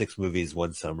in 6 movies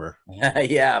one summer.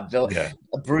 Yeah,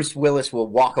 Bruce Willis will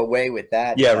walk away with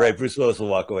that. Yeah, right. Bruce Willis will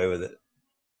walk away with it.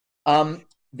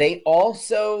 They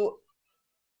also,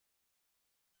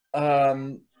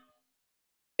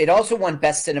 it also won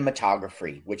Best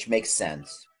Cinematography, which makes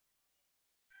sense.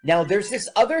 Now, there's this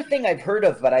other thing I've heard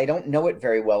of, but I don't know it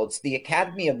very well. It's the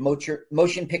Academy of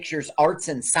Motion Pictures Arts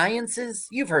and Sciences.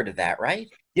 You've heard of that, right?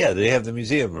 Yeah, they have the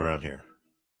museum around here.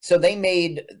 So they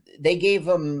gave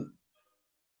them,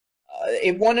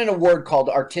 it won an award called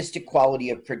Artistic Quality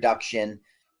of Production,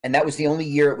 and that was the only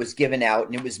year it was given out,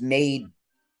 and it was made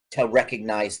to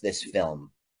recognize this film.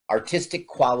 Artistic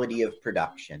Quality of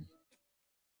Production.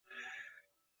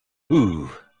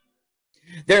 Ooh.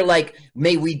 They're like,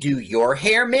 may we do your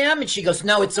hair, ma'am? And she goes,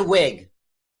 no, it's a wig.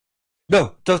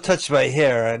 No, don't touch my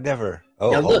hair. I never.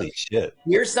 Oh, now, holy look, shit.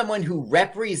 Here's someone who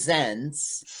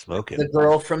represents Smoking. the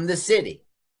girl from the city,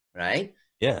 right?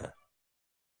 Yeah.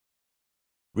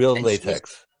 Real And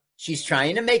latex. She's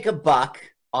trying to make a buck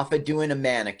off of doing a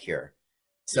manicure.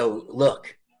 So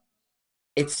look,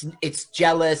 it's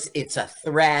jealous. It's a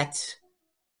threat.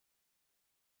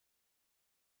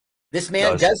 This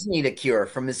man does need a cure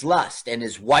from his lust, and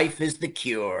his wife is the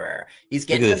cure. He's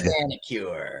getting a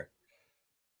manicure.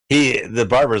 The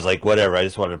barber's like, whatever. I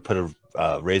just want to put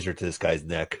a razor to this guy's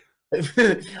neck.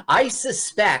 I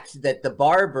suspect that the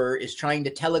barber is trying to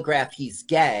telegraph he's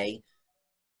gay,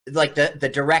 like the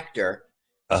director.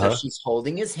 So she's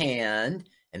holding his hand,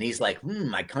 and he's like,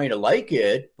 I kind of like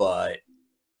it, but...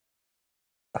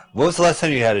 When was the last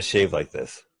time you had a shave like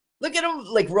this? Look at him,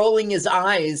 like, rolling his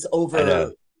eyes over... I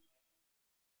know.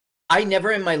 I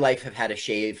never in my life have had a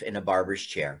shave in a barber's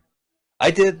chair. I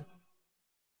did.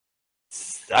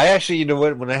 I actually, you know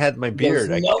what? When I had my beard,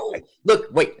 Look,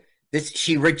 wait.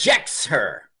 She rejects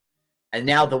her, and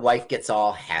now the wife gets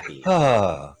all happy.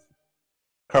 Carl,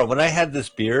 when I had this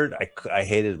beard, I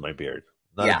hated my beard.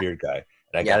 I'm not a beard guy,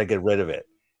 and I got to get rid of it,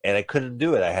 and I couldn't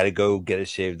do it. I had to go get it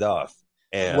shaved off.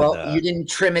 And you didn't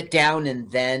trim it down,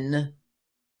 and then.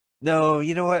 No,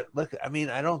 you know what? Look, I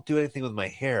mean, I don't do anything with my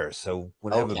hair. So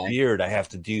when I have a beard, I have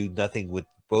to do nothing with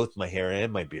both my hair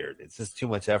and my beard. It's just too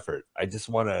much effort. I just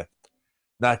want to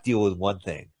not deal with one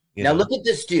thing. Now look at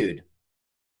this dude.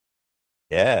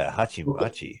 Yeah, Hachi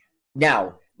Machi.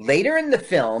 Now, later in the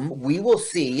film, we will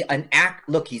see an act.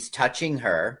 Look, he's touching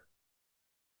her.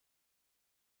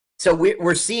 So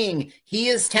we're seeing he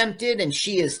is tempted and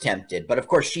she is tempted. But of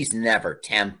course, she's never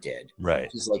tempted.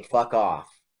 Right. She's like, fuck off.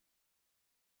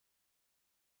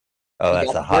 Oh,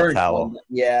 that's a hot towel.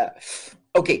 Yeah.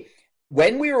 Okay.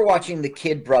 When we were watching The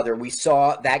Kid Brother, we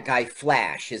saw that guy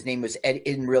Flash. His name was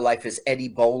in real life is Eddie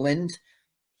Boland.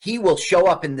 He will show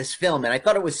up in this film, and I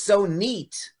thought it was so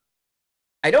neat.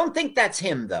 I don't think that's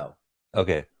him, though.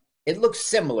 Okay. It looks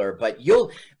similar, but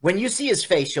when you see his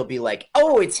face, you'll be like,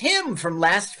 "Oh, it's him from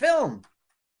last film."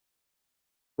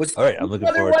 All right, I'm looking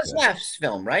forward to that. Last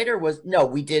film, right? Or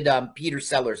we did Peter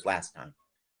Sellers last time.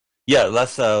 Yeah,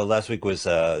 last week was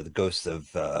the Ghost of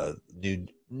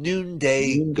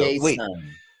Noonday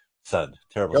Sun.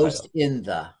 Terrible Ghost title. in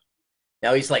the.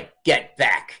 Now he's like, "Get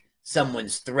back.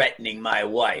 Someone's threatening my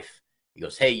wife." He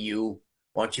goes, "Hey, you,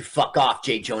 why don't you fuck off,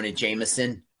 J. Jonah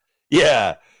Jameson?"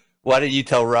 Yeah. Why didn't you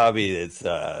tell Robbie it's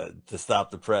to stop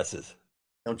the presses?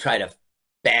 Don't try to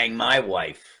bang my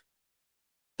wife.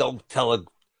 Don't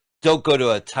go to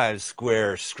a Times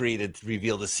Square screen and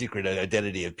reveal the secret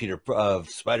identity of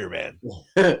Spider-Man.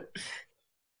 Did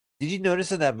you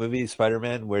notice in that movie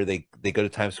Spider-Man where they go to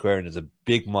Times Square and there's a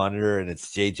big monitor and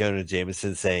it's J. Jonah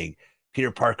Jameson saying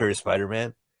Peter Parker is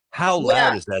Spider-Man? How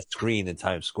loud is that screen in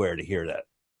Times Square to hear that?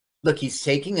 Look, he's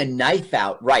taking a knife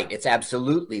out. Right, it's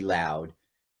absolutely loud.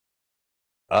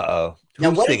 Uh-oh.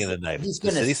 Who's taking the knife? He's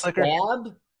going to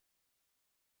stab?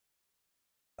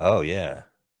 Oh, yeah.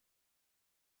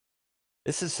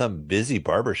 This is some busy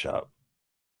barbershop.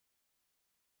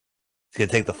 He's going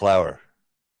to take the flower.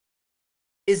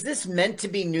 Is this meant to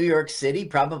be New York City?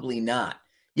 Probably not.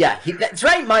 Yeah, that's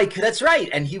right, Mike. That's right.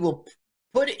 And he will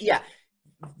put it. Yeah.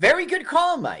 Very good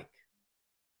call, Mike.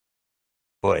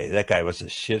 Boy, that guy must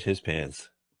have shit his pants.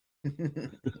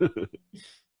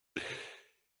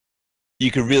 You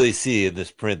can really see in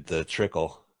this print the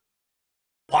trickle.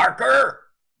 Parker,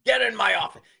 get in my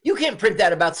office. You can't print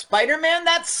that about Spider-Man.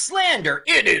 That's slander.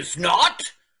 It is not.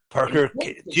 Parker,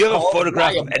 do you have a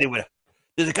photograph of anyone?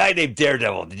 There's a guy named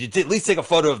Daredevil. Did you at least take a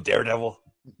photo of Daredevil?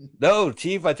 No,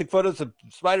 Chief, I took photos of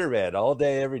Spider-Man all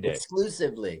day, every day.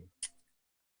 Exclusively.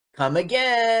 Come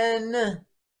again.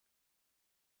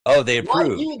 Oh, they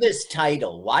approved. Why do this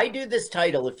title? Why do this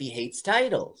title if he hates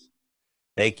titles?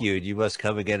 Thank you, and you must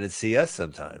come again and see us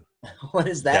sometime. What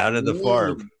is that? Down in the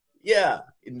farm. Yeah,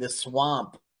 in the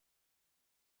swamp.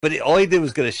 But all he did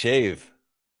was get a shave.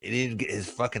 He didn't get, his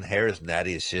fucking hair is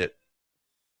natty as shit.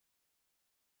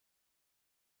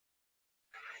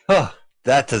 Oh,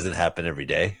 that doesn't happen every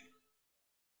day.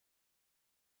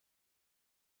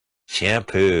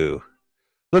 Shampoo.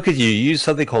 Look at you. You use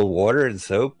something called water and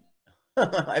soap?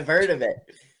 I've heard of it.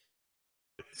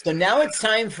 So now it's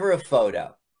time for a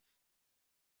photo.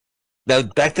 Now,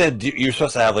 back then, you're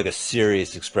supposed to have like a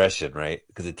serious expression, right?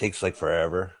 Because it takes like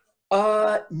forever.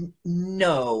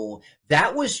 No.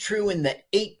 That was true in the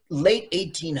late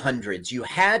 1800s. You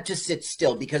had to sit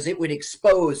still because it would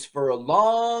expose for a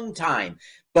long time.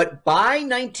 But by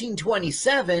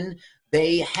 1927,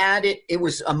 they had it. It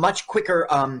was a much quicker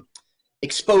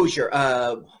exposure.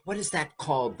 What is that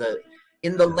called?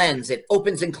 In the lens, it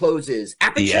opens and closes.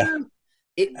 Aperture.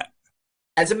 Yeah.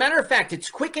 As a matter of fact, it's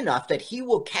quick enough that he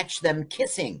will catch them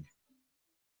kissing.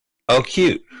 Oh,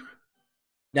 cute.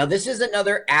 Now, this is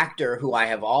another actor who I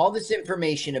have all this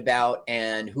information about,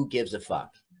 and who gives a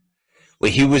fuck.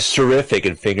 Well, he was terrific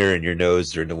in Finger in Your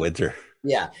Nose during the winter.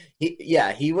 Yeah,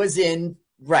 he was in,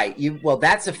 right. Well,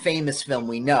 that's a famous film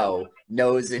we know,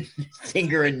 Nose and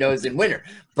Finger and Nose in Winter.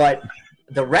 But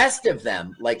the rest of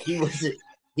them, like he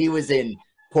was in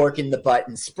Pork in the Butt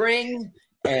in Spring,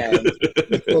 and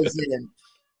he was in.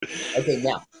 Okay,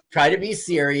 now try to be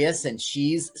serious, and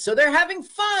so they're having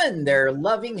fun. They're a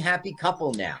loving, happy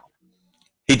couple now.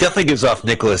 He definitely gives off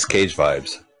Nicolas Cage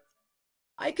vibes.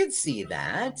 I could see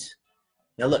that.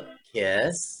 Now look,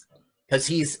 kiss, because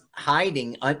he's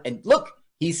hiding, and look,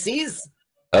 he sees.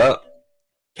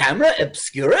 Camera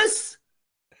obscurus.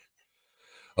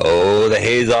 Oh, the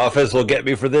Hayes office will get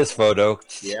me for this photo.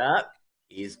 Yep,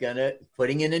 he's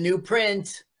putting in a new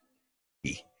print.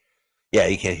 Yeah,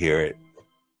 you can't hear it.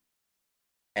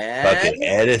 And fucking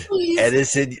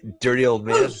Edison, dirty old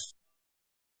man.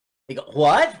 He go,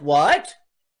 what?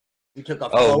 You took a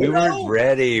photo? Oh, we weren't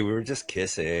ready. We were just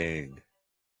kissing.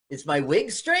 Is my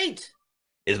wig straight?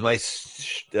 Is my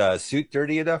suit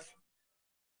dirty enough?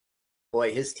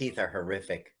 Boy, his teeth are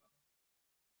horrific.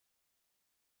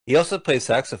 He also plays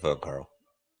saxophone, Carl.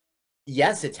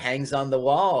 Yes, it hangs on the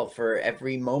wall for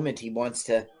every moment he wants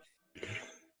to.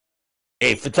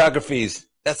 Hey,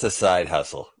 that's a side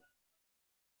hustle.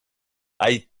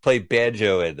 I play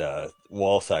banjo and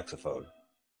wall saxophone.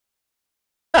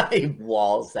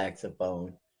 Wall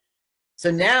saxophone.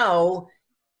 So now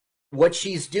what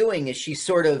she's doing is she's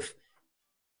sort of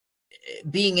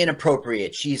being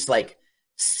inappropriate. She's like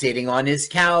sitting on his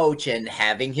couch and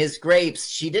having his grapes.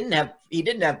 She didn't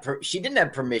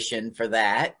have permission for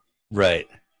that. Right.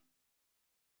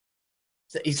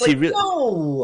 So he's like, no.